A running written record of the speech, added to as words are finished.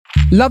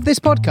Love this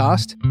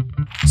podcast?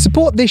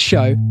 Support this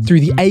show through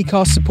the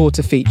Acast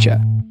supporter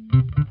feature.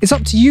 It's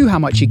up to you how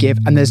much you give,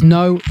 and there's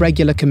no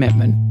regular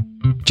commitment.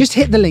 Just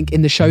hit the link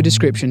in the show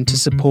description to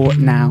support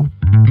now.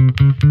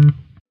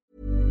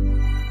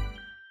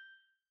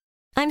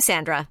 I'm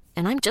Sandra,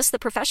 and I'm just the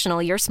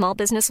professional your small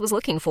business was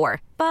looking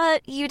for.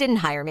 But you didn't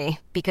hire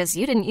me because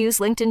you didn't use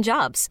LinkedIn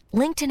Jobs.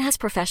 LinkedIn has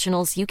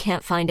professionals you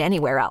can't find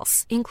anywhere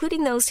else,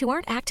 including those who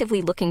aren't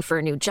actively looking for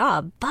a new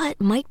job, but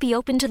might be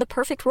open to the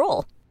perfect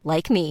role,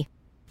 like me.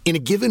 In a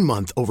given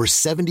month, over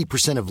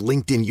 70% of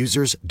LinkedIn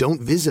users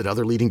don't visit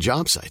other leading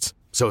job sites.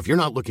 So if you're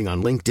not looking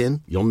on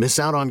LinkedIn, you'll miss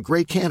out on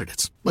great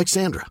candidates like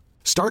Sandra.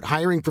 Start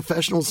hiring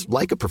professionals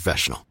like a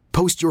professional.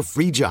 Post your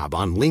free job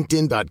on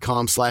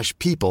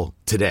linkedin.com/people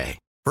today.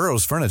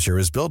 Burrow's furniture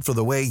is built for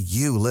the way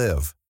you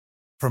live.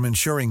 From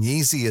ensuring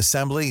easy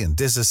assembly and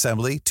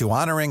disassembly to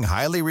honoring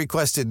highly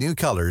requested new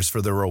colors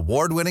for their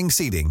award-winning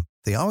seating,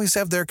 they always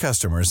have their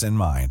customers in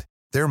mind.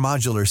 Their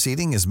modular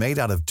seating is made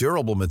out of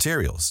durable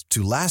materials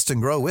to last and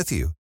grow with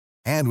you.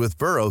 And with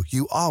Burrow,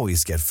 you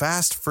always get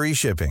fast, free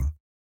shipping.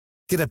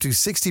 Get up to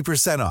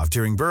 60% off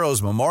during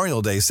Burrow's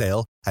Memorial Day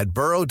sale at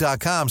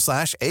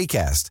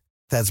burrow.com/ACAST.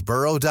 That's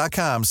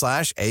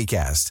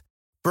burrow.com/ACAST.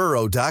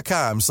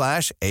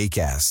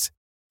 burrow.com/ACAST.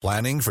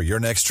 Planning for your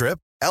next trip?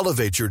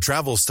 Elevate your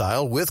travel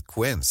style with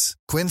Quince.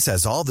 Quince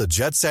has all the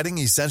jet-setting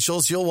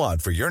essentials you'll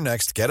want for your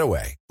next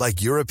getaway,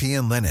 like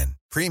European linen,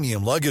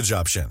 premium luggage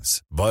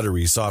options,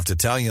 buttery soft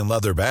Italian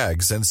leather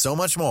bags, and so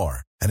much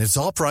more. And it's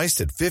all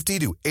priced at 50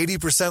 to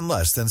 80%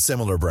 less than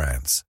similar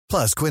brands.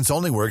 Plus, Quince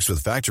only works with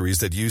factories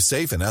that use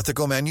safe and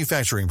ethical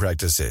manufacturing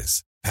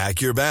practices.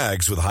 Pack your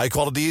bags with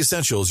high-quality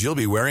essentials you'll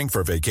be wearing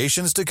for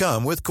vacations to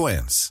come with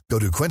Quince. Go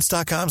to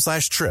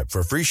quince.com/trip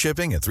for free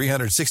shipping and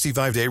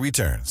 365-day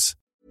returns.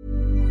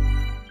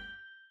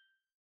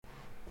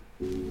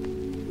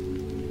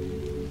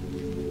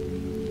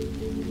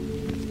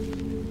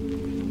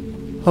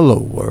 Hello,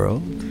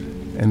 world,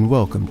 and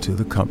welcome to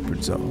the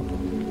Comfort Zone.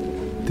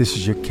 This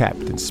is your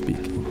captain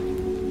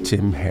speaking,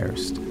 Tim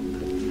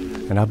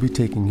Hairston, and I'll be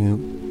taking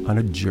you on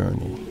a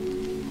journey.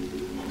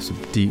 Some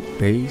deep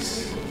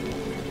bass,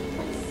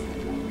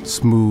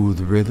 smooth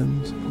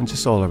rhythms, and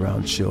just all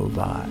around chill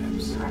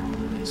vibes.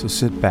 So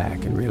sit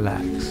back and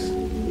relax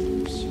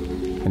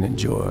and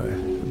enjoy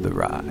the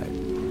ride.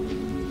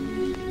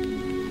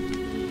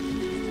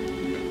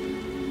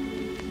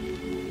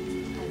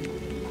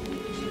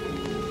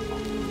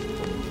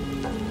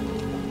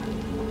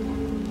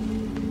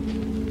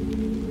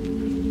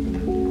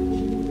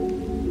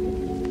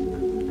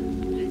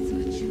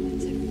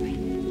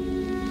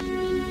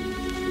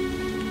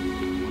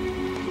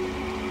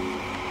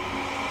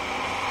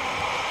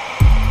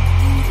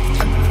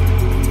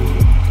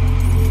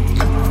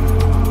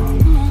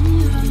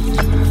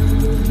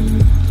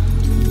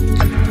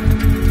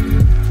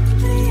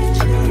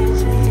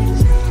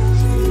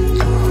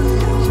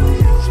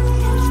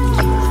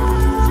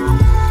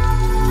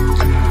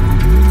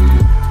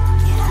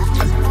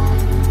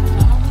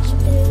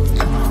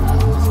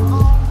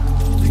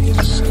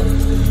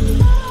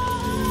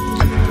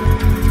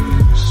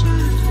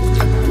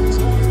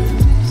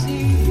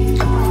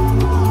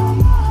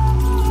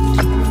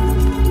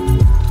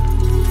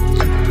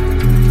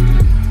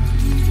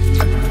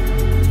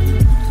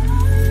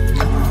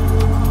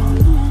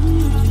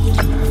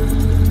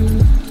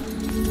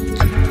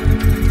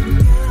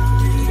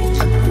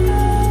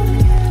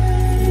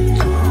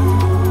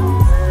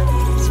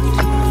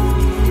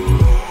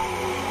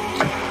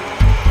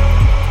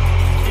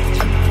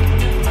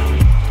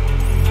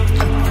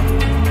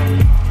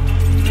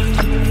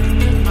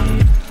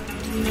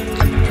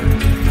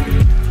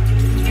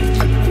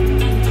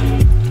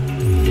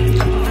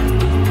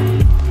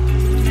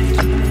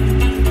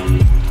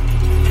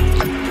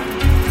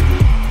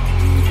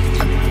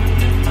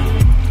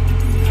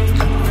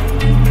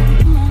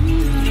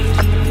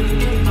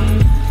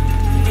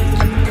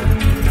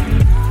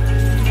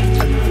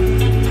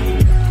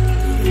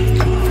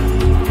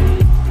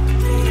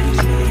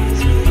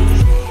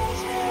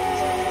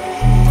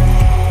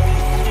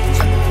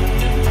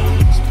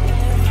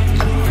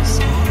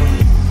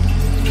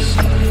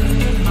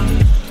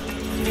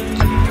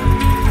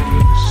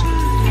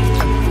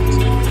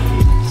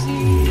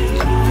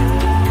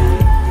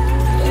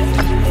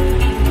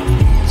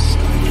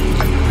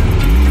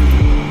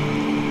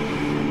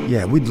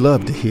 We'd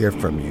love to hear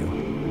from you.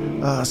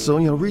 So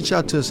reach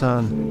out to us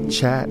on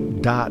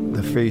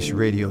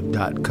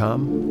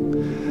chat.thefaceradio.com,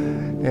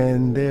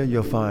 and there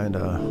you'll find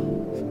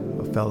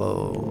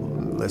fellow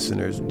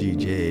listeners,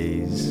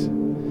 DJs,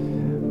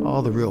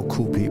 all the real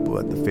cool people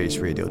at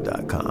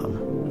thefaceradio.com.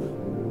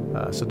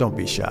 So don't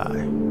be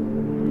shy.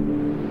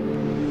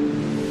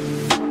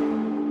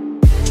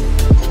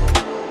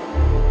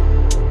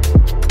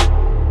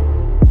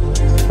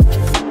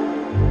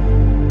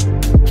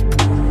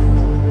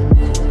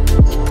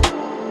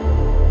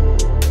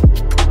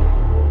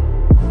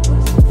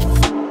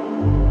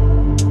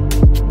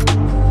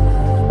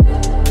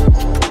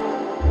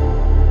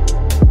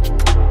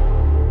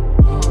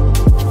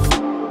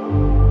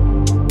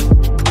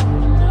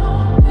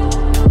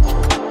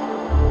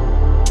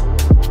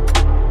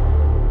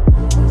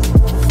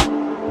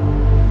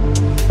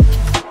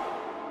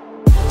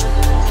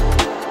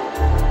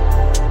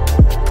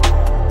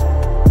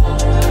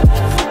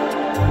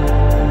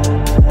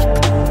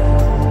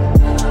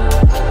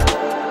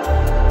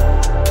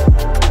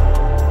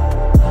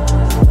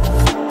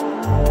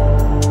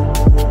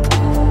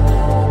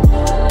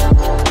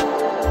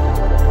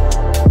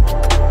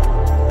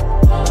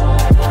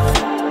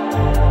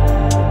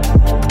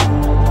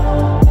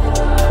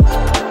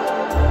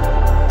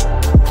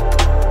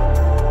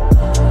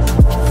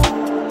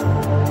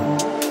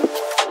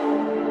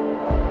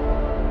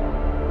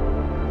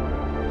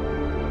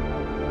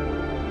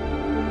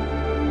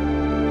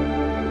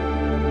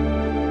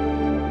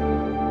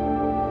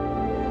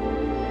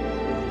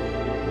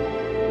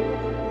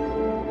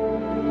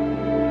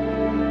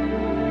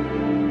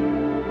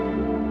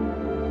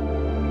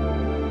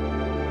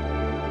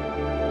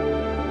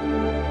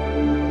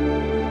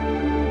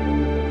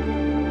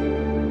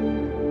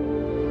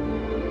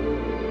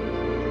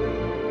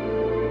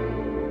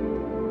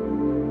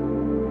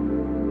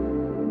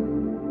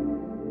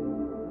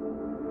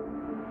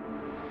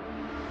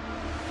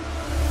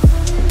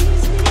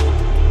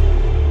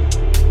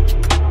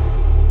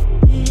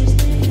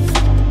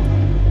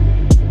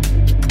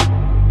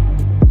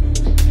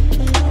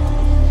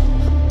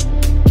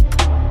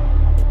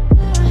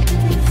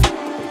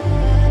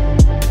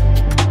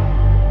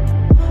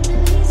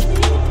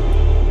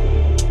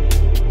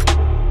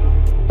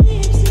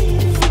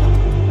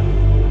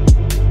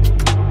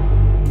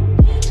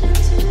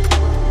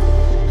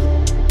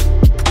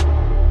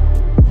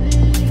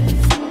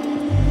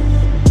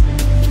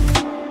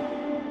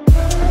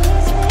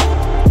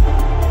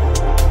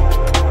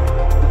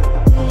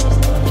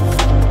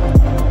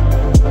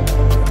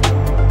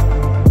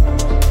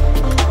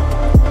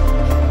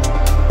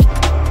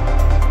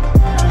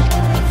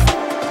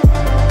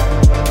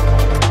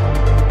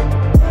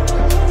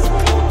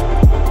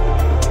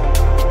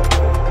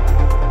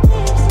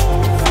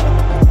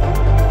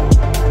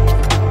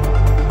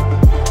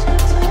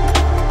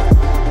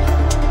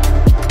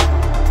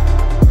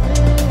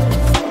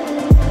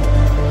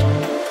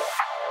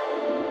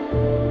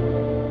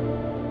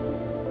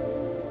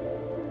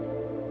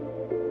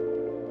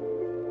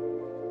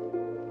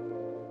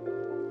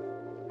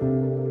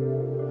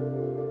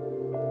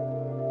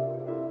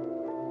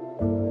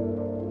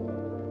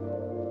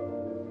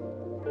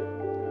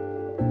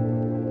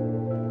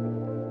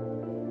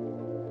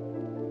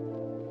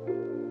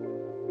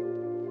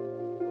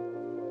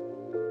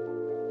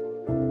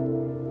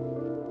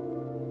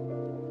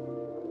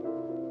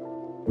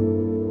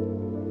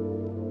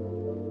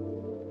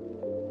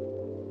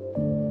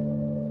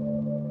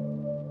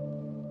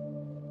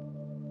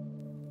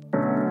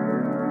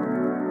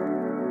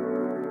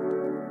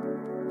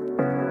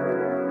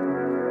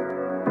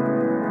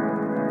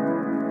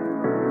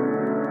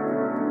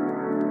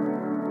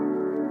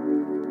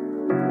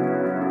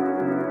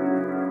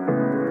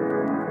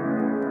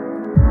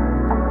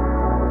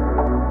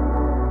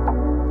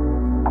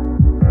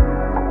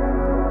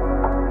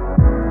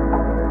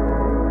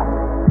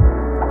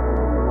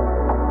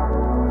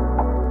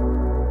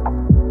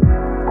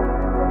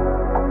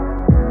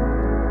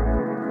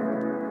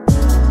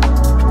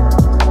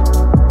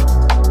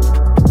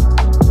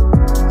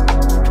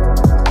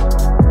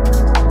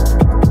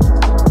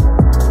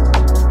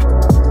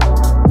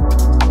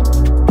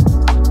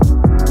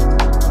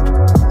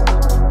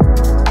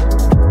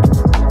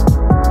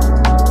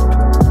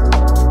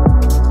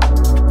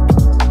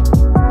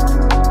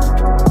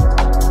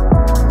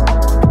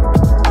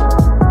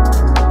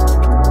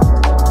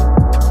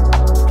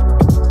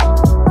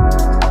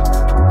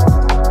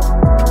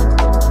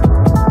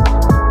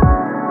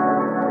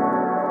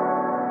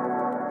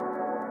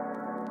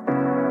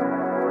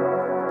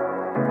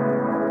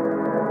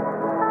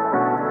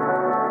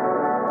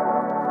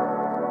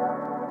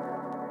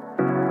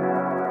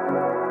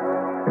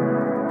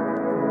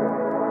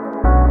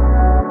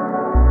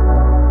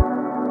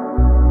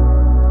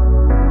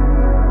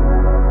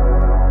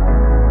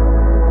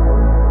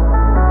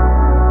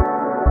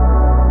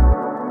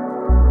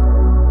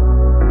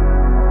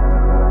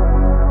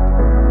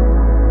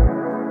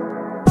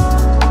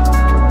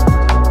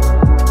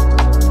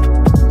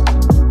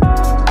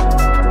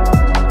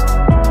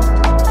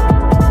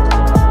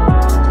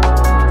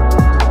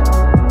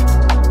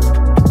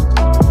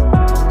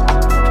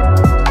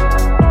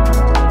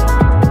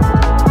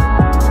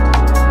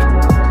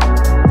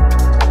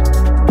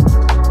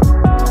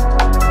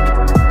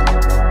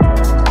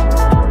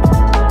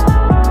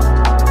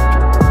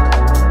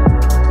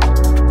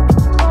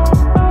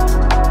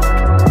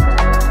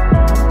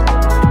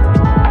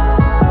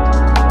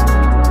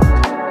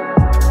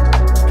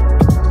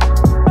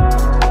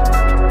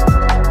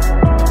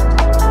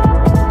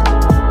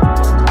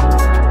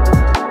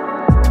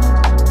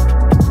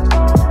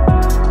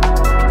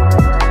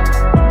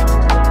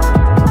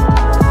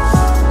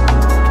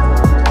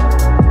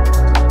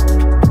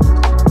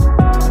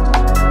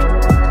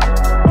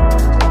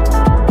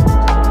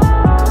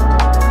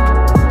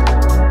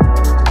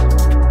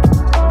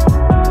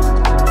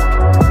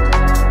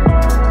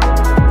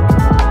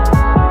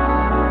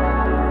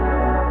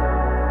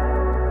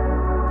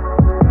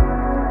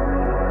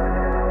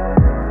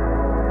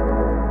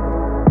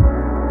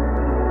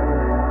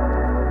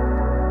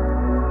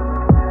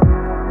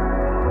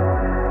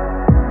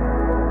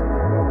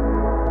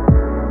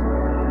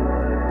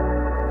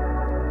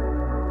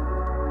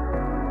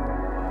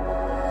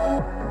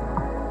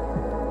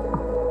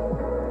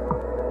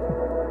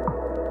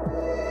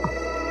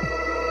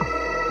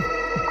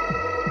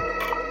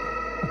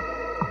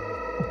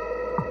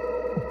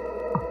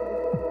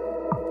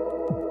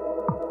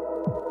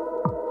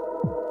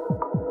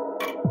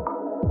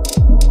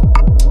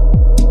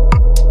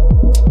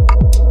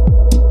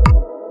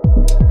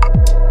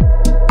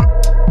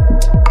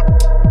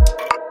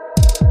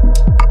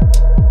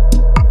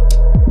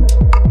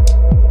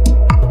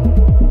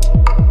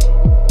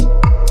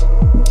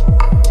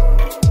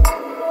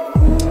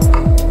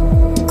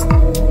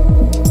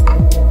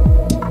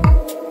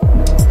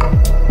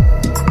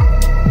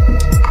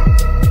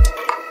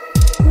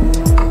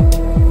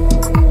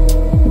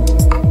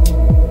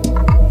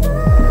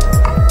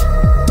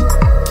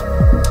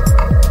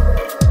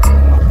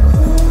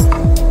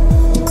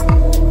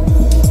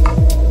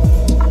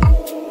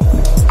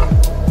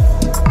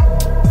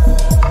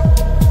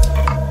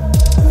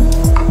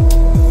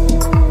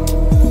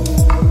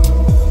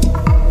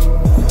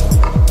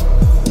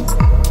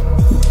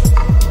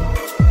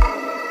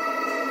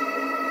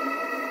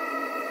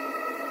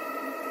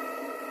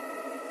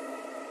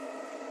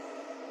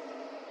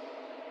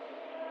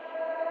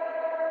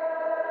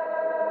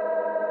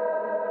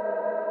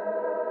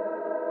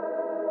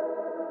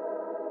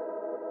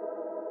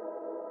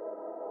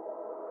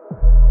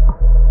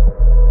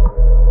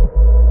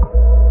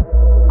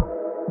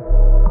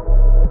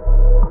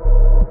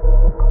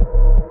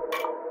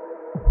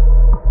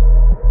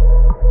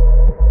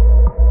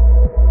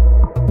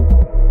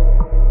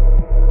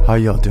 How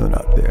y'all doing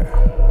out there?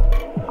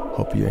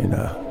 Hope you're in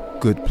a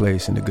good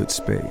place, in a good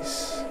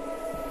space.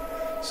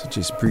 So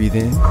just breathe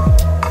in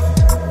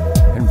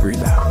and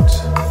breathe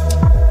out.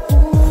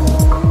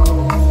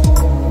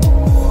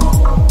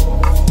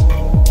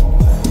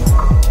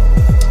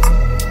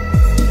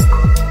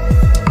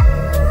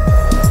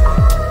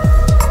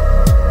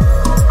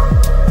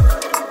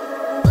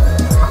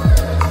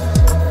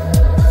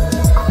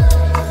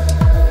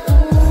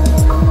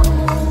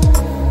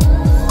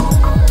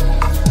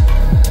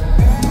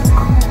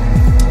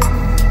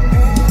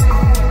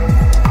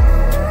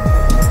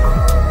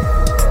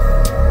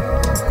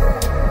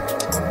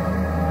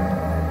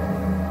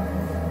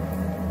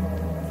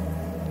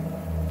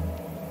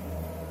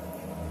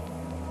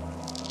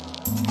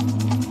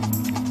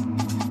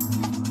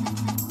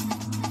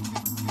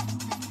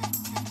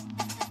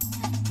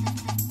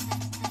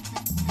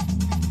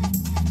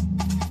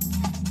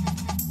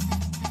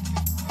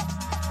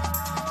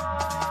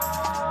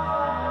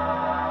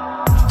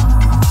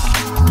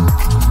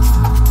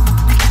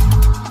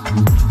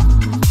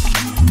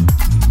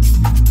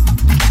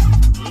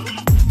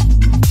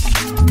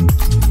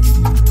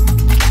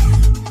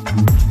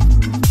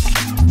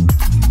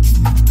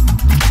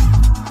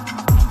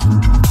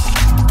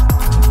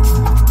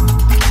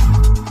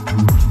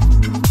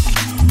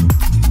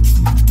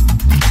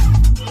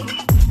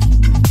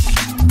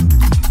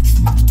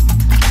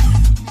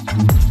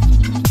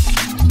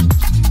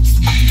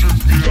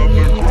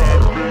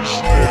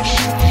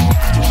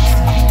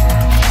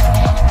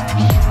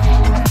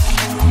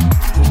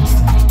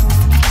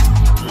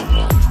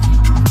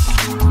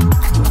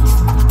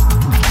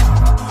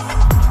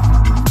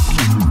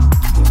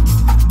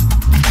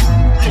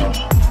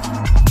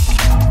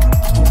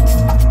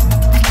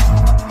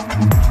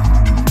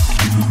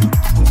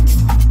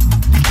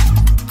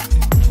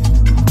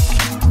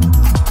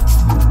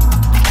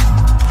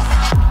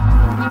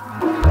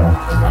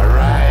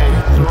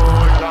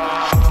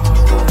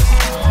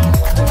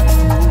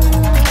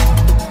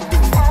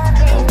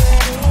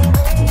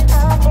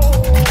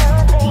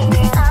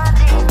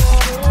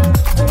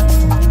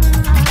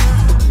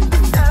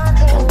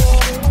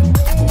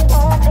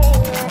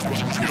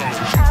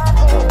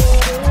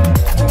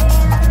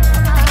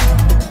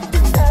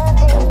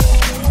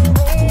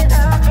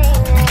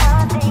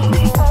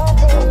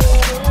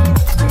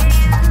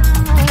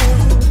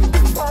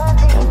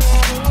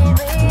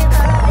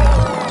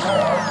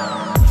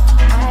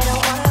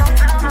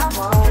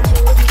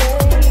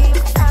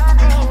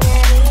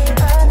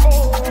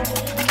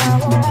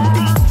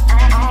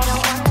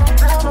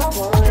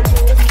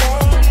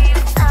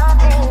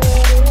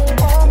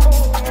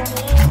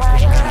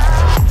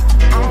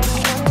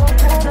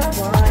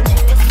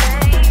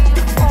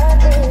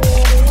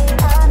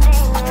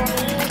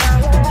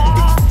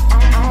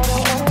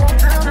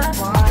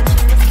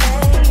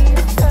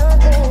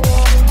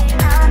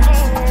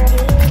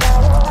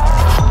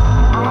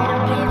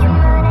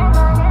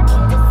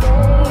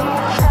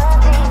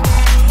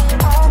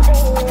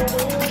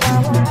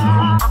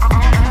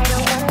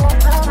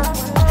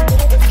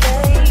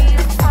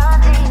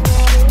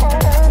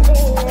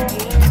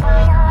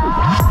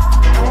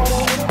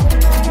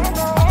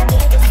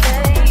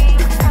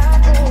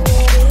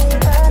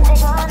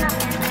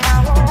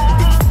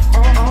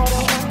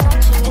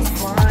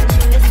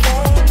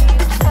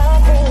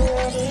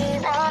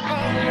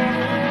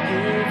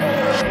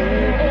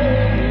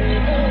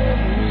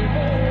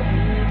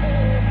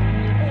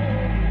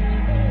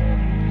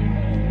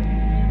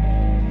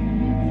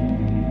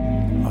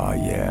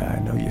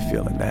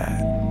 feeling that.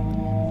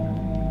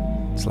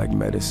 It's like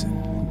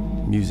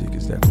medicine. Music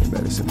is definitely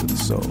medicine for the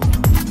soul.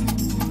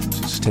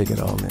 Just take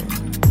it all in.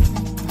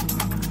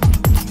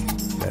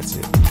 That's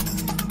it.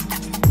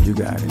 You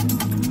got it.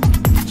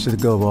 Just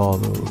let go of all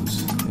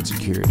those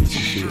insecurities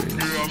and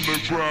fears.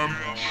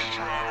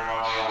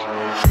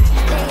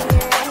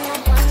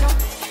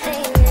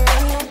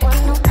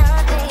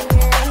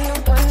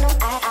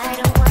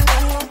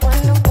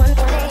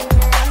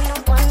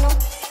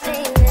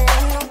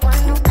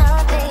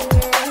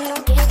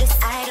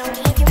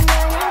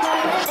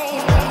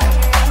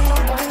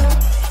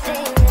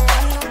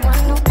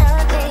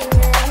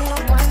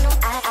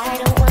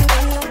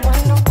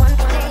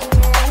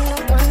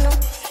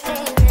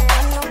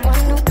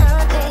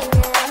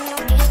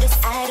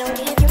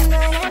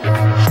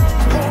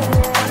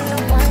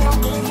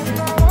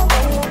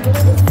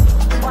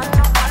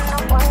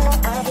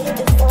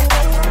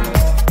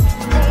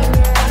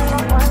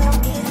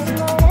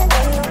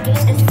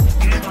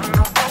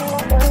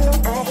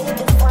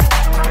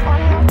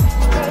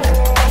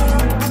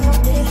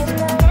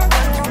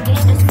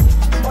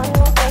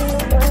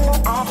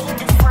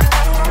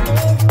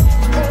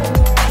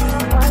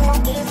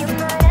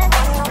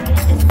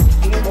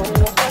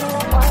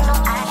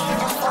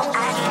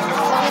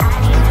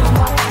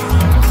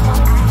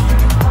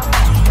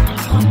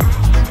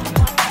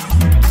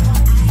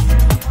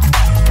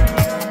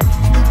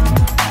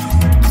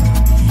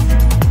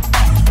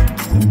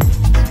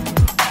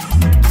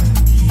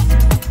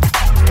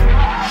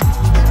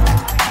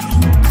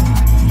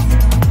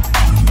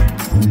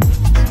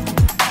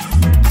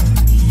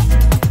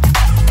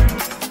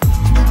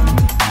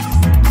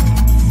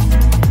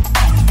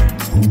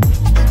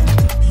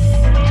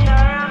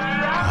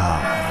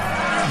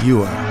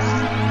 You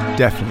are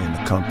definitely in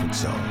the comfort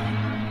zone.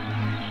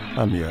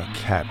 I'm your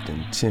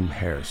captain, Tim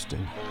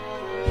Hairston,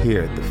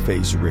 here at the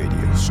Face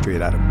Radio, straight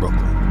out of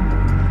Brooklyn.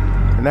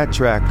 And that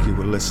track you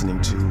were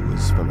listening to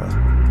was from a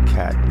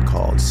cat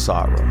called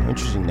Sorrow.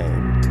 Interesting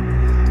name.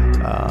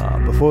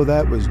 Before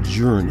that was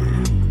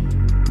Journey.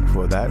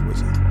 Before that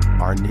was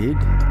Arnid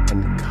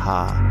and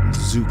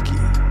Kazuki.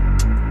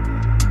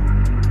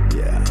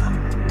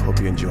 Yeah, hope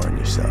you're enjoying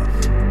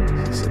yourself.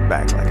 So sit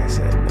back, like I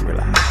said, and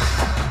relax.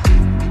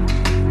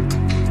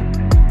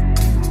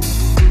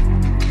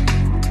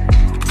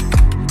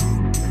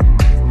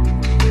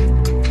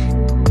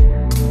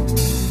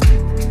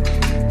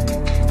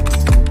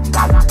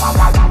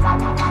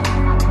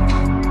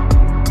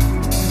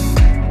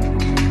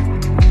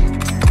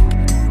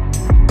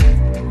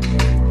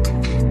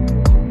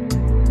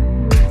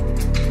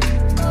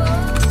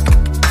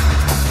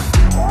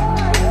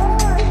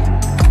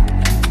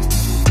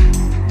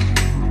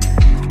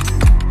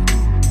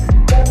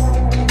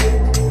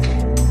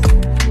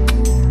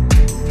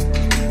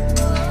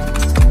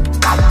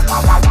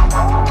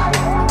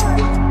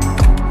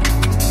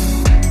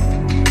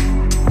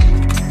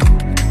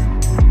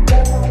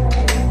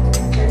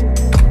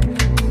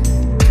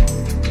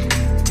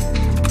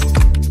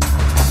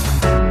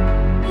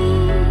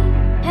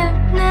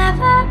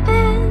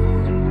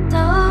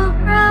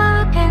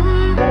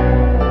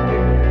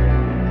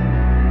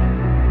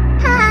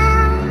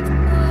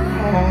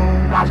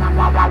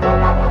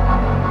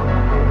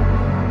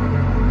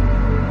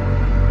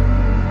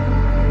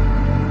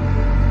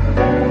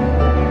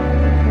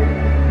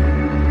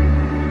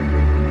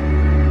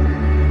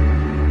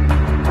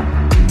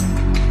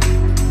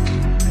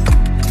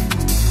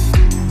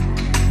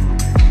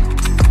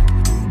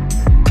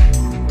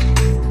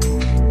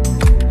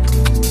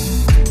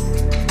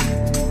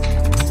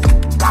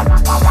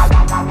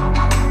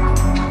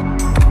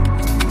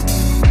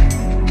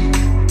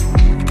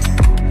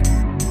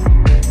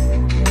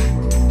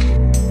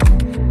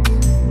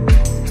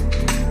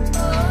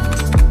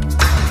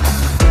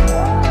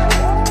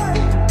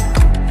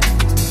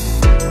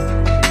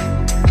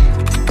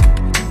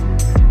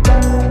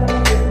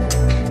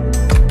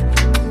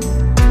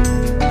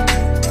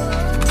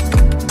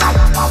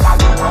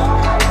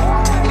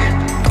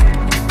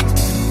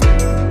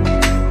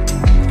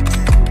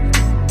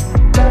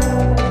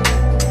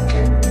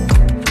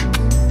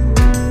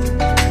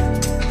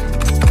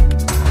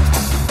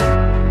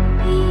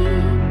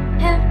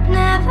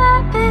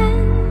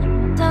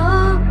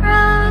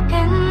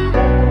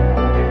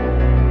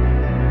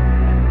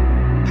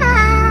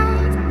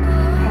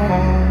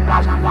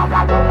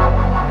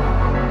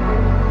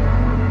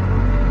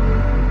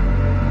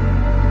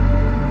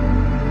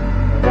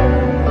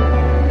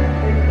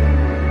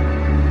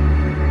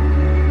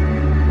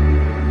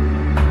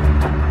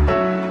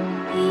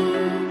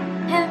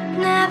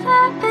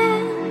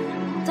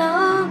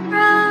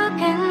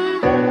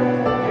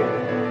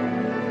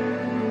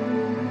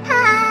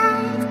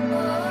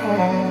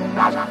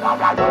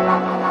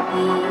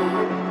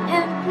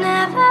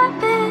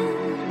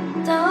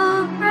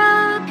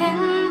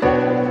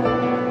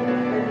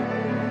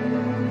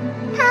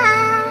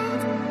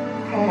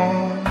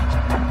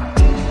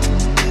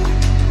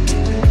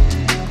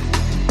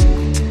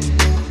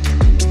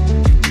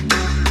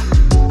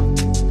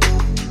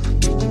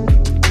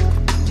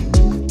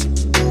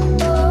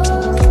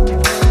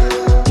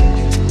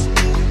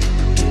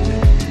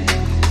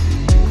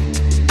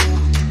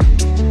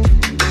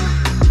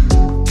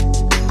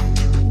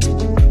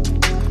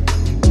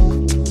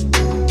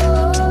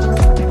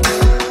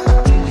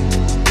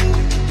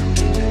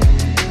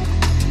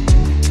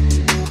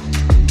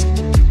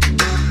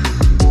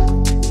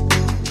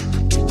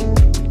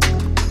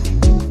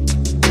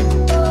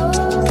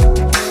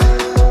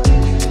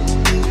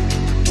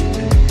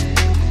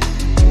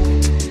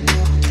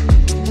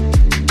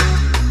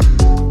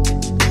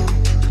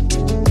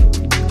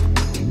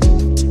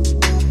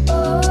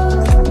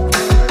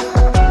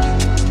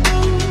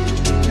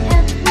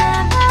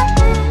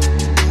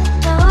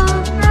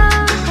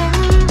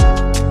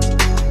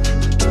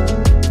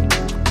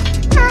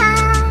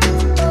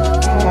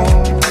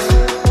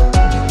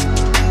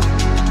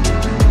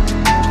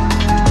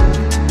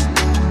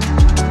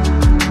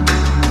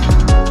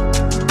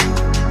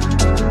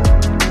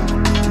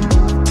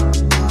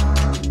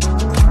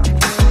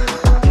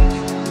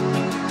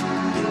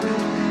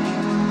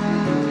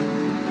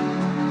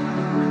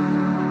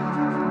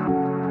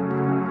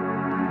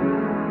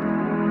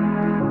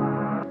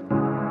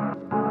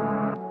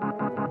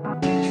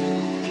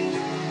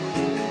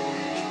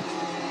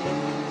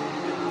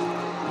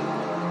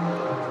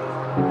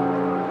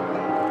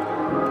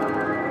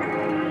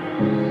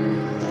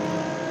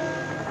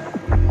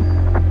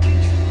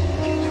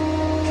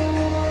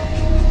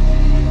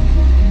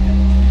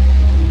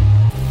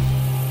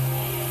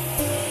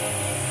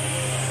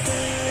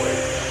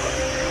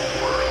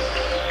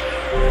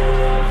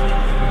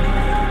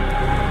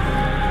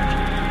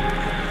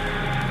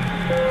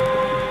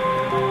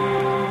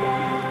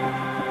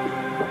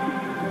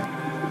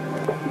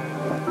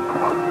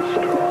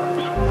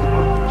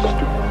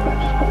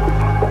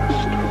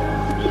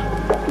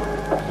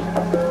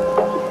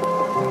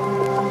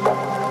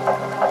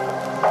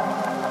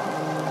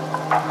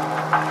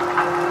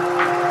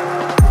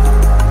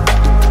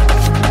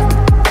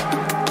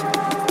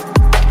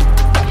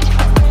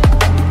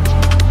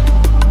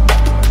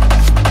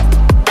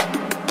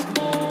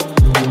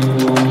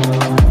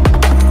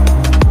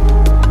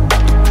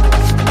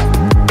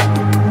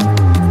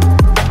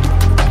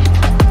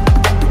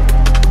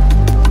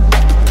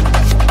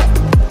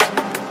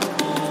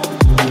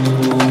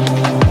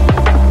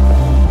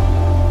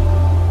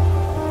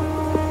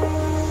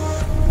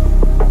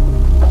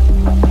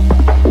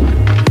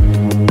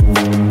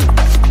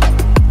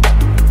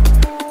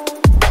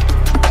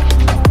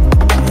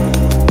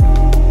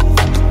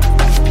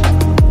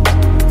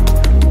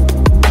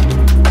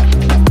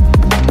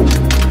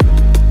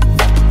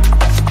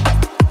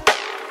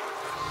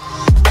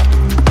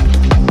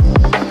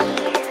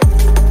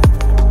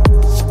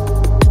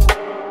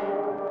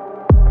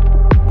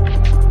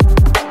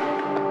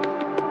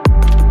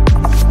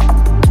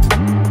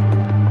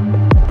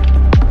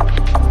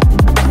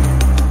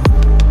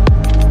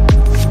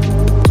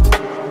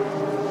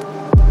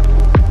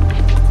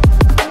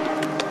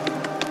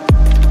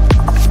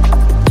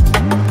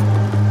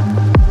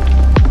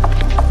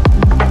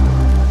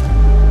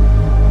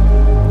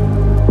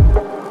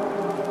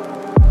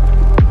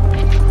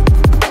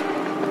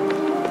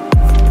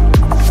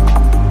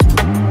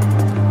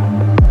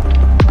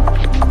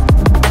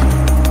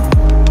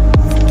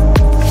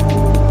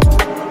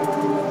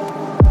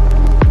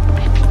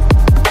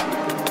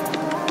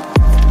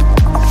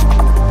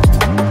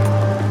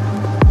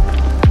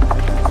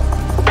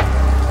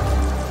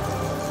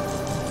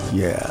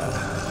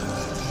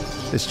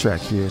 This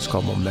track here is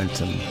called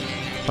Momentum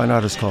by an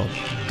artist called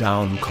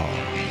Down Call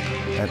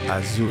and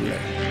Azule.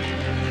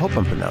 Hope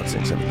I'm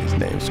pronouncing some of these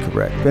names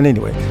correct. But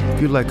anyway,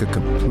 if you'd like a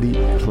complete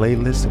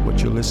playlist of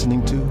what you're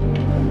listening to,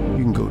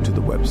 you can go to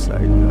the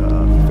website,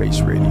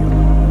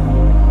 faceradio.com.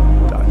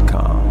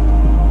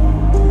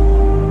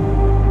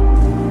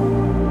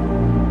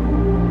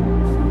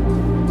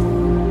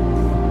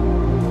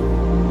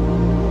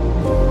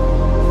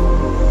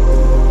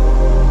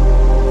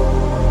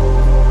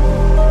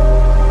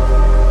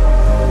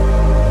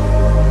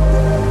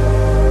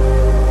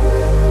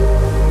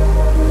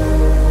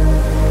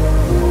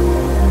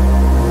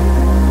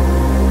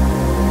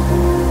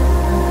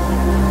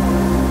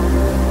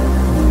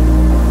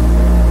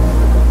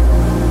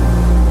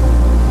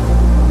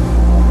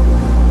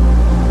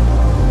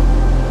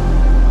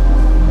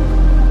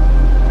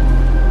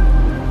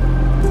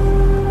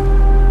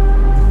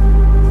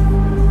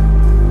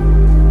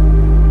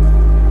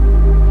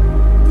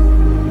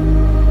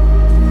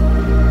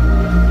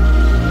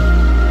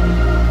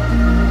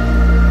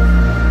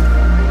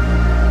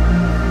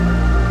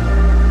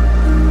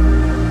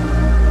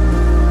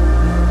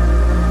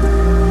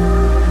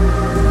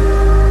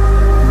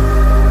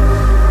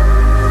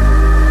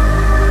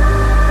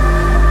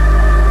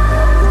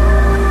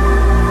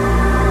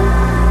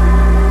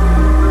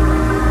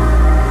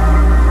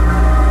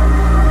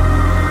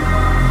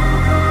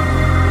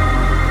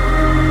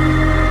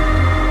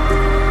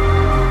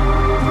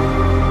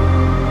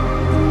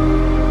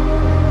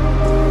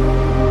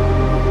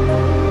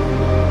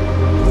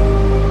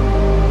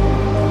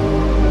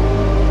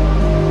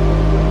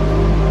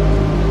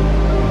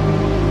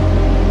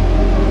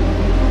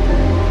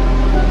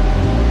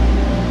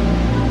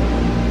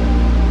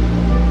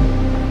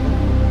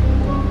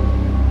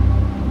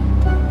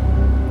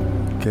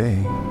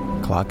 Okay,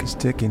 clock is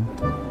ticking.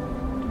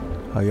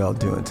 How y'all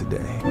doing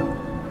today?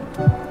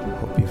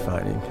 Hope you're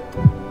finding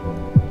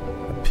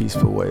a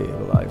peaceful way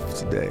of life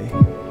today.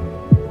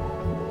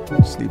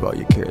 Just leave all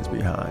your cares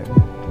behind.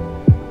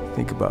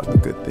 Think about the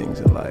good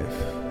things in life.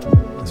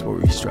 That's what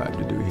we strive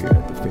to do here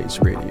at the Face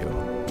Radio.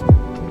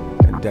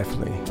 And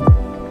definitely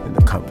in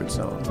the comfort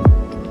zone.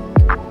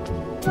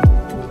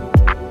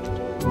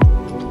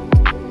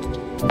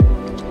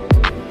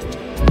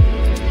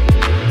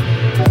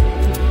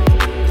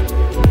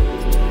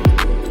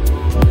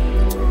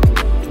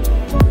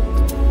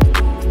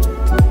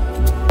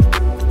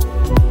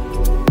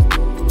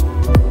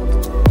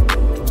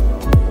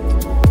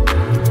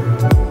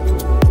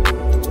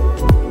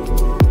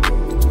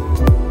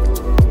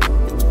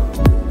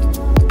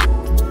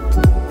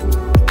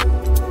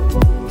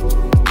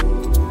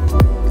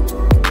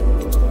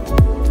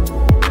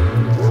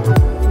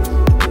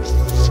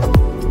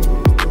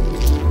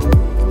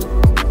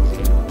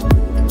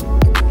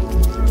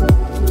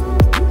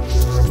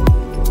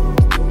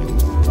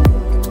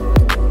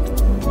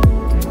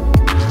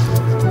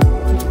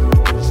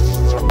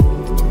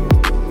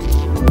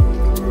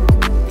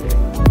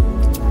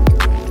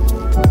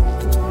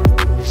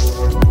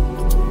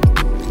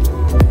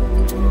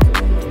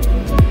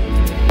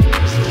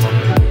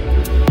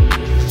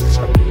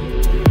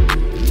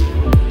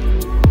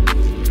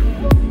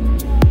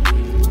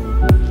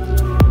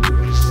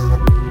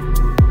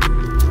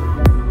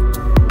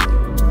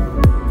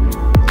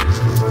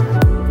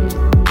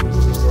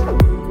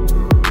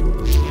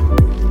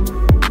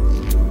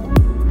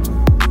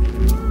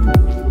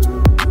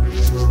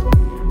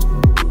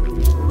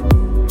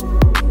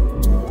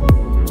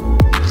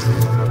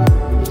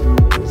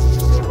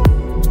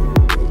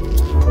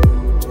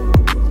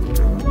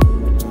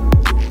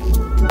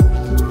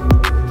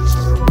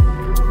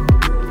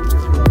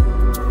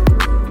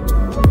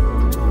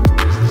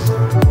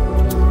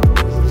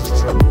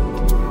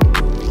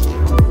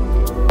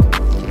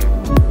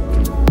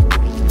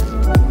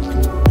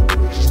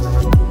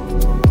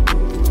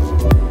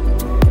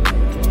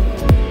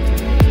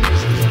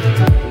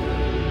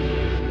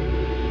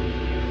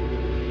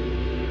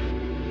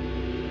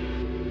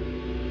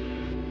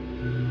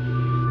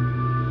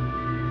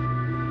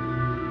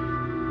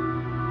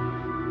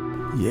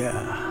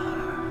 Yeah,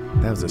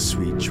 that was a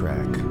sweet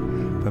track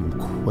from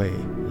Quay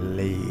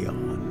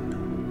Leon.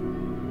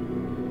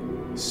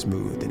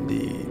 Smooth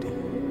indeed.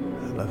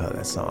 I love how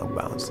that song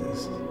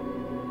bounces.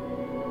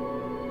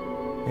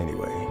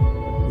 Anyway,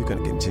 we're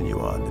gonna continue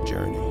on the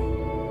journey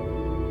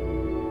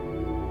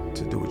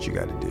to do what you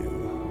gotta do.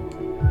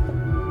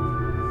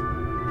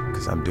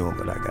 'Cause I'm doing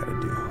what I gotta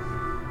do.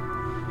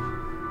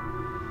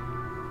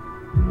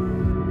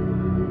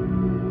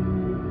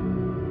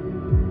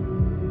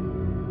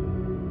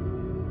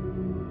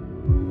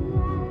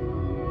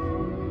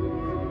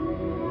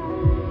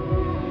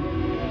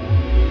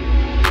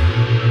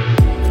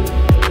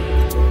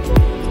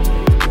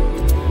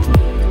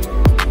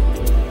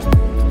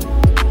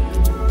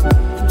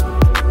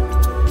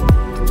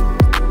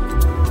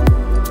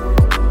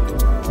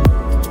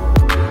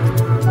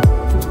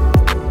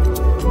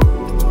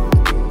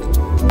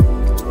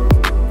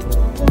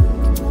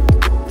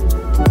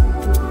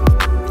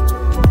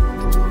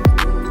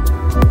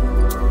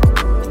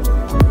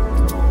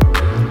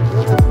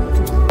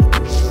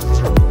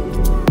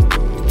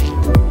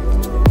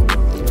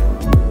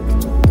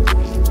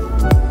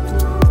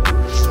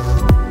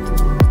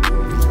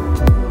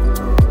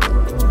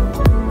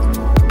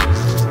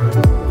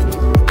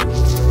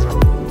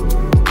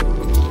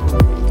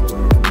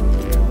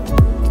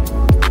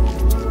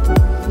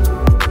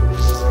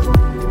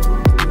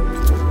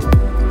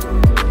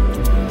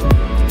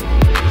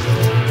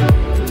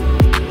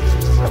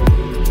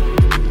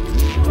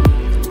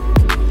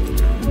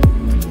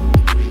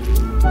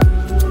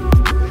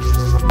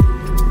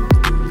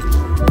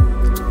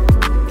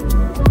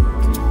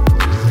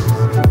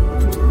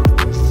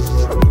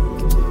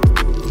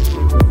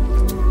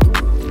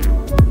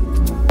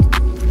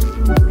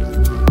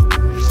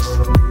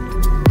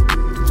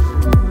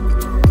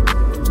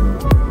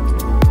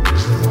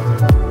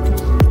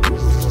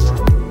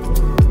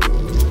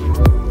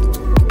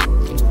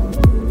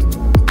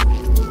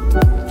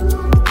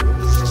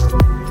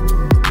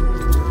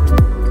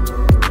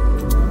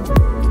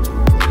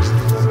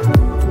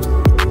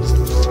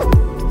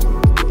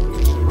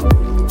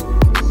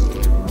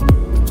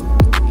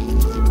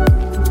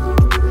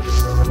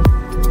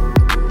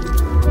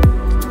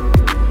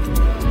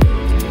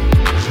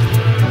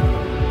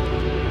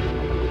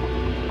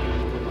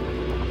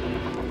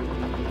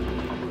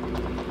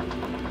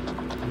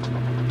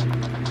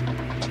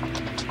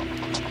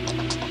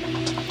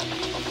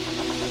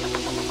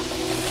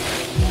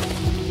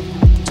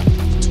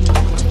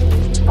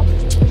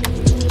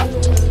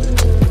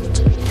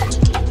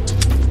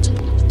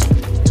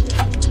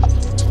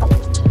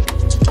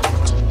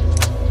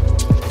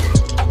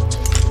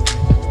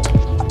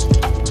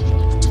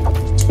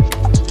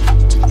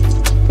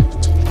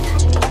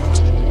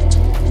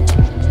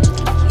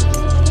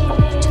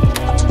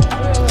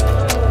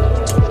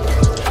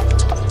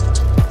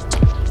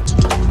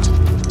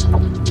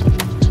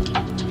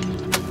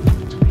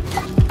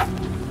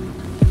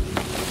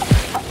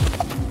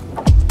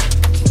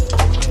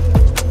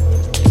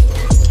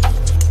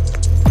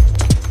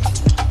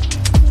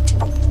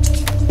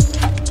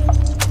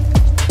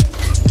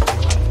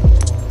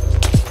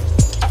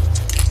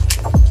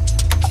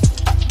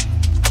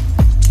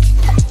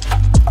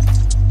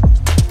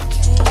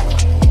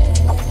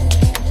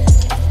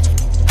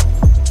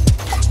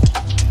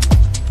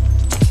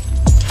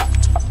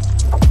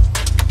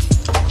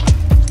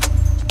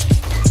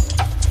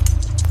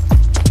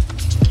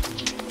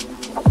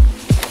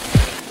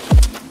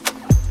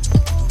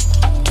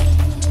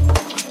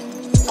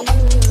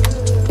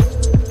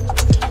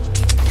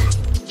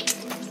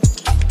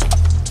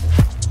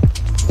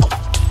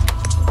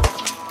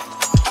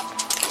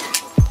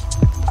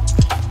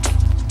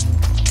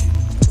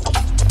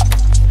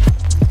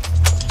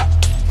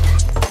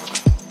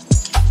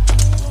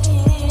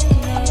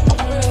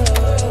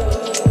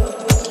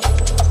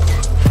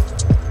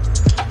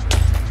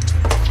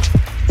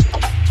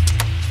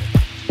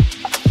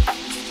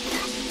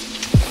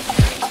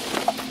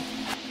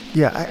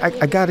 Yeah,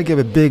 I got to give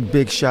a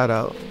big shout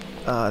out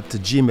to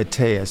G.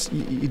 Mateus.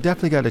 You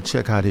definitely got to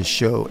check out his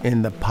show,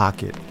 In the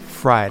Pocket,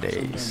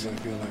 Fridays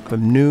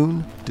from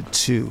noon to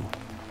 2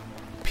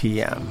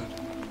 p.m.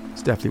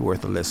 It's definitely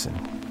worth a listen.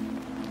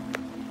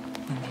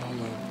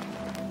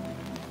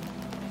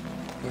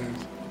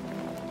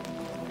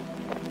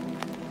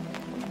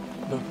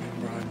 Nothing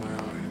behind my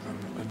eyes. I'm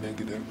a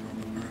negative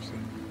of a person.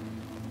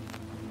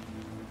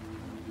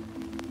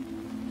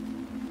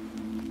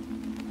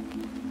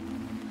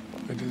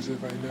 It's as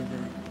if I never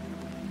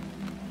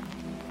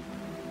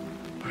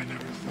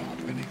thought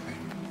anything.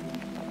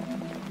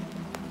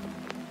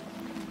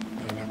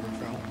 I never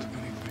felt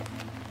anything.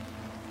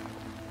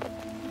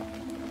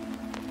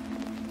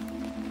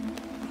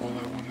 All I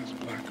want is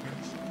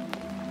blackness.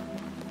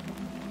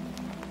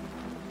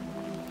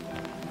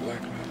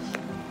 Blackness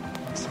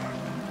and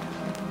silence.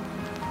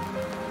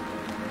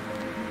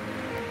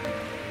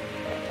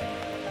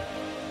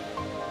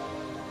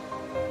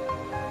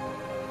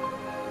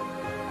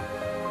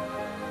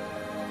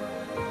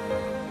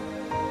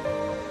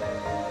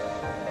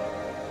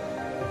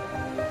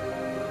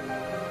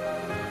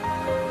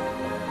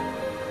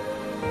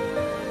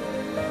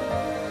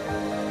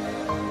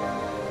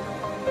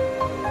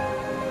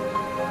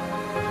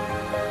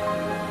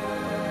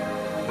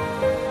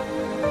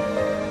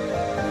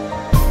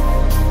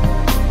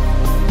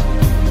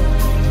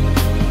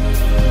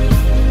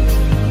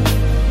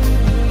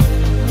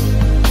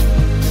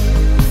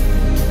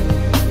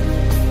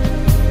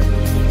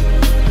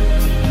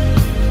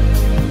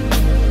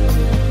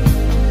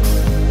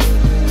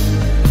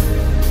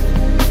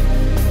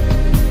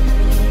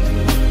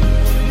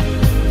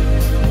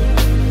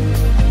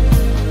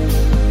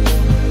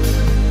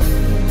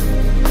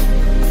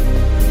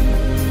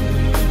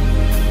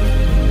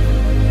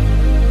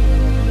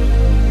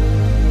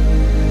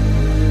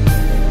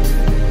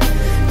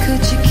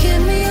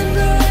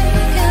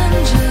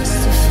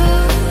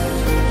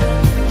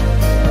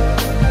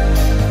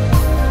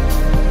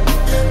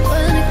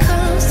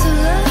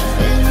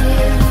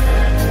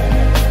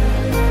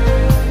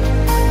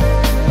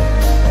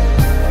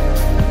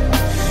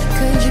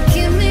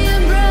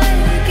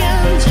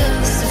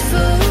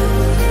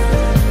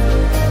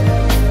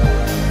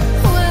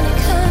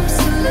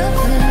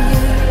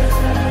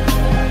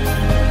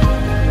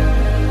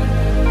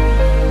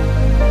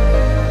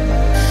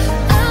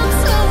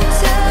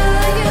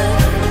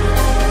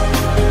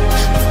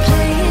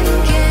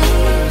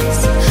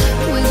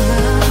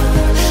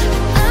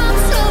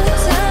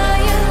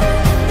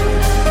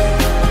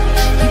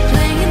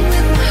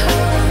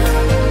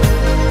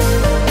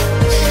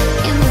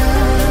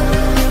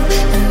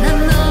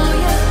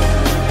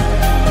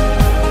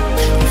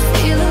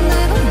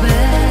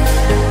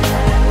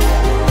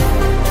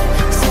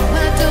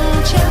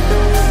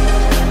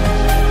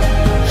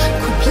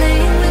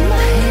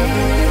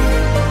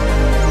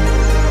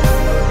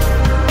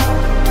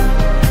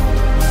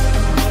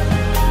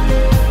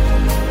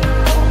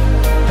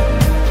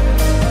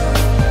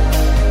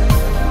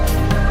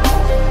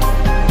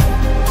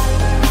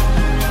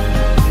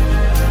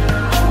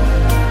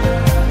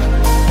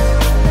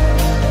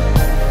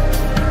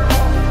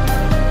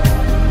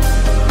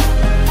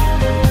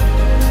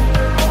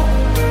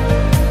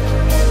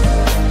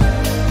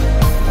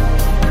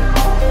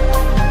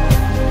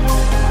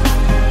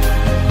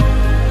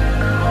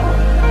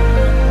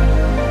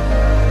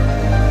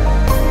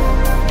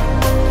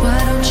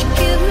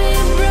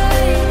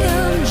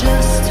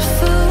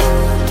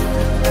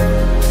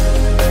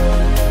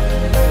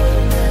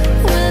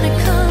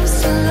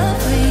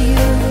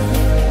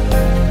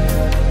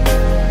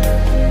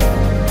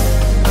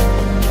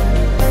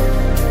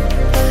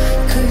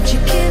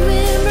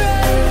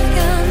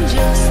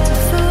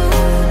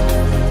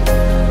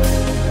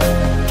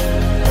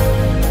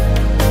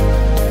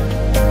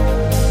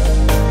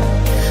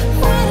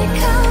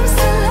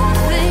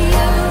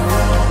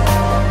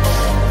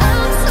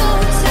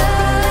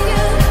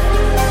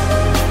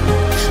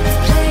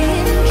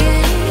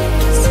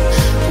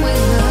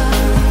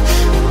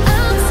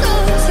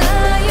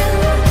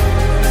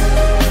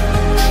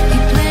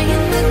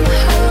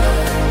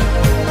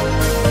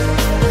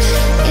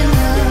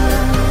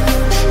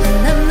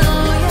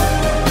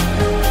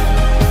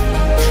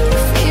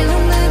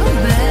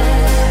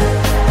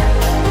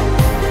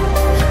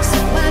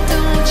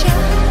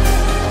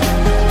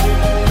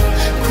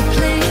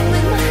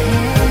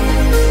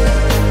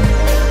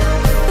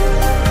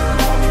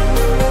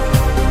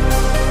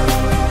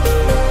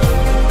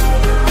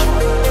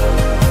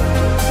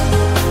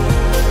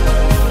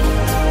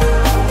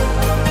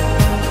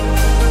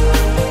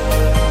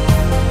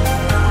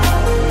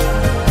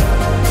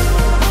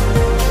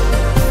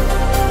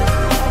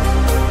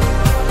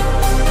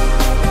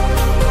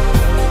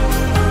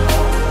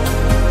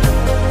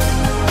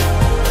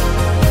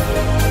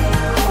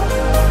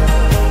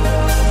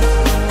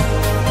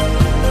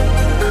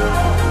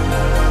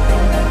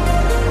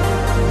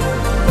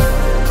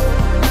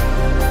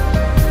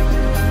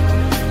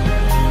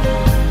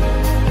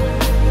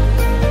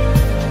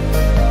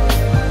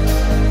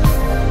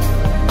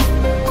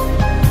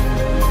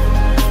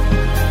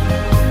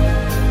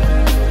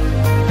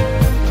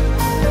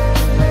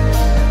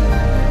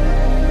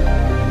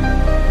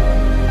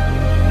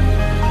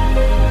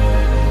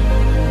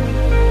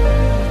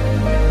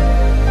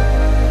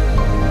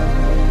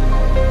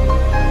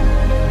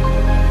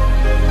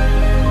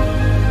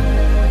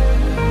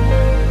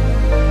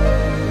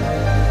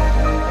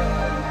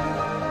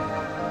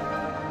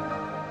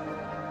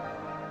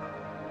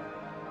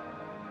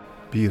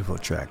 Beautiful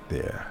track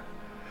there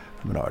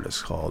from an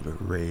artist called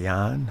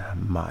Rayon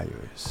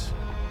Myers,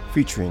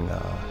 featuring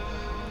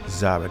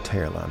Zara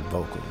Taylor on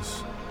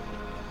vocals.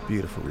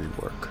 Beautiful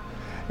rework.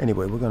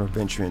 Anyway, we're going to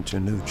venture into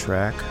a new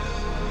track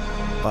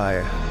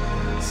by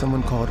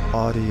someone called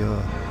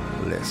Audio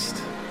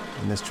List,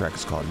 and this track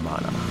is called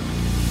Mana.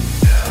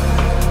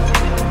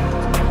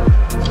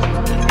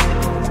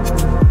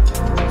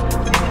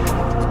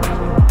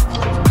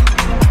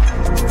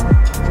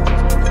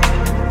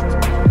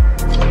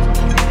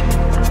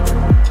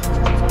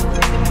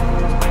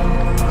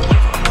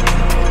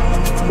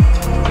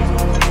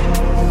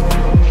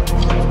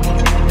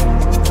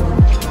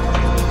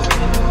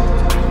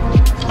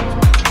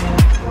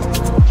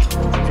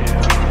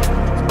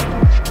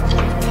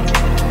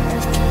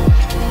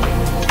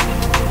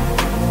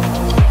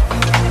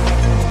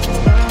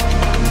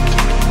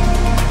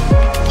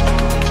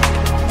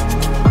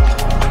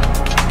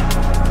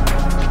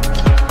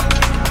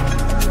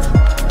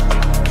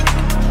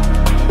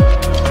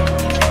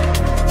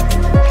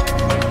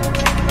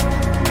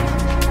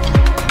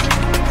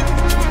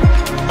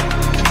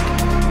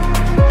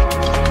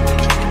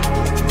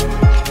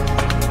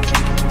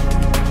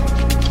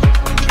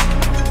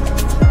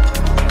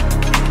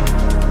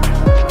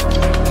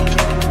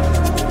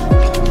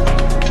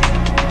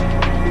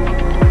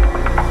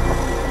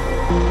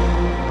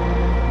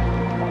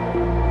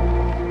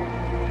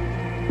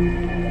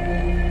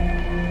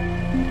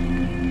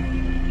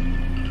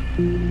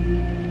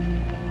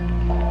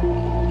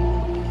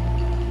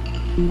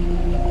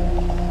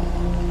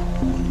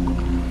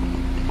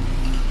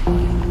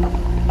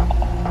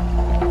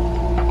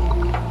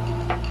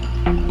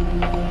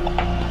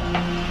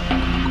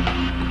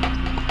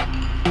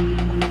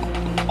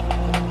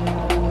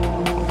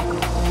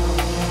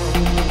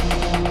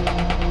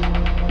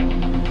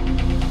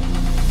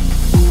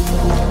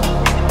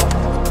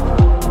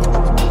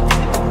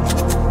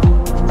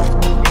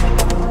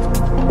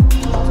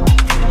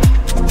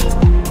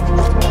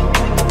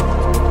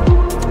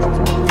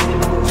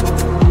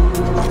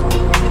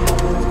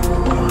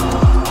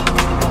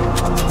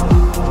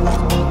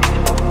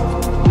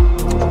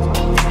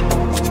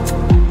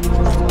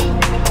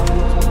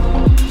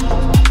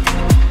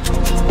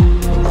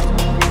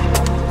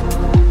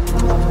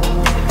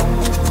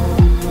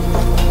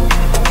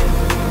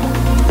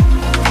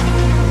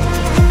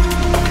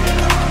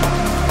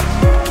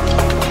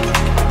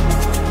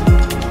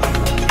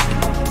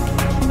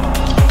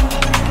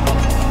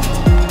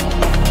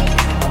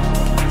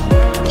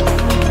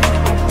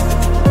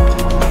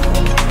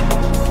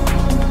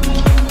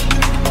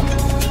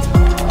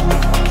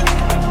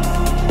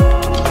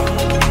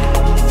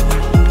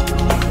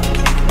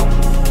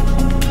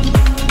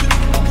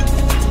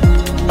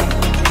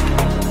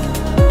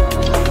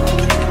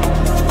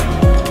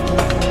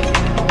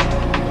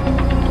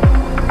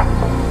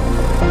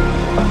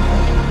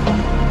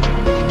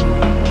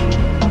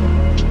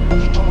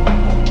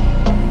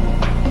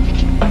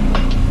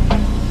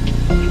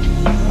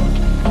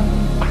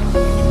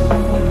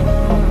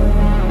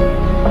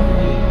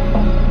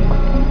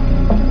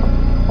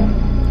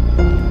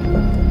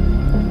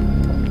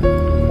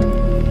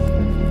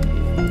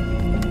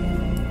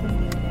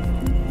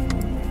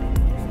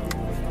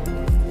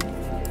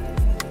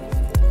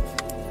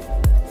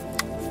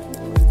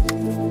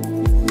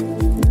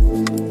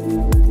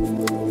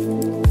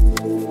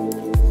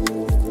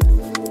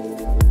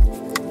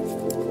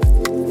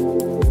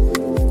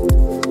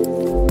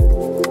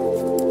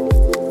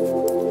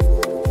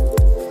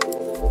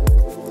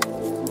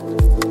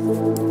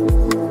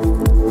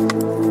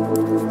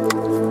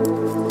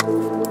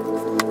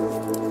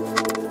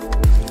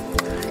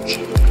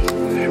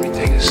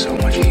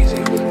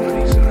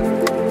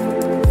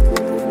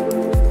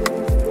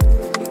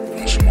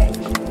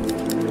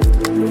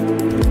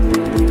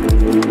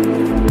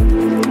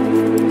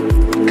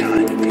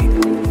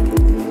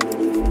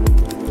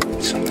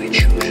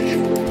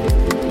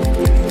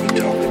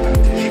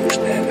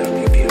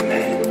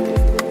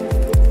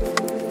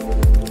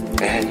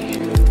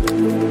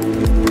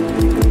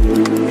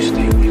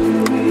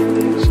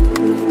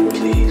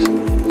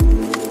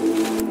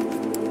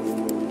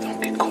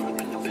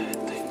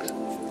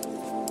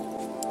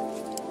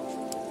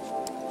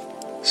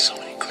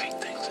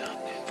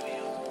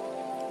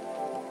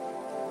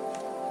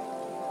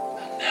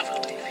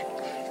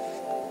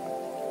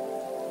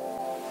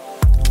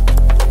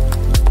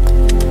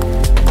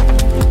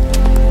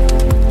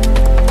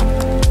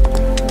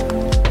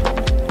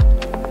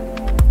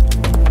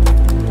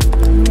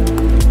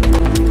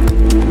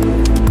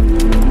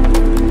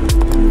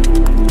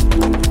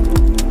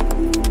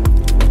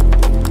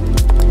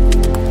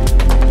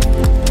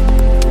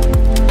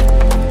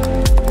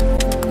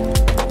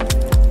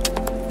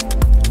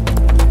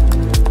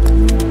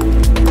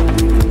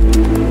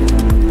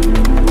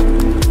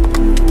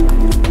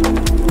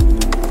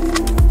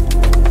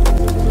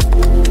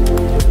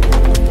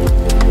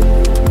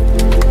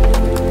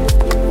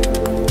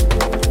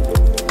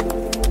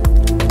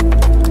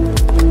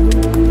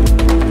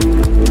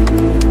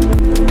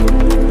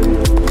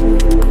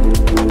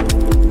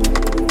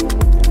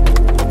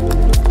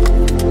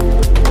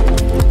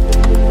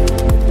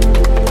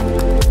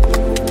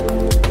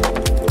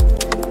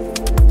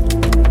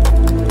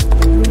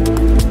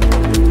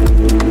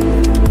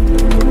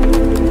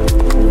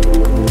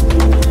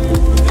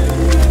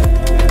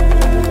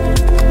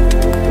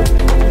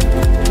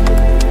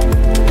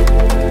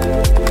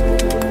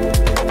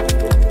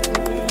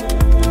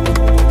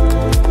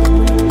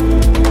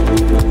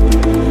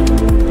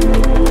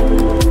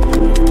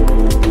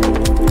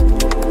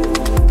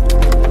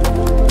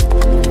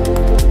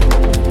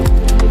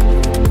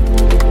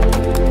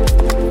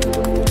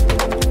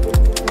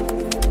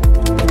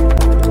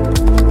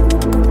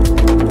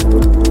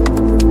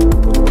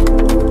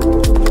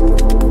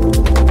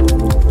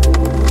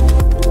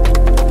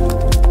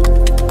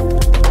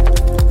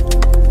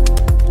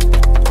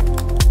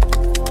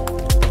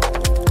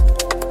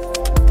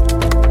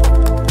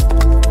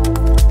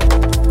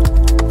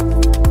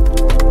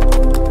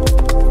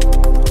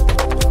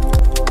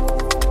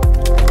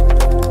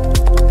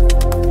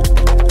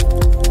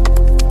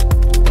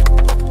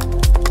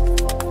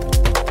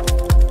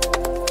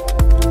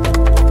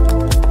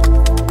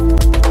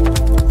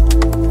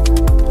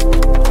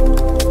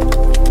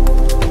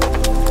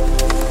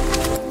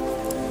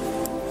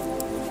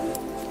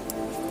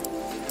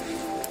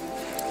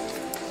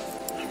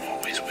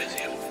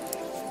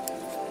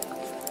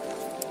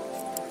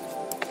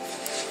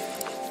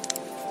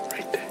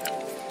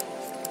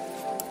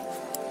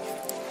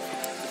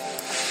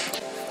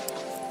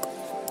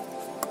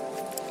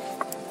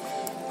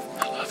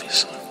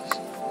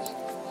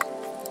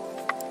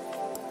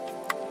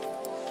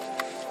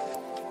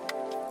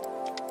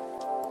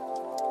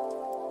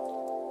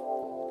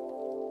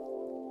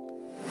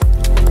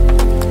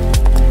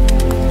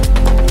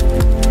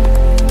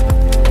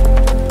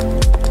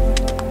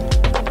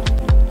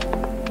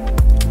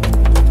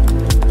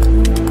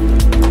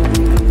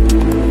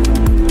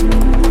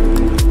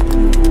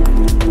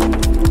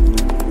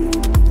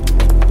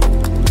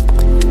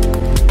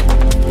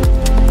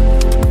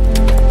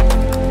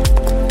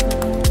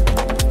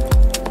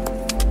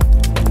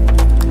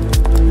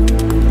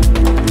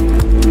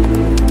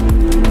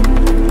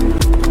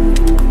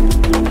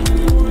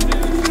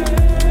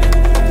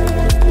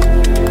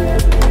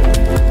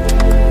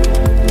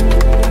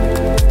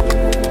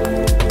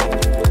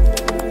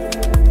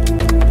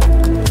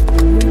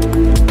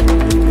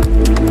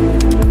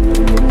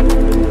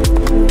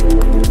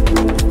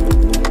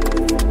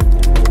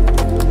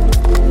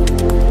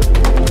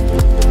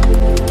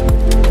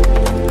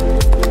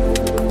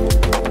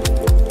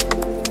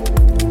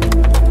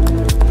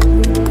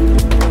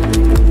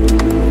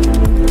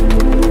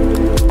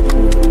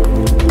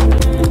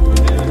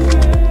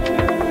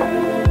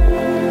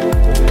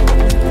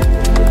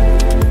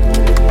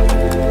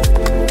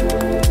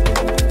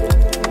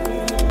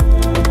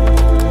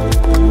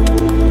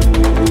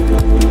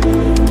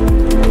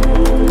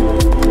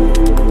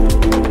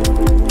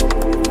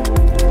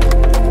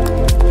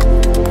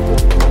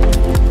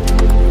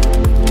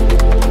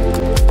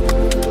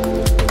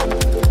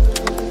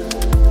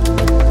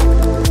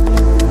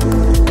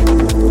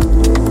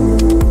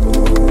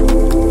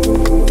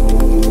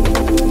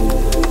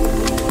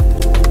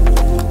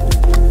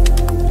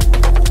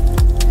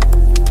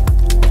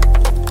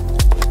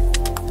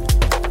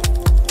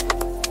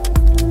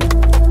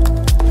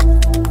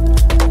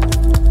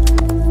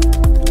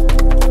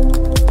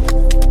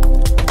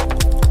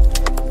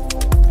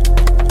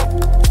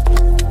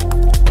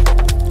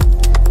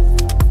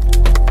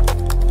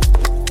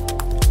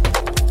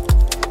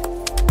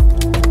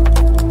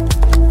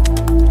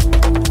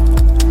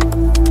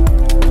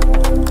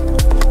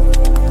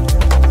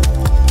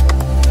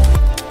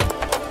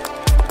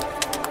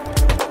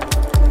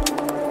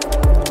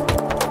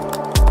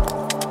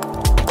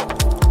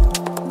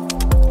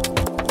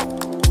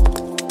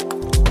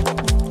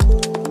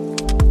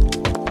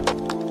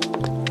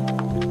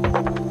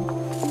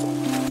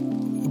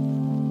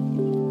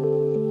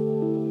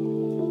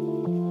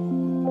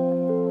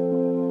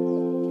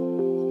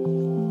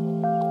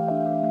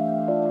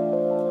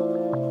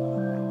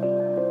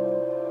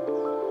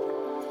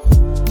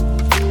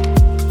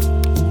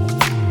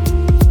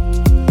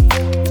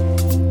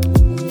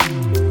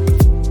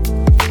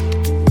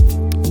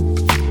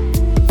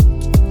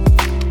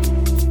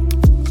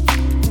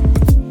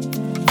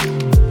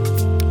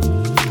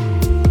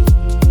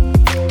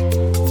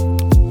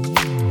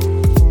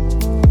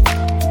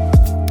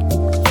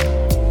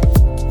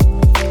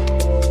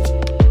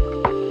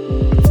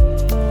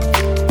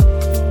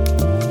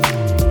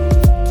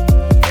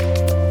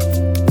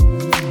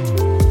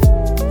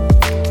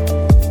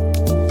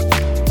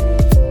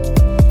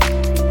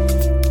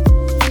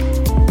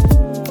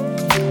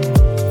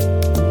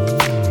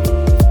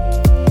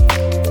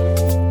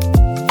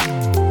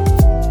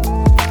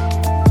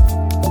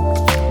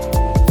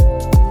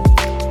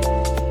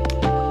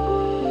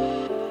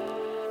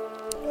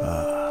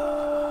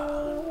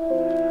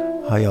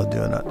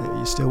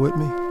 still with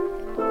me?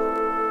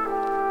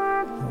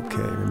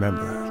 Okay,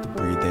 remember to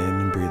breathe in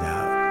and breathe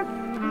out.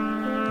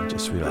 And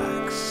just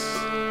relax.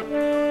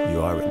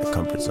 You are in the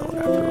comfort zone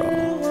after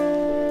all.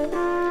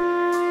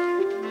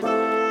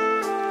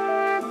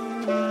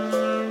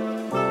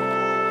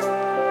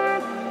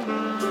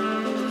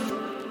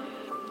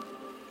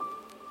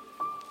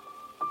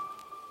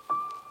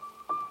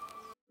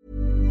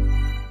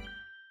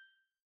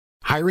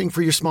 Hiring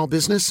for your small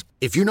business?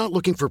 If you're not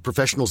looking for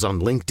professionals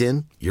on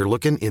LinkedIn, you're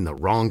looking in the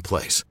wrong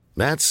place.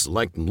 That's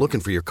like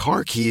looking for your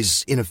car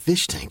keys in a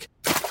fish tank.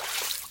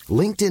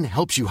 LinkedIn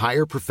helps you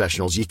hire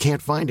professionals you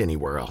can't find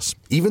anywhere else,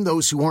 even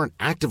those who aren't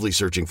actively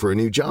searching for a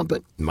new job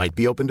but might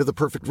be open to the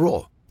perfect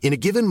role. In a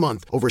given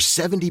month, over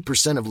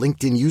 70% of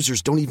LinkedIn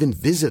users don't even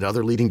visit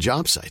other leading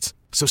job sites.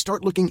 So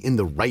start looking in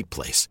the right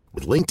place.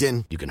 With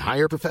LinkedIn, you can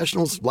hire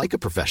professionals like a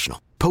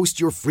professional.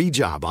 Post your free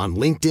job on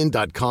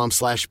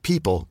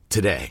linkedin.com/people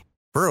today.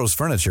 Burrow's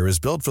furniture is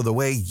built for the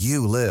way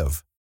you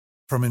live.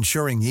 From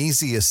ensuring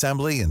easy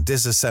assembly and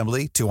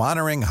disassembly to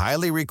honoring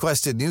highly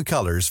requested new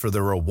colors for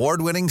their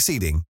award-winning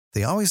seating,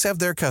 they always have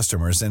their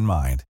customers in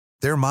mind.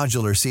 Their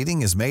modular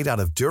seating is made out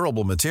of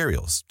durable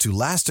materials to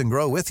last and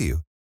grow with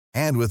you.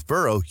 And with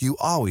Burrow, you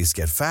always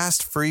get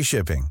fast, free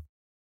shipping.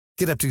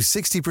 Get up to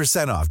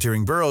 60% off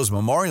during Burrow's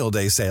Memorial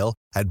Day sale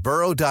at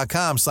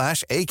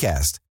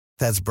burrow.com/ACAST.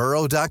 That's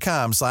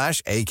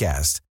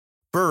burrow.com/ACAST.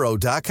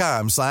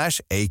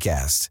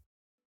 burrow.com/ACAST.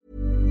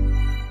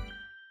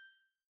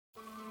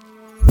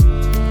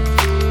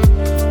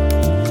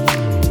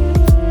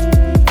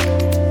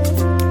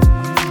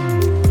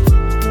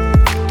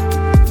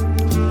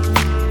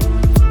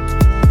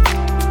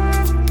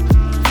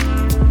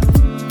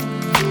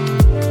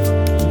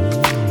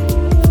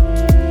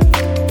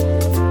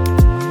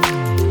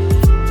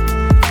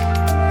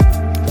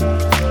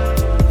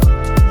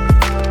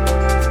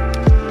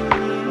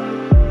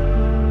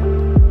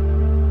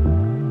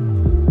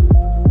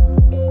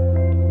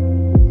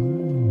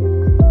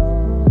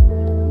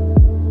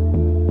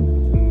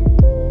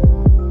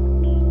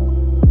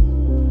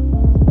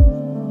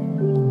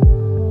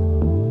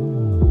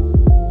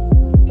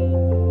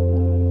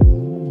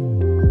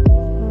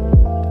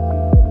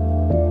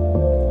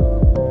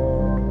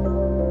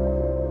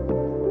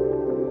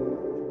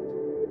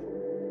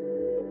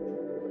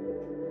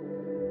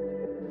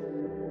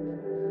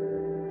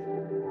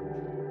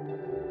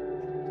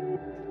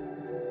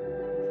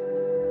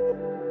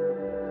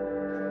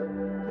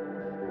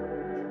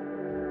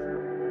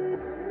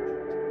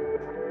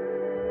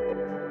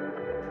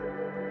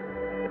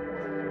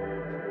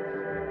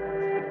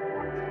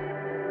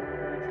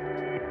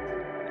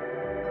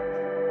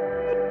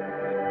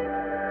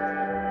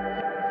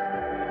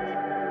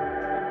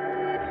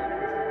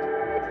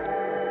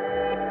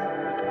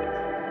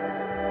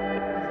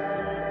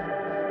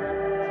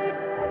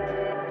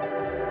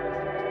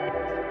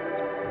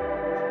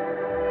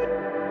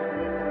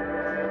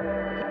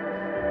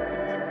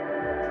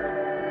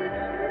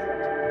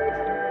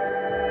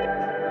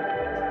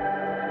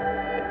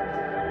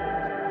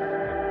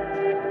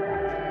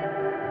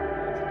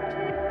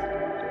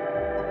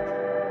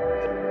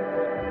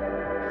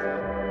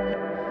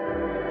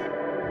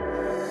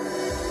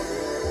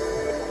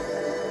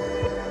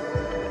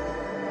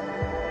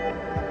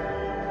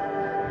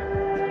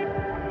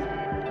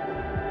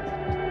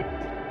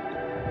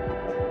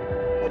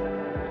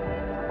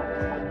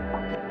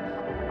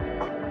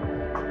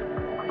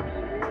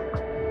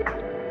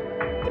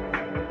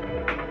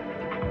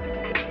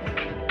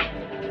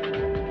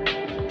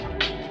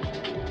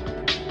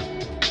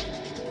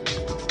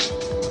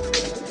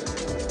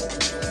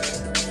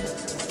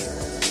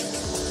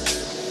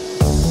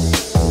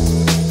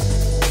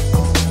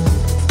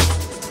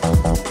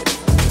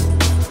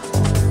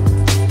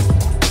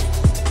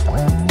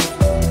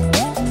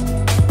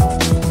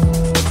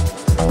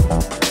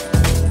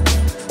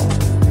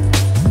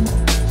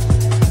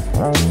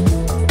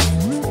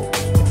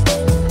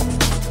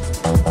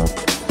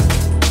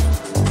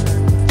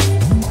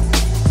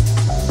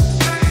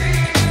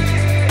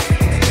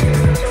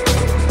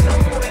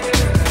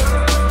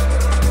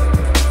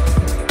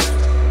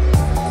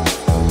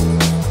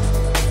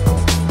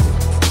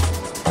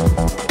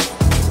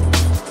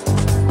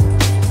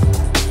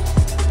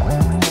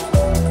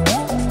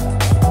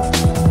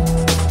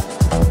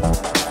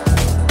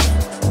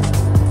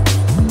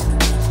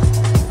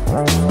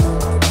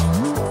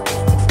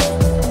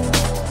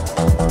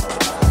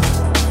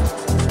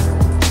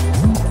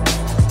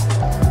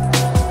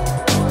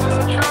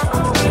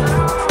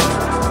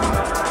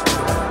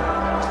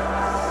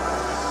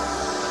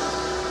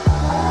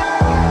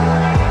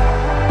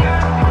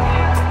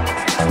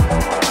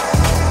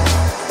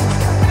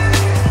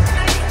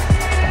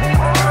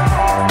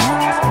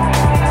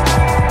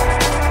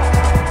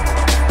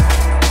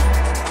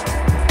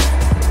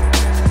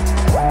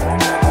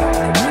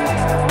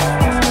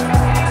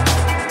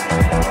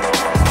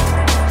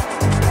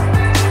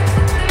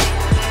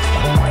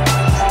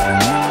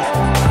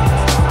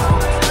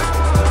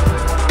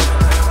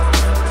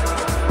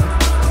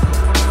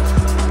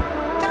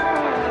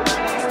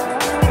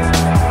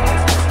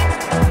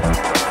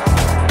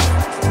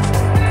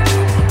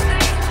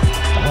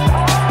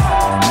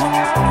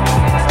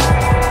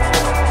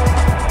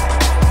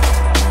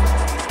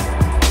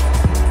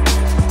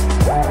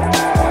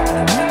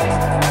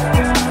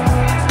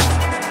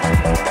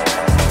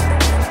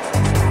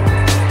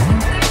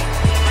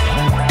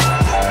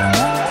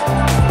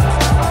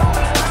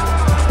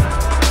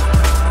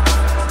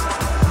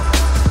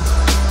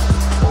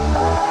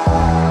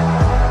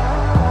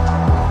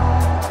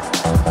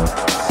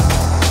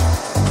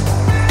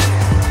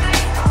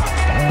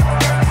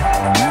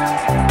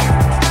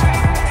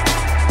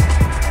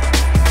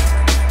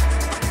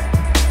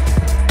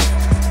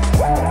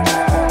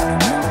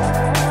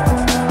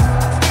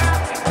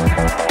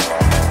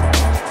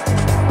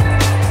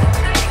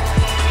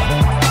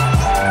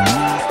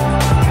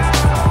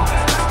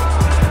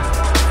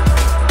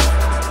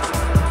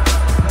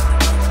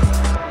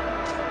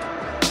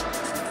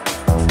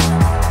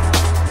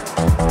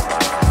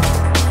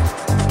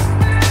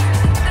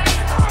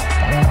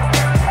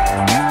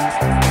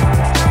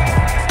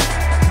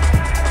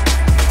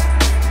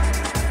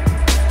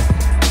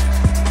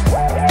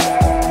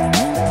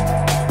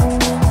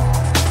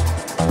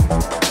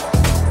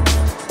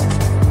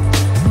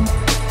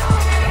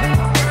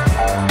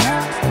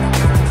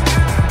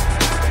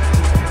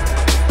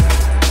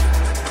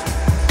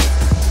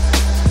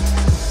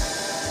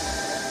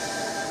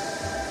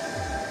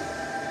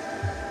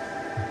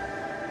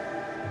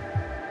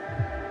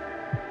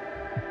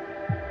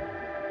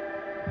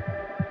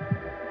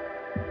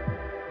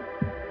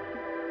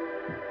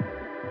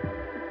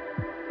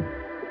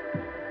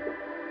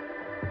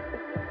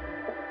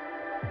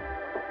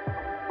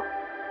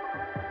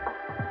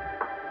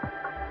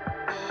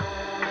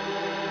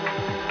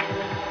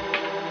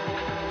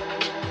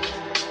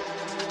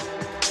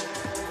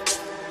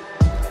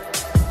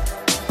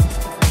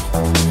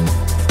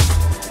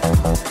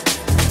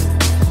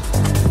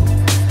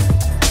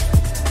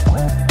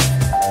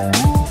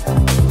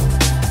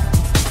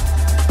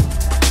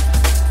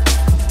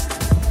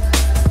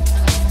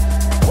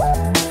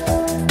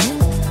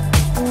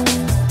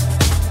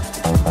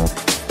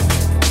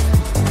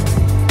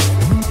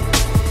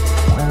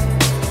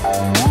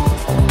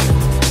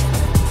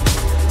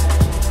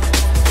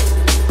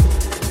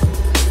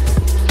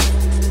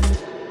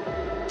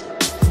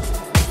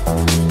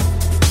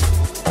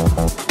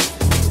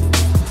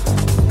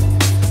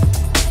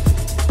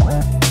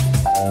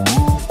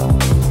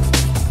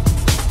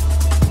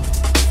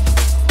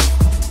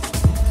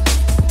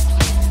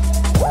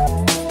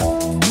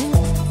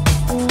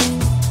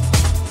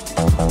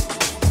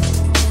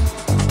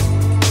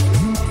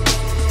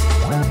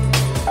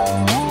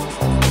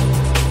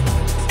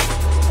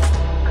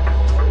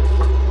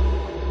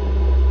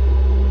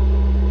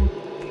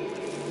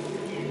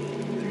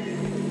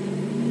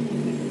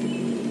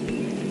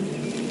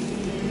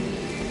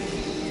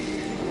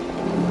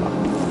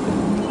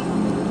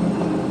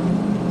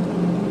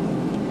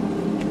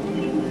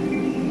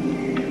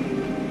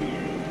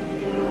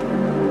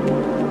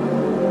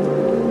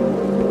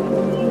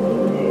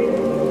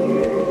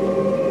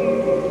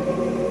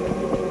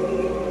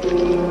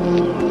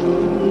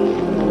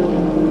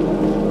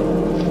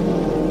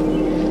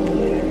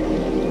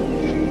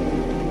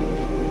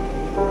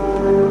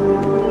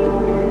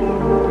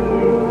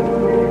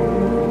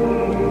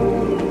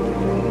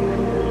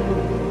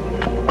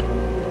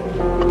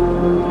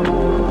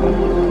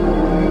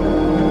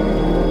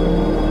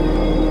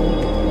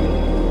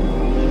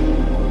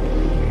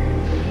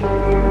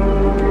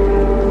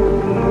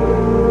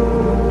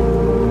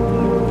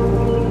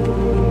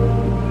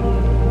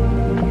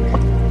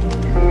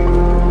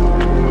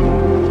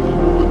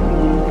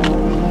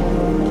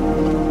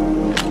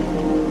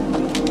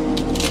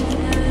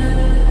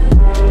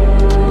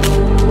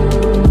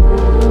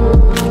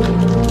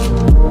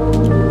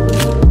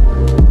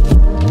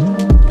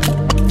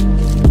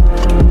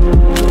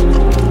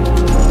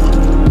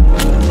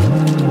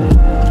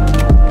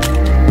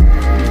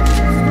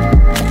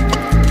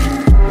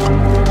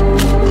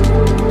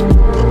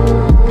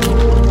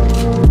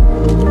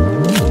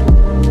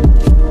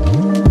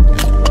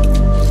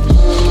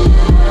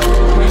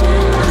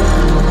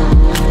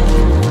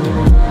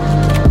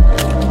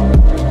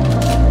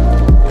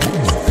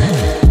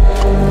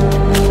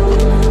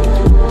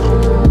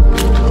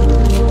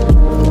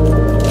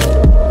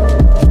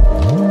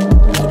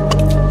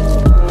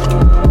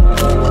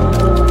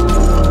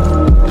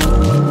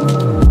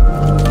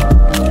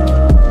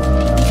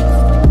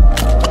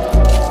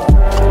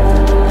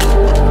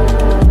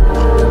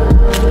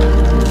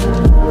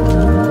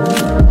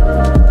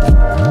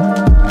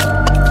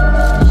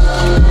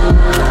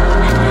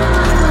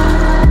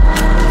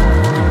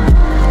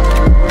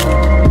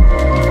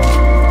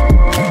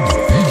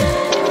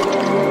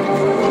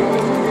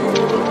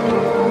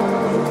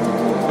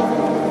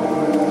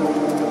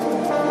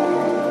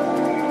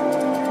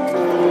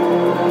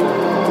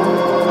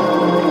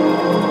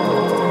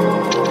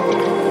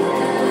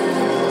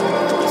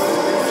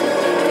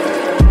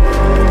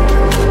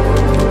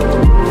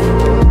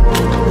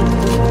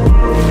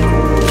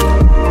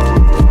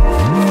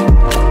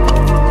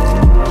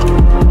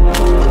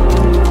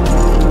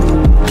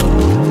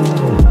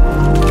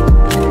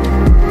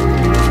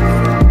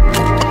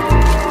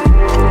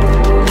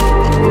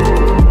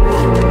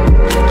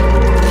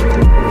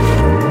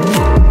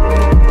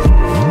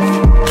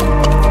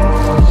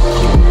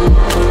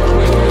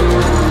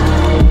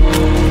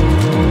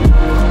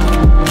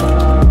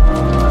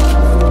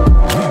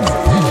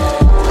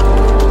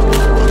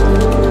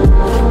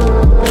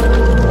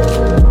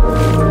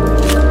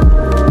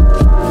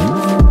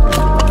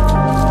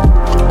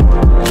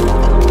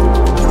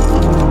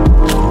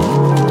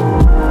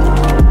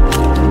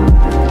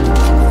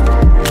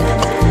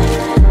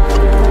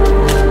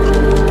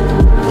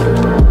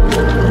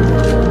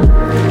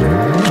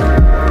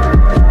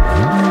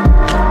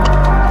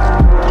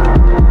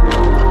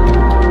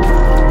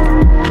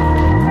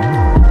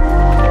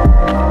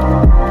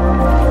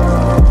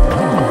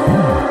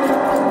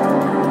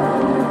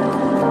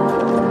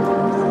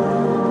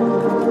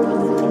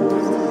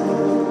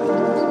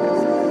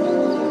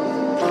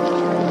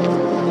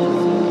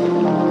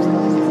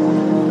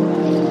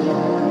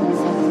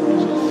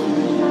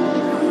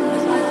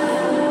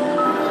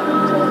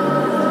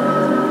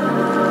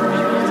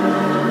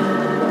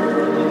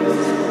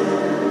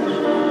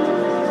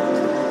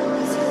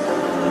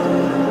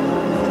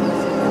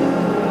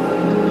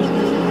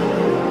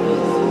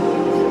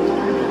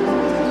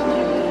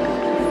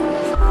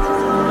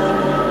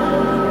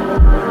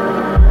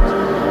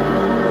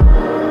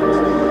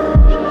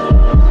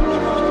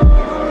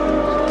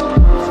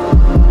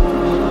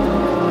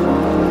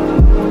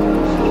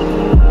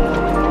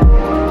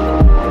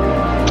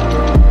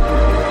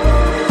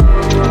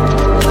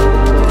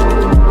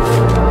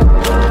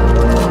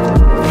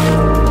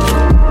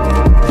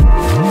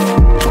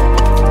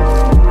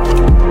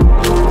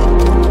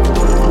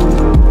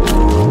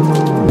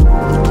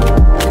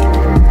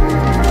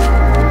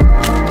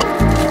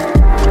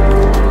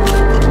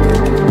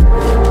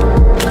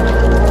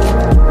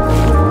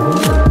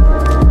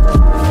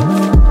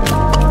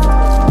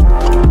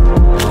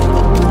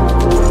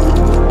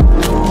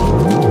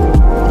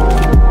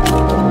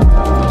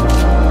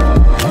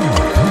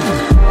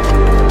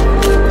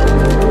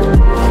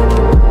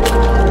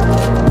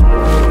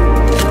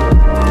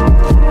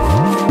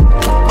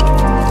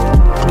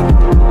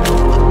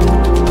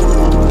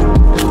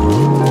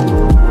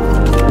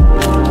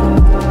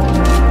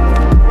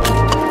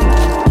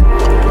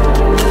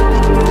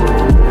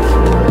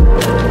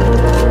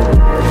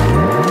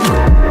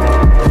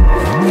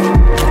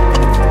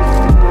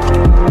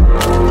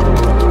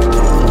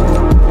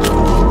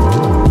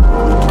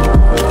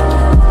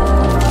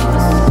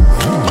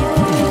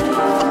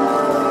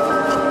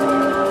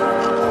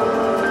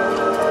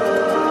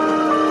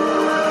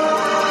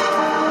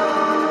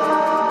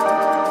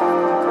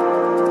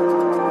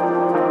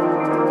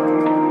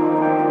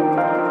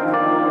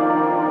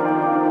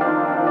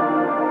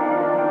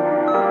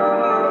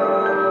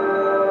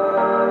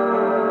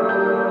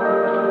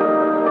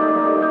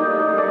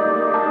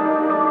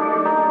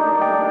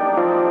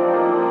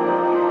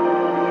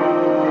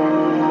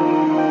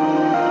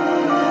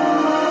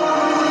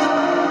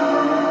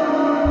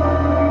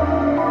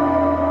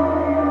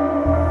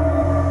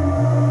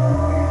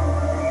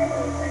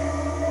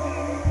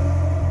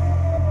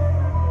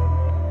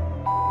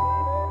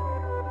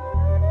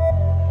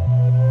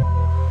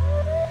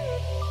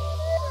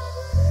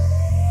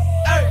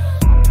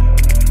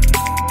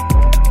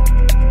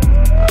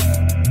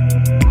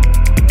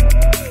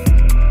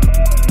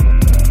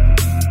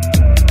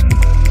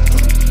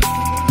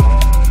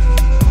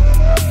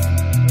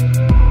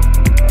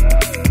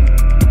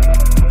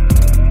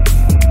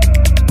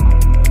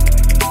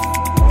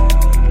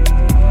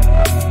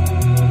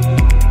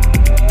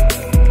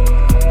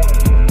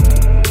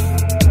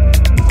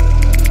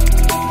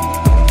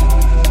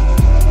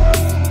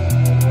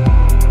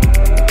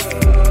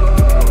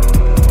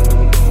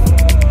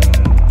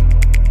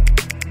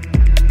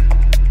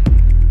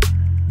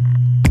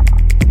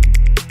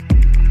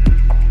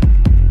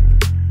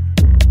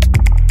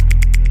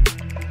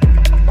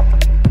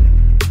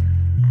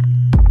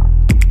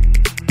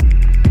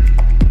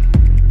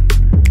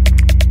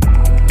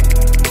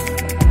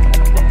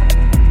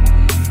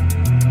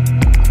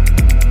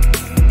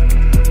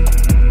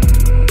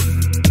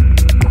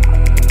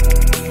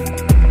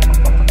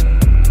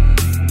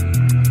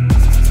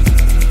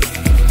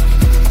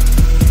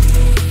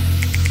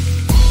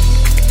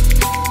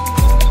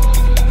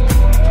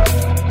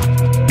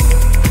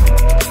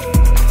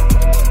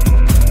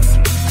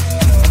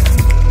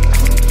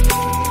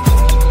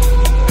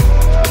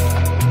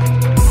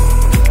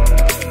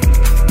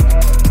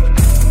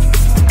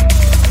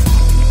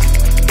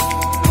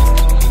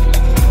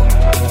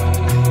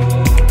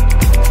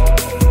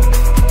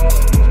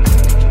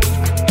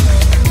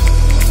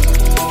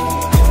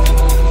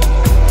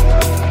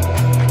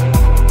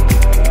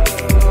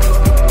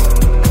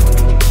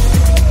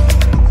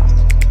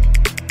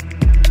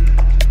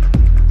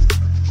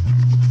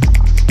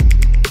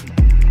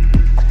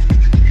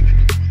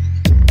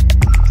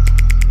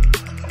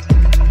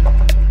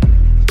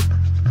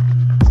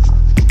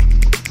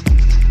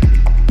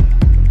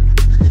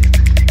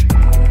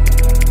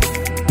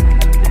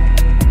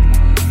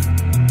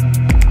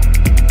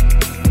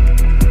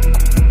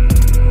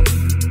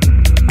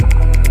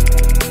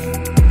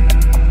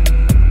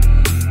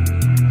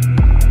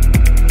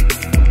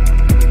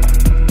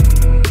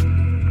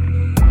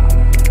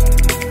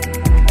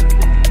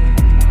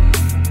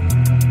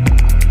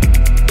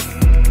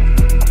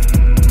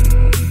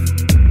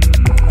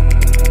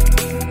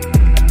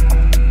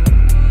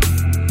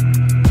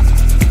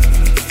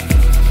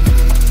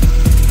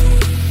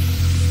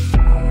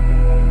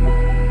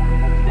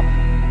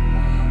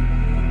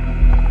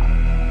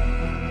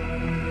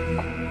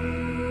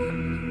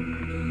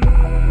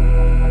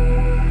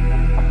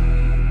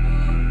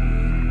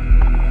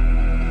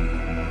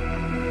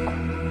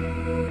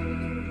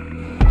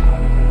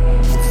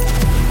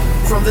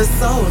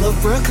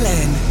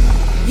 Brooklyn.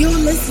 You're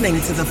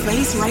listening to The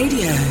Face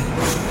Radio.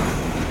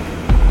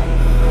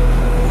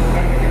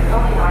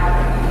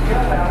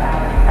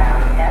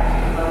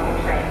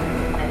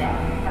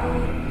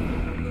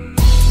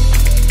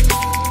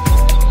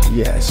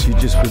 Yes, you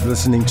just was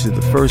listening to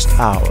the first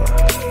hour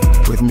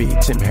with me,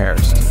 Tim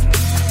Hairston,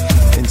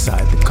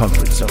 inside the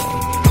comfort zone.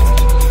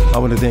 I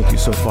want to thank you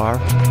so far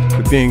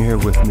for being here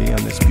with me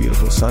on this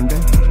beautiful Sunday.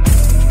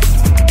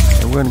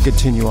 And we're going to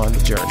continue on the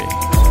journey.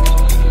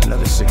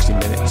 Another 60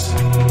 minutes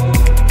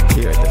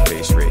here at The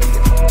Face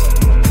Radio.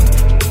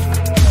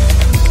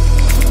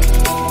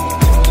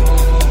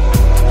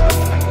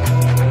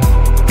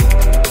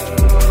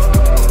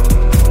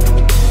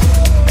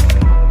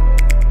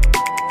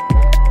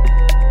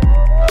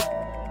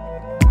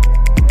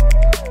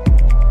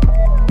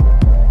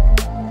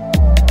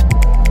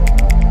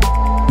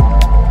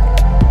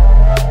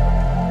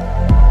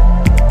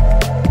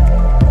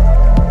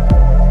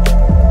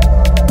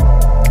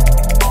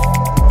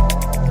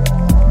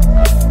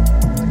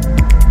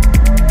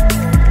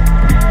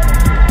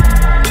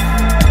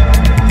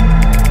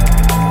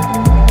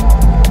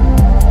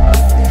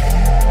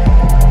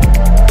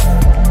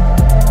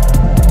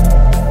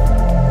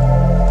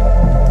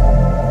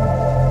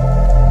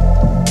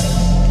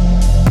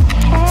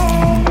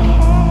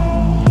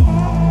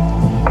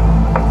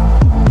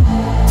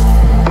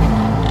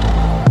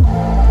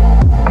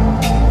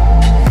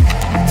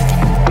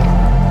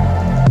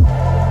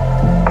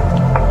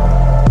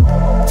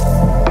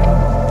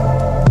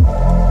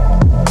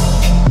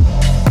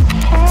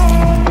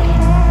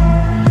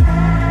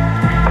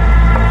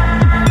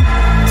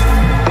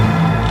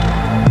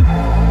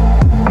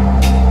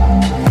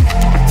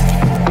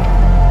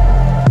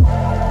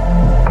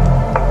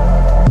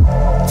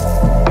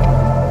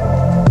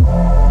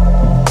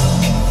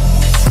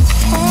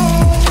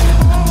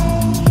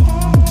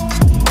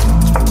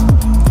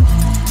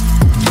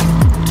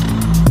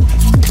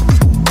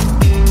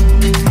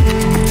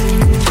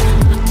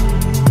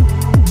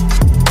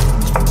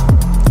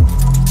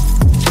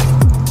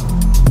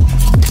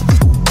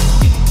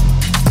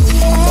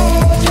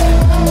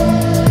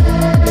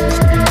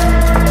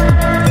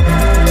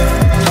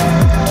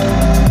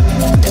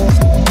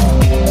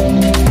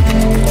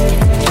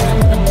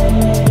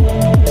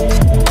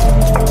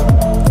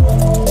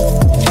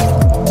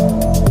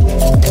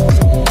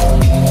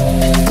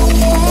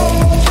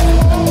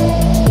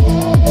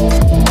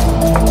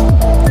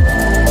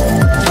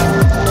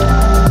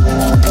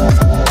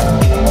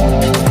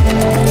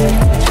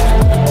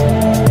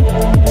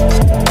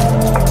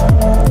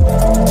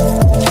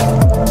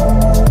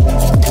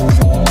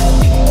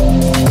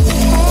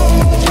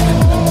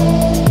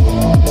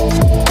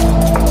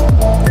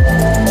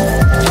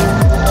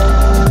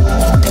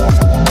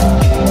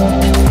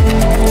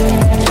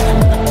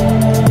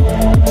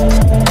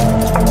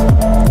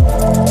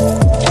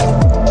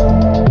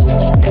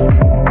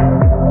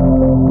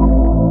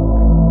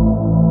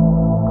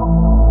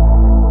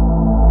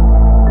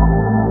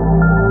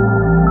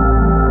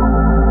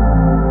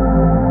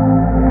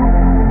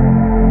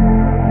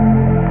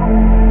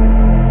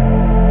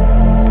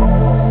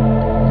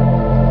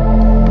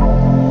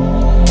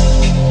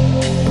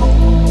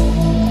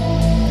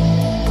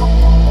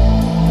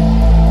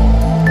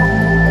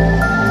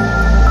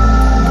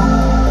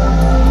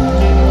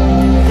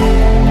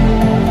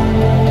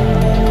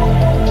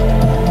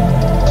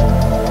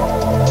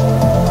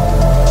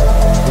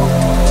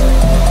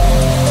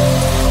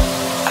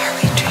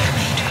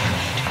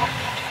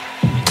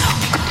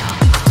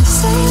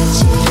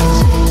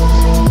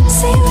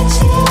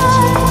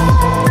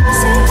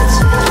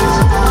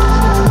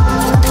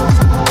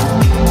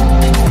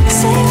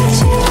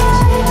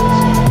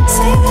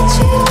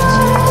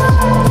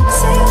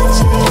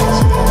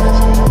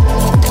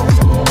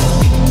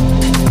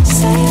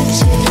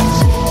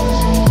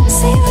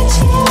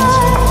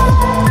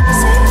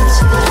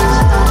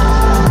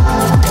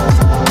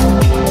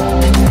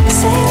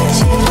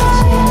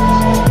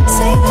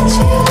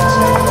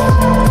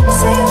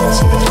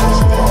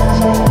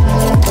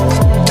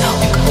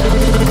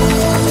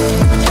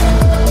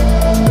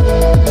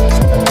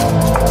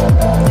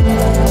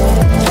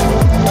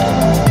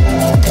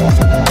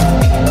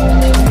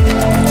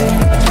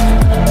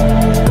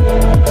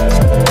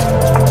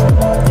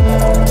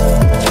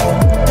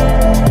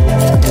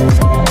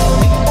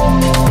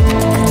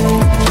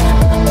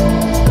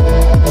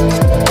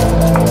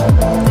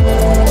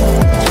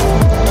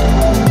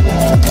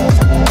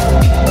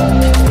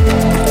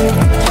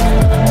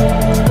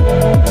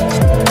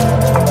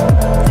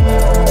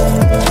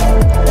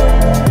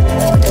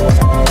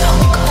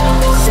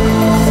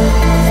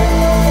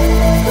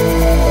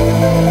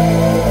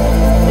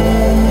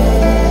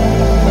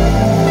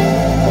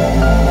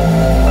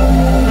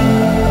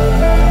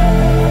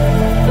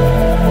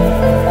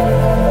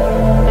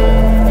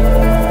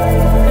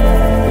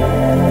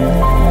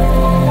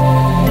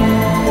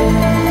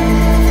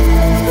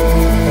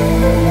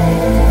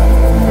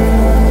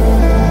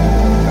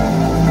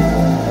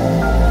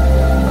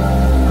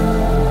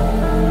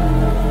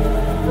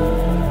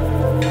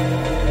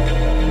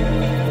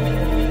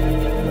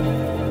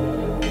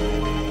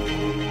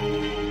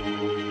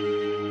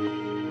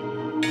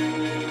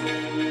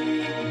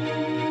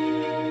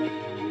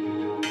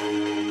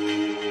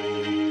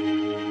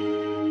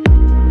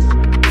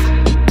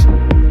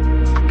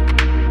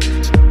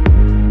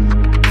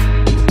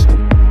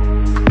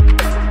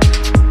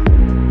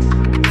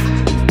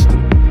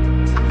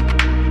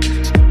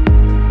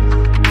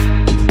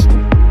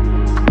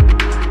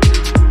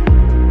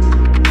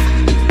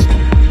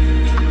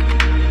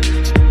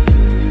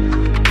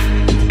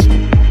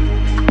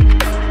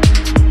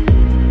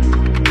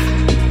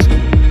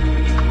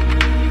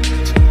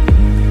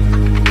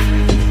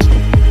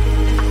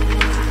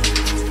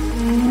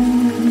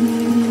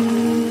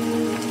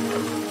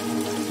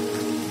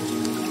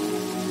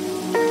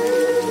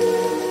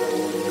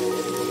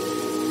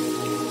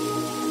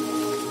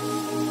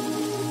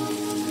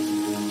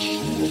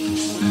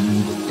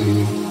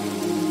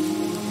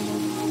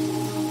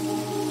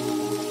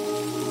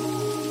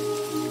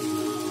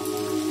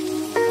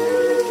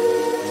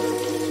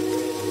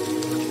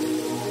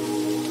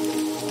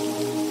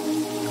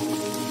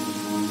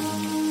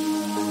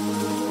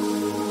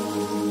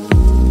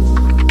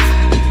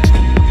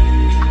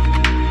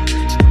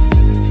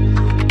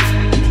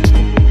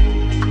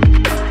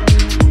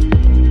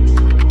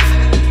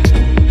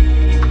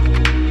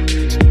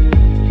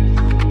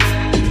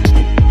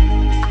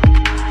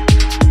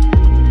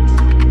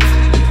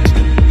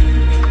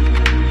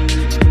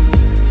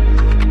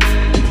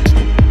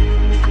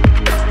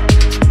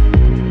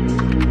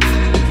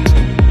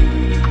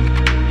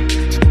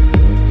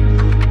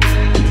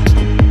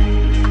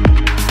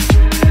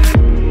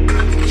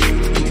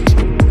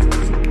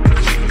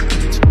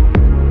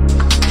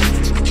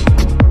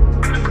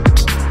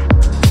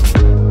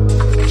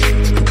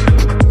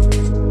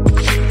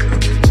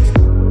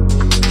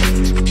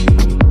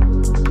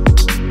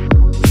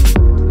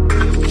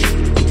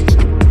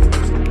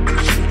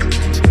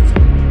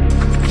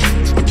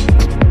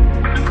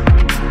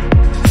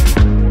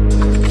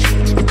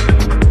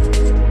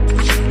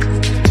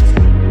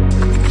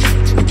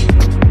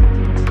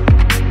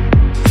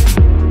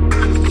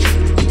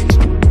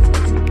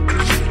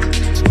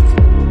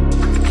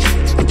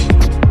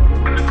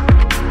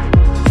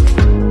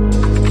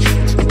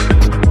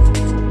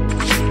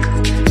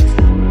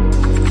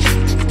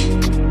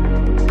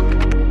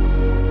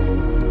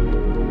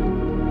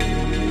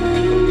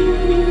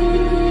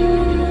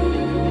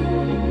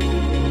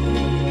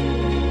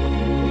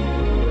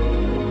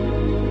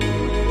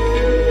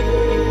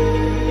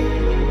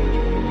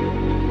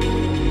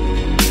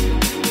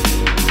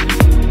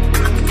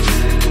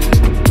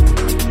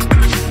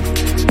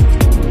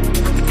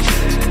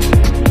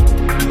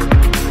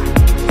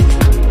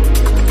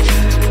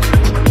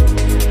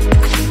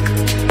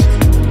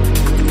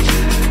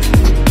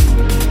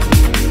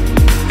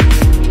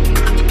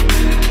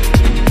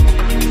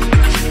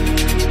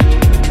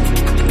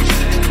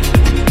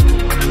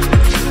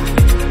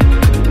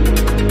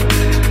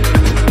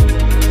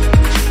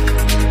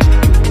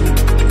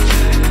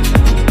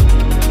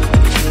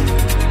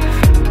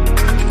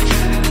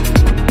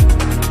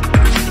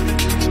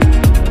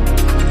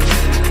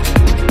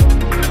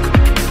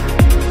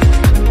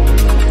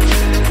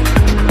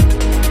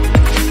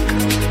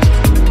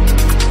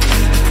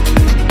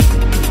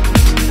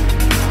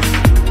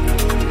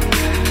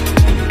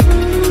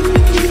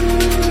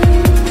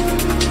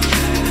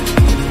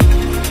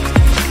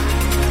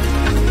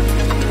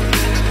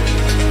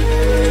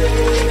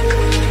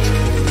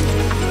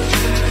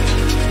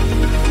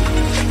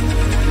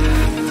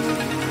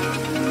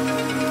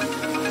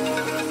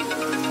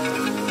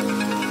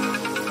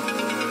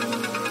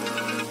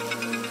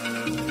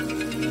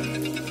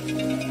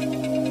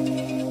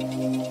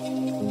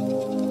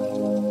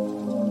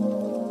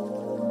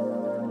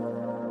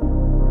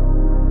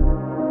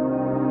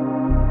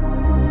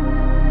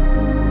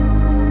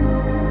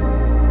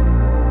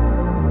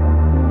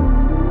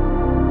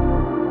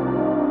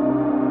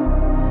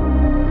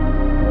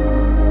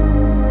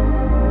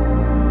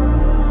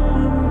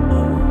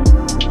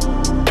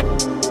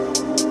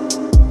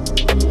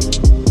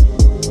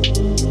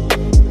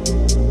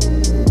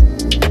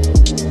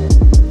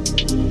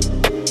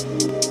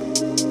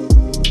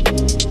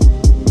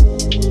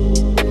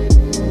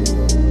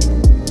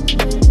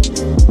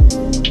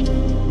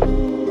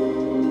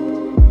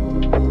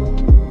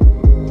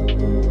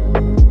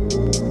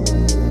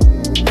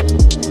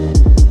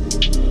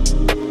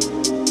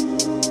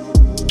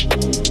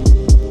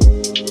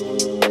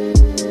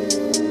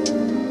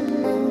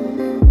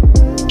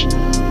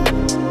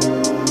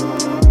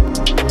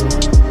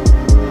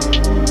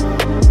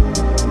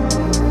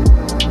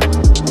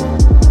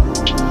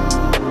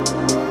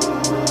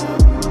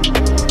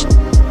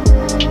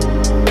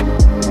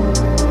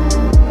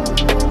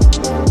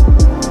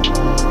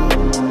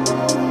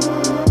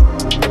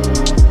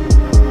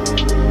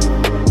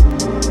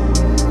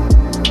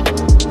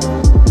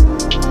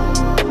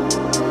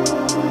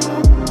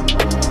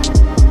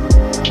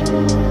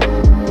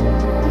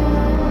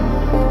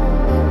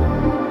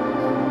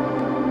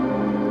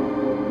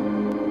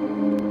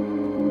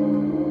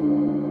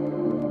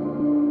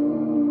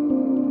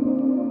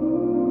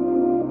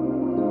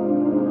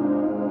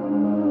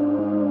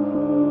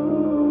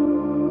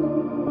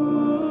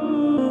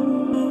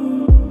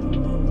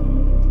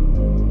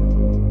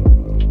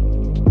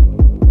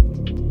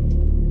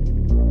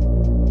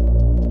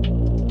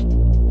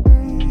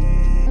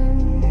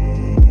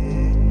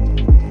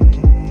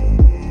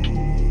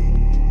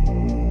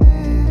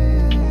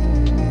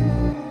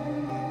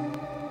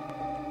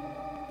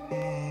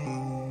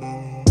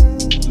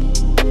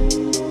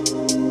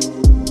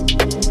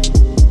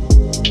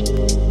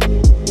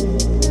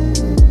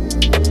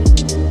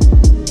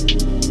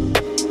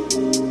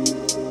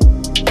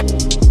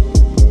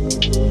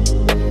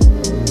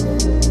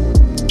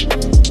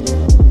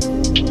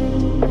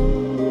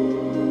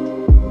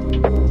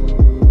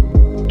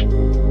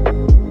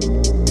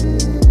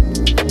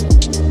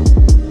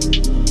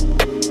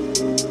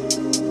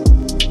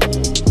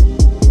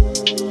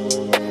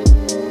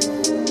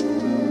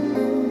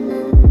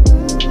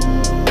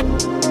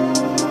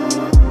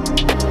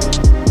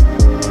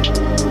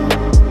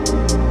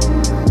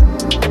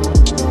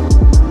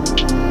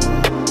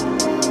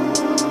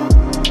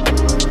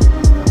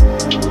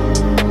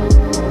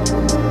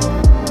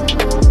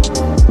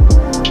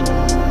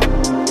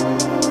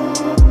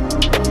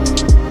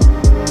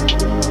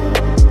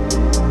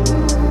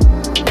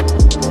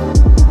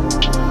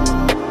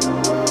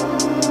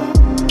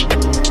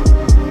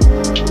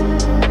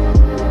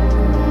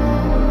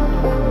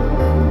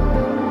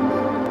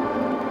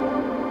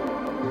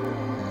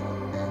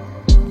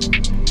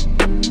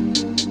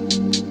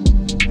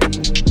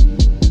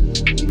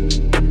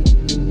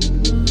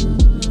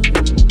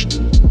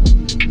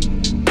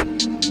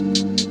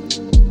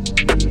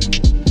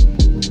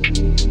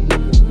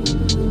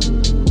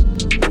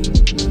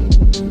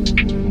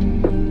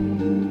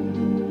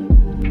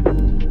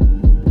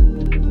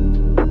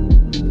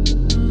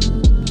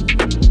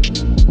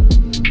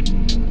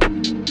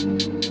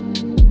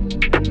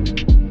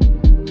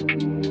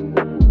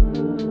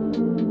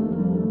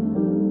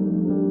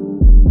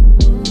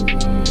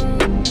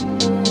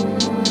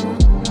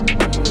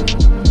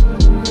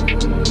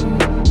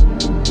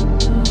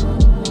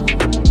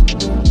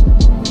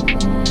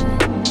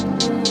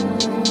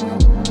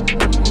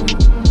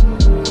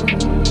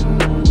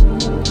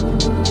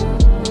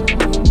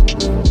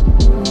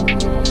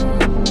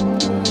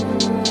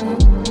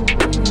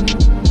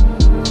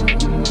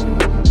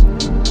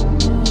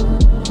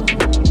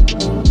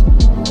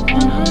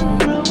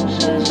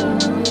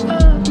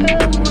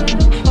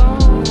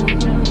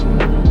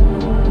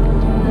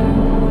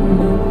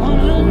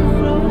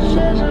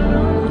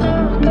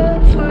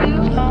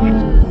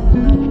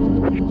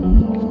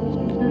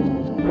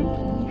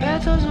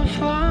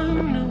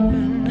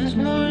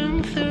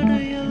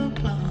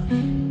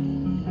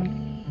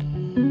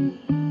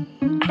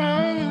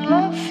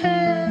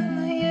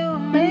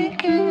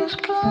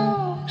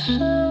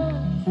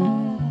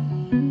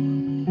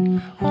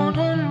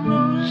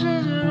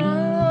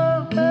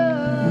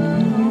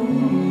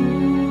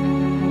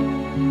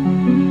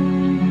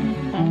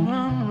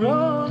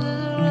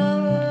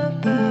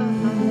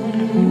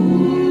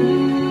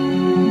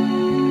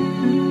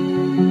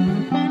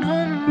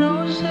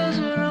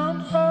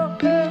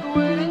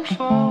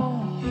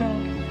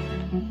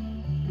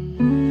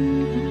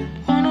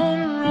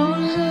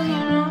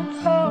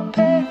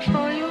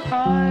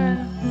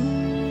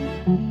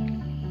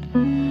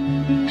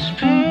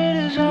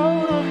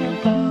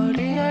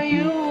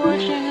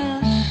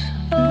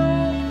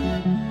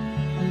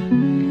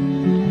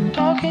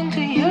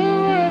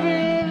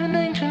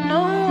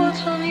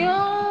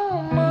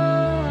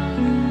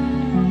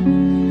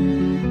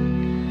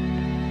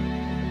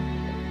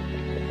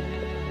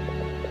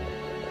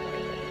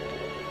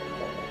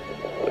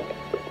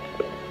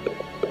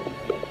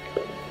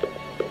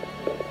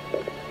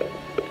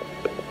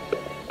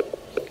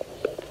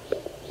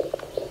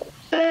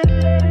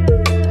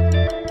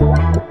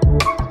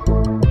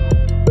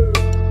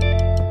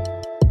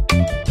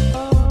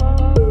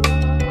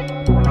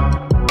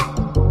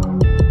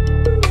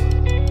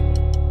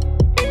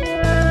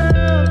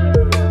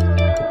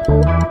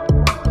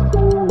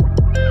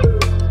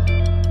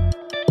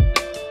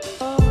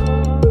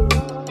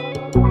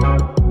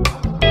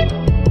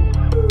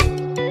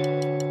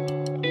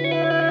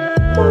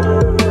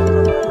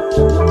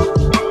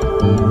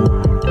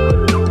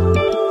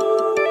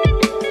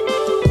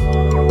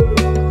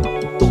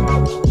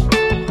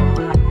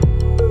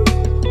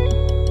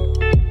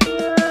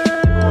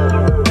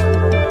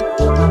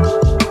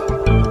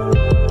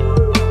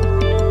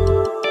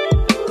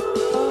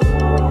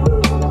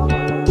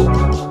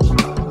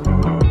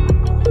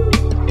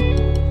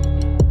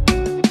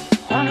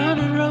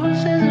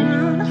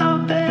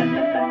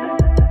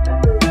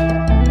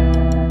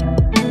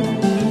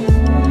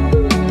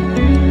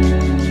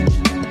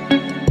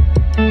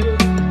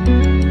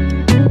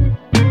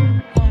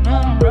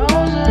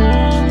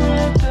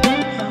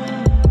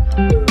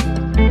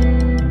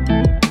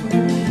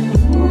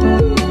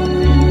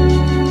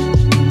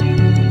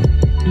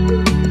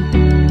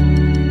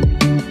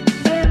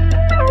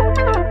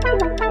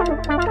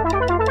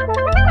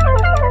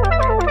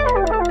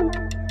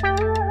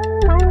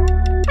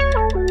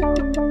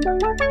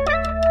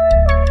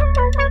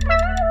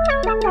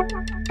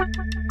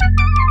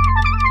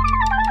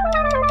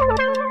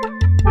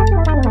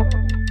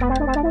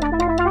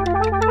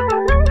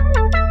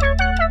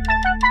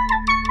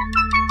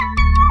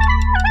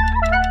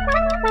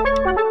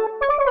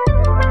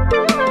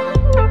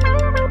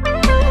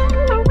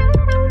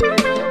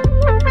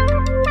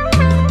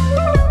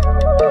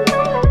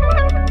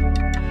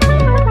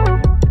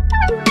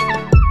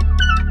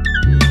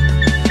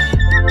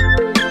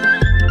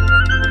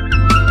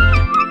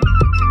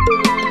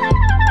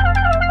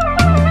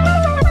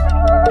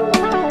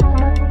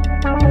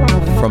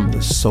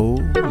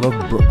 soul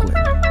of Brooklyn.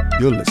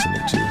 You're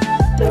listening to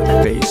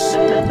The Face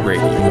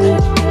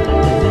Radio.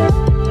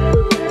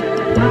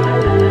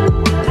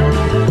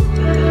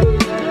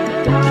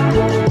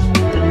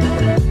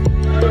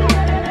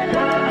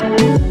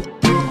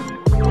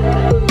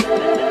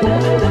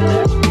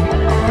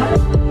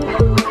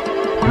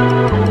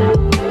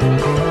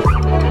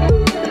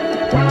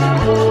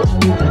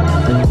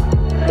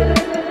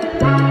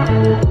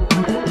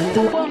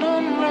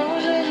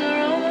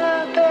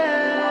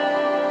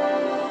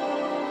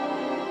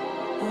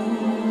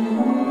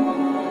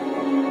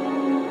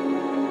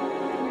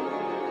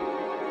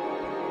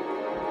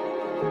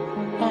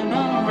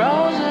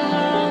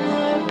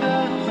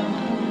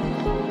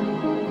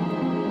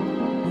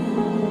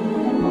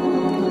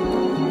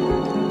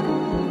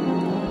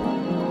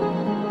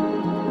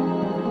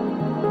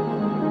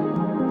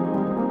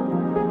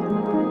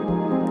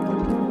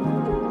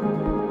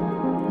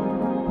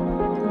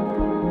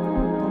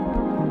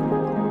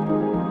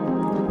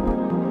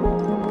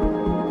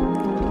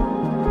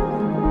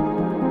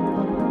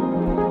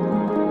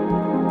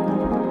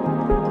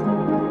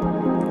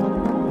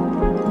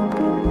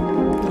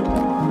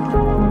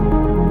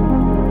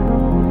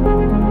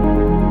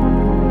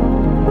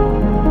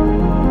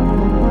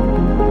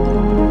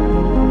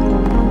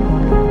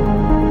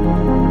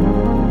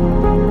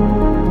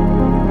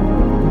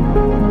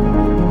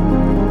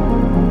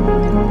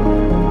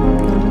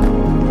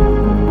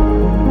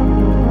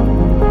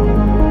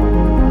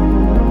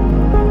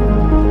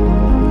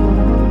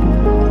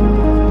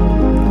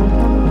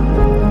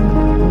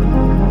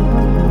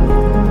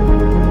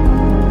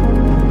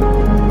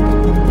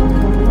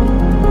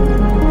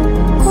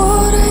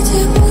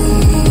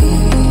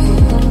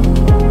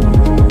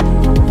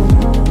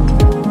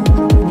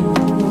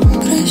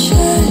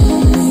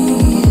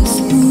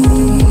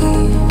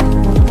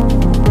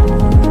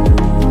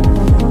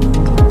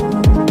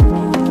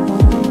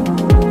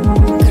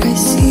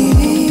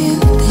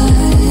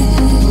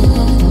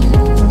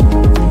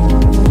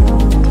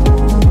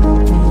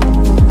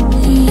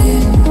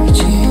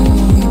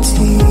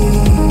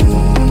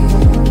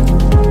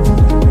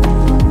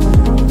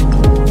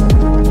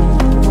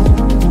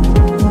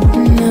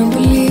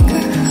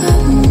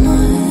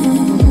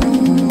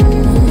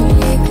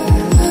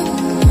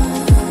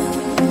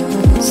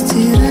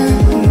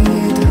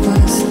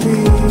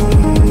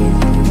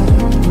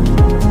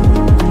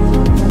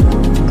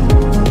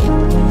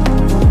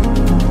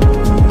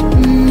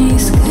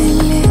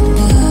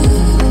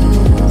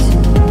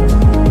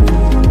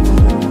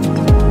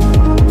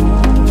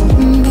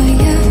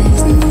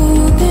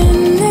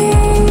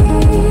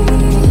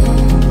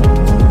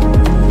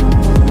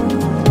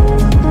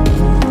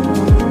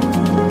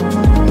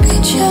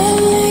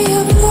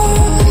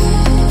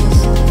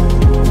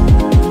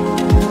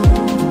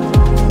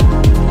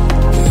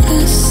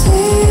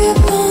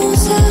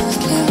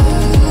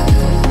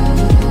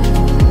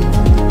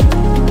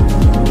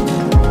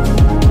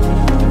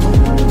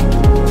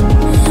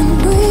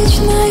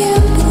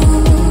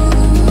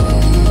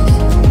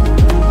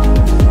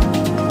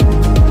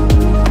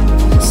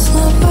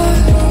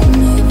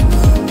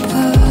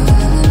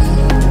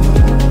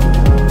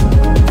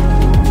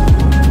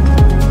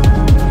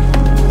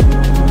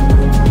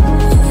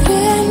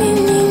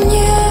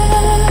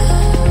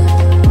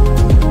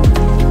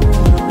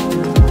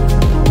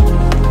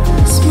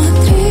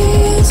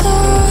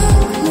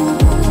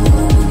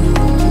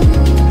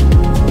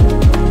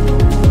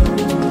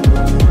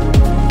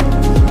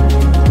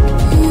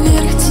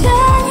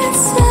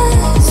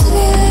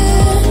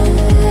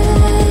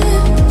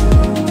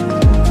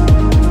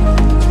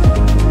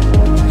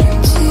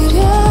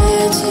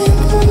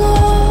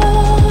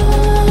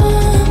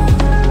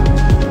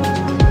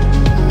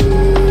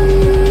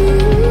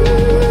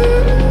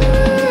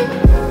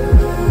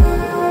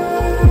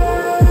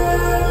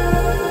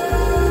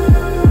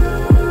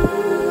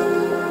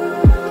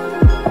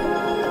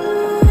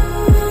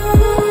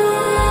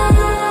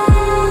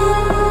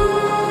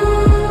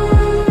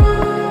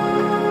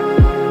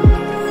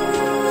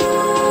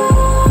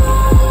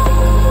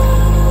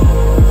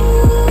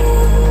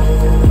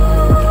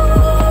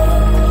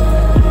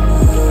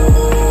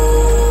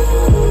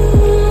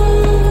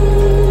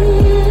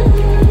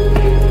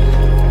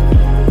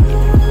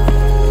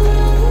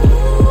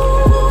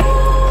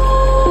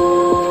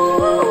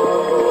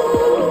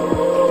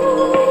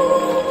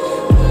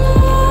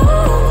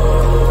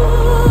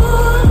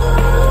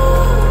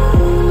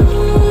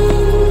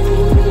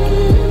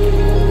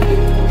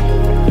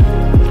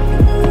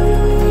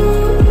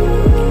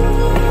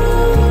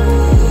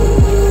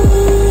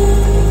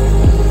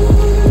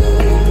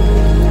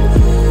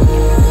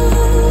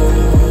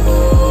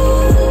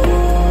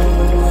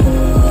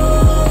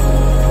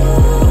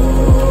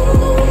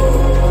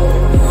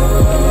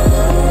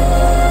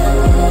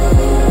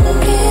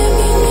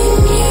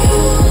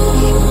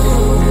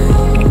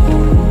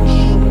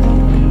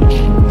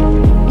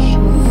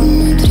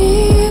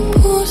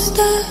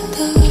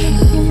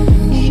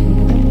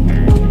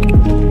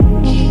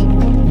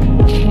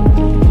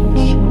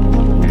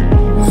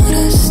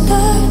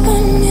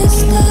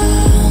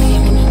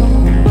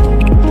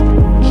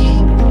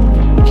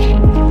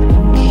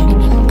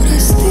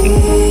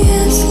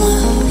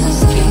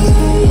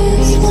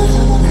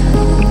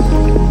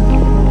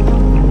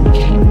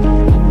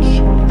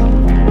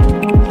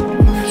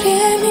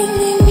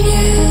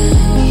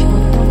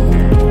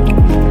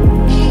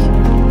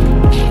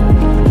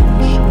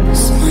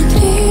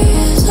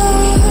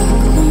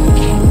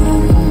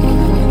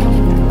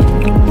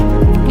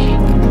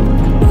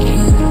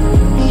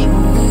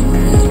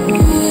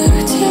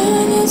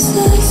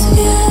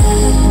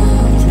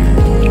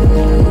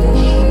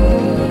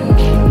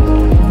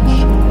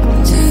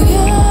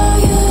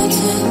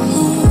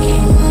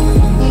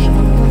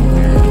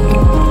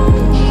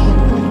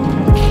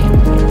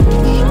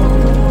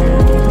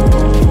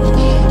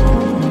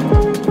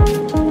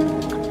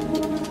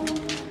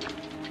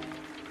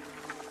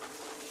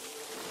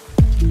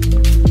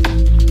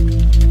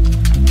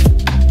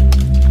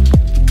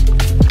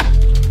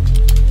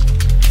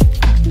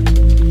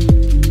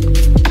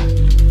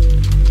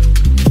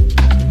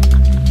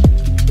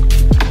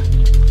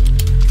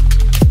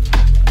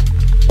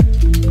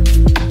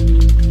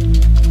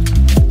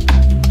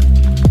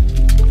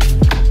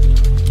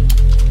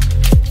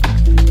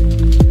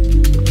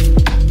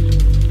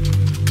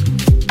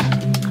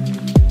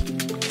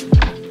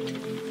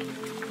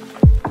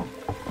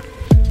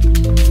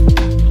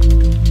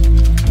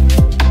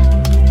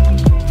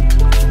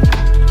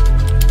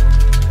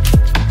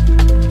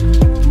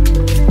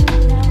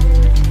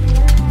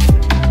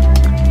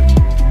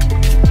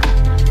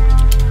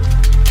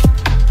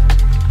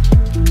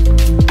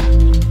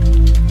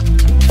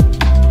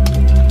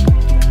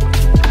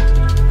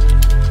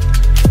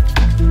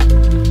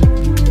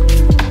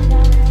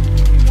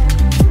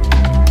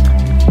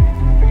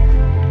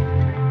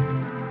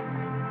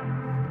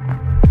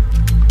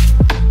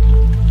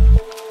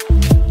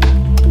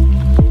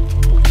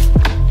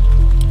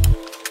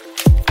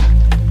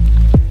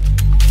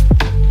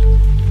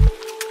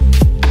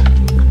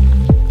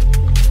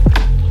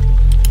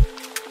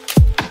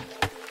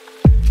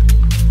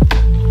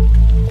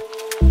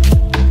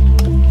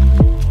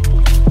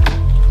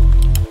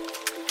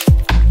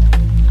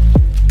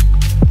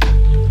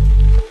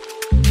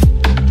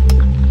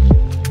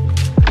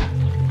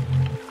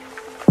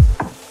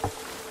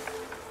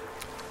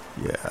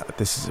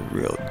 This is a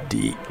real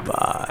deep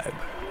vibe.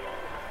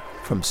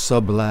 From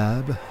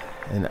Sublab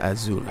and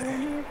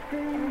Azule.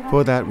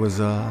 For that was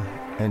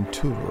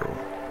Anturo.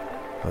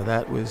 For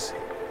that was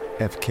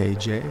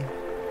FKJ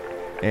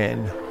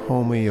and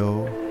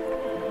Homeomorphic.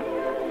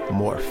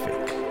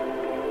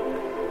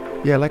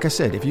 Yeah, like I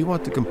said, if you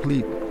want the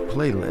complete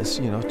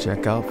playlist,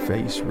 check out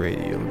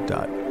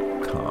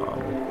faceradio.com.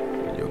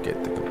 And you'll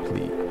get the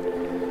complete,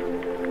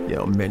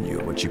 menu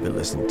of what you've been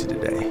listening to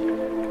today.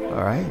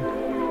 All right?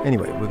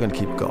 Anyway, we're going to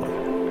keep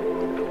going.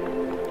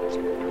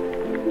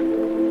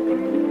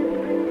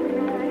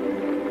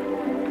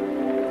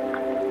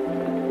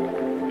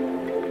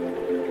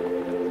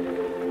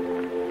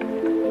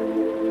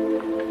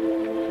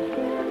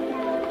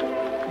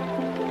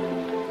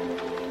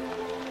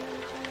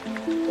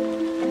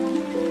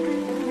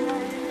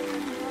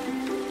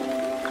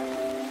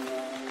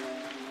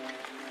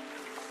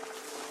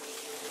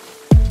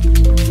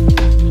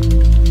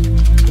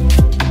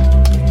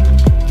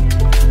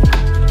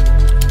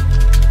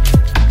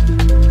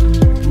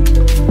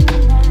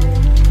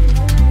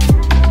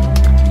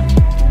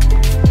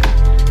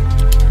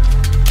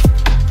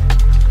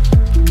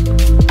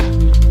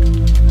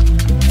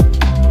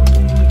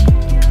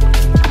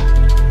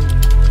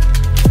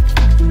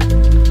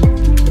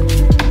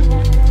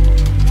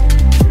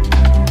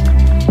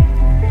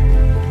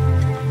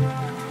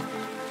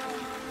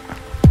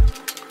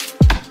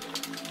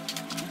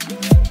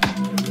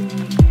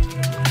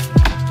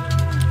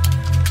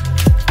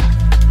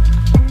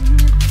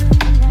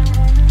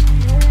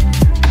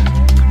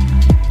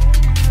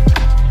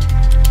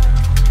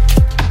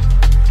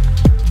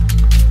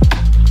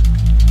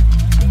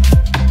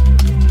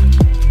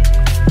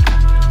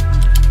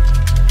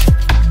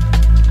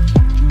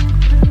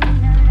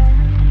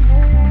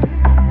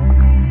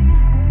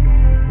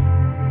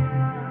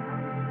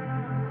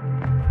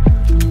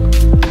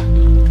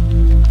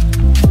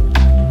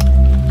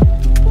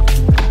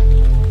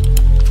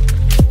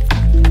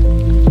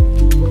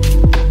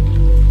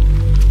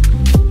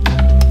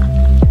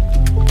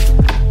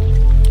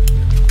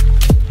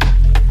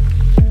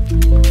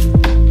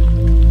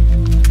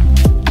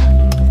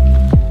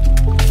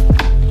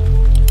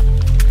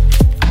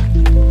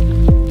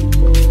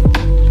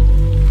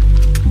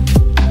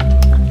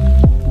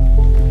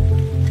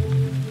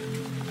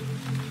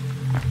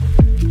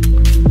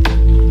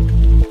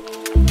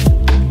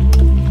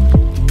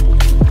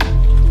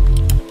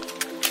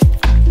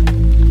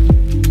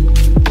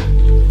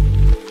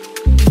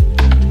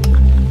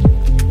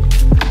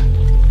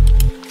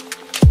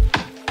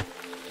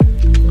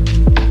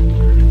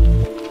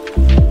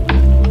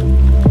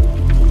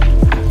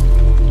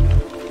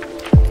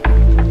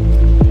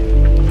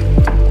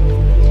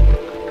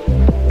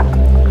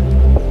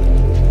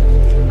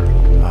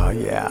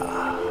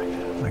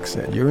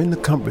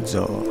 Comfort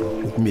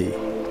Zone with me,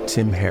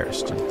 Tim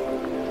Hairston.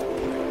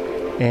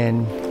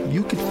 And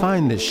you can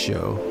find this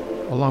show,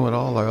 along with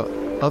all our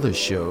other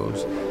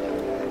shows,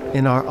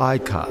 in our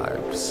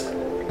archives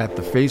at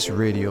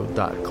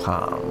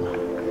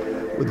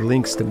thefaceradio.com with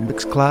links to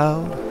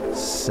Mixcloud,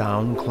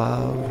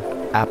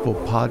 SoundCloud, Apple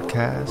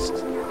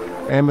Podcasts,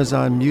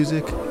 Amazon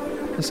Music,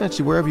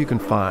 essentially wherever you can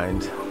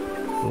find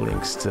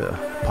links to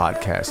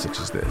podcasts such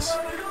as this.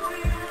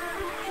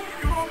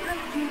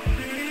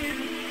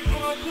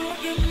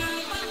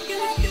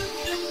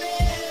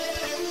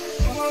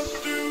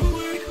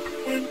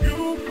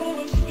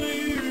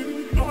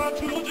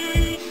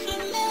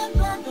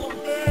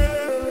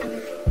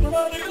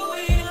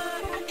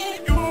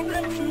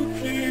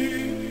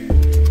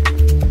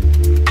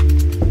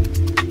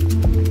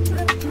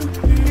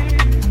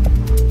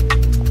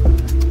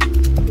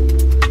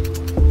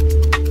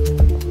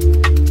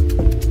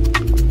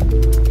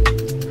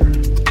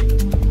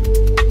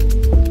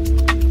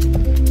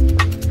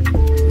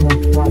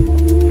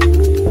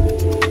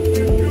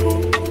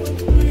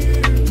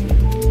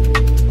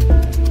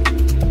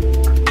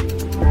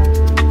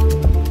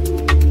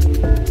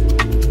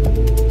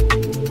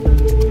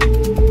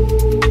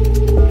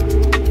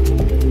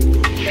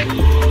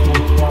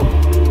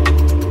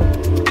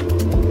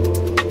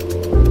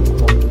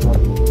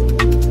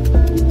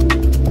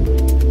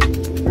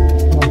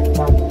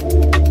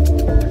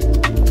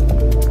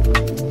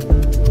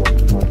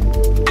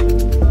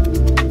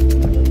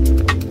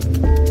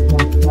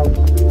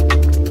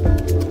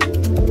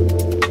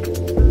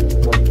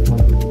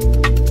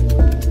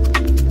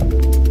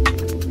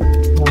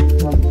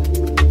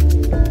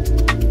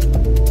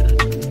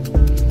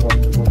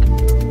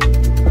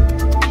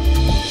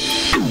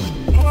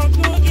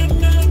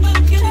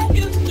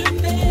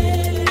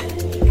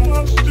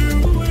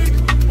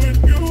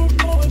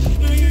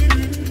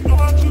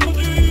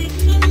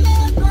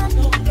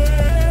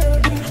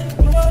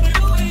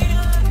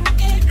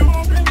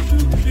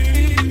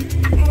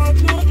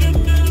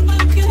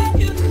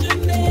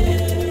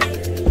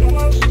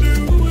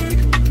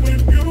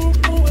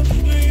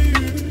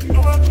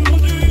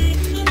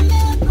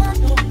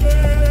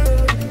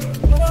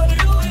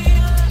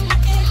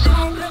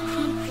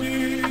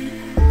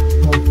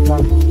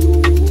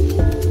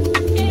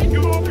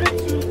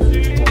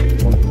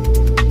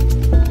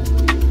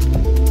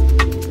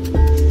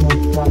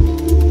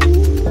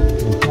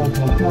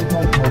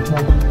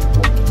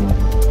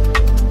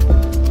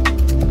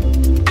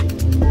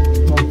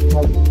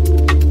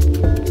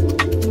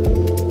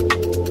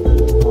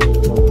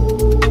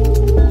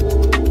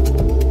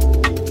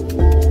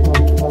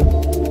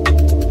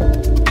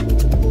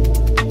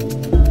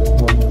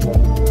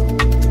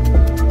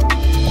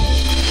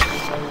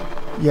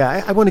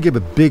 Yeah, I want to give a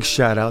big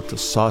shout out to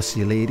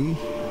Saucy Lady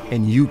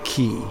and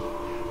Yuki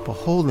for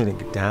holding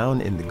it down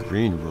in the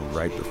green room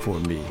right before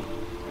me.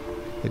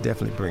 They're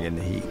definitely bringing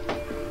the heat.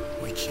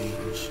 We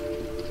change.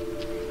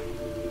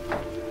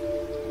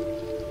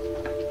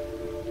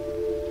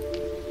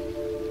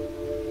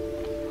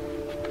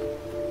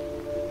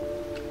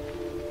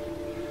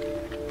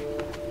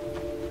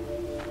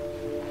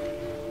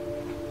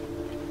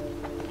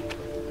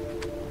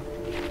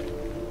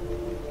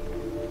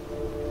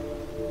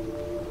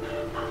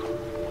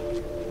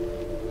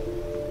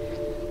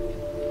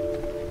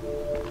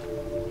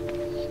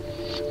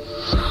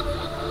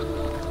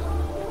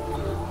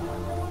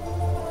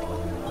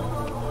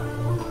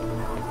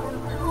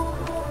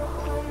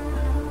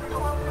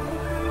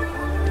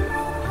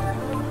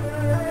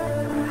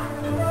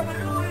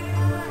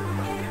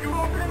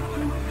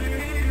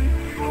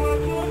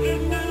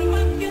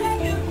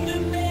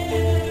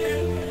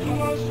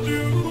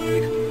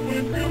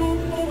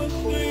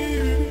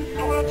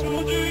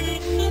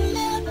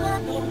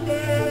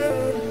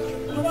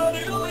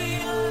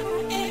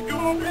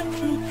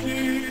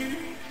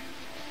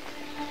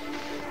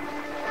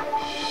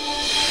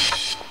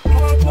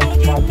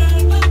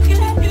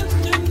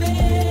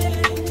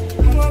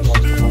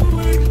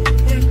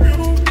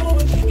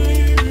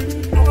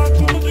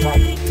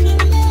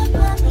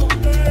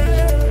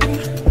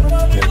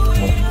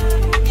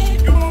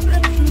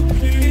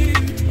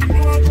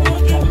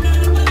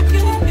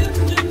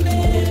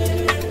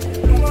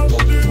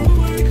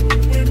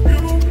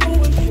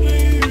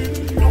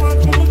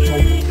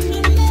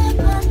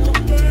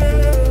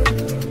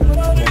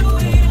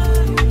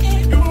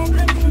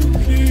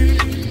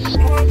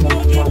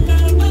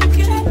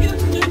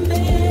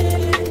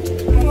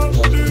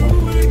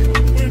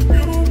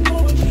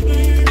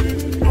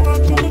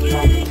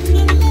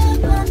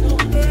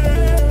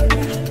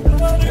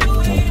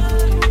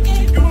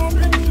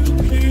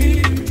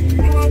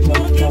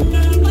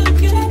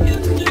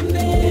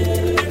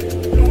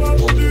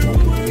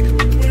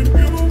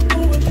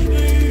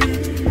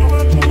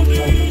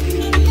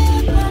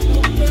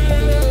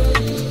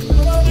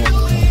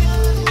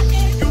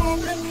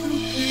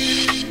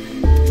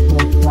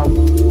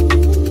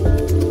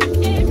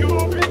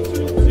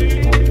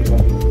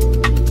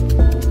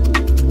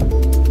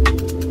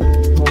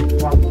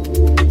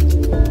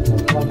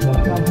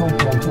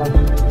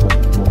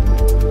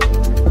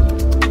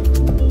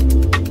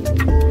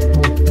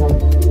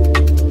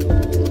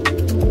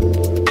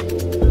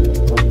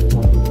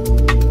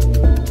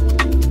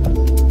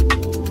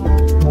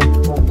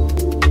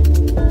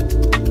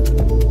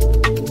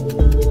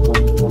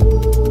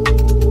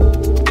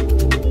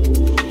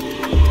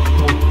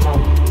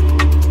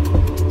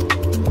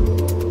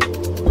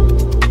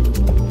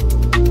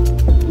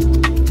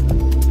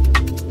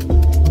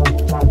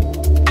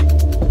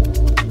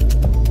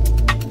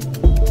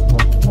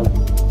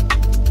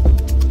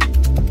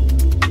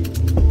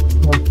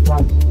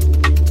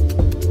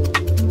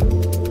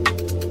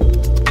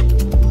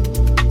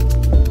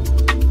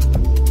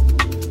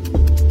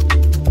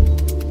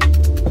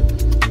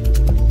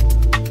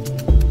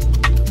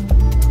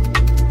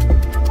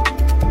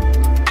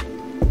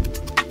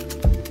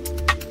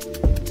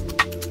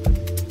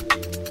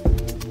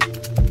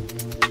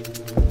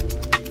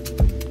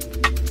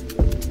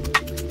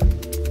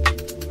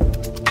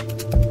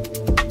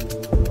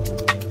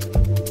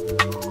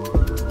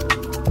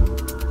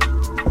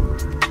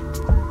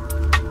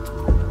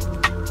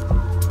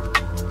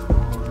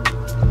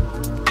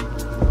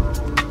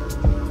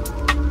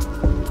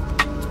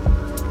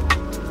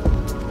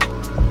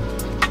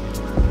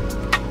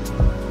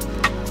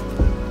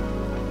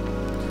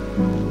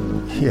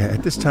 Yeah,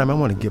 at this time, I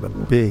want to give a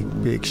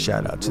big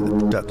shout out to the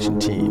production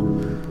team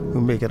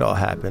who make it all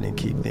happen and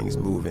keep things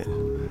moving.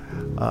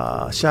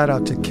 Shout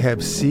out to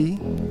Kev C.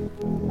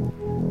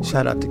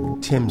 Shout out to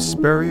Tim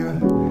Spurrier.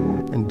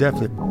 And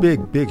definitely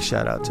big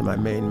shout out to my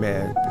main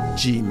man,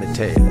 G.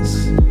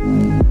 Mateus.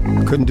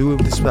 Couldn't do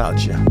it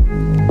without you.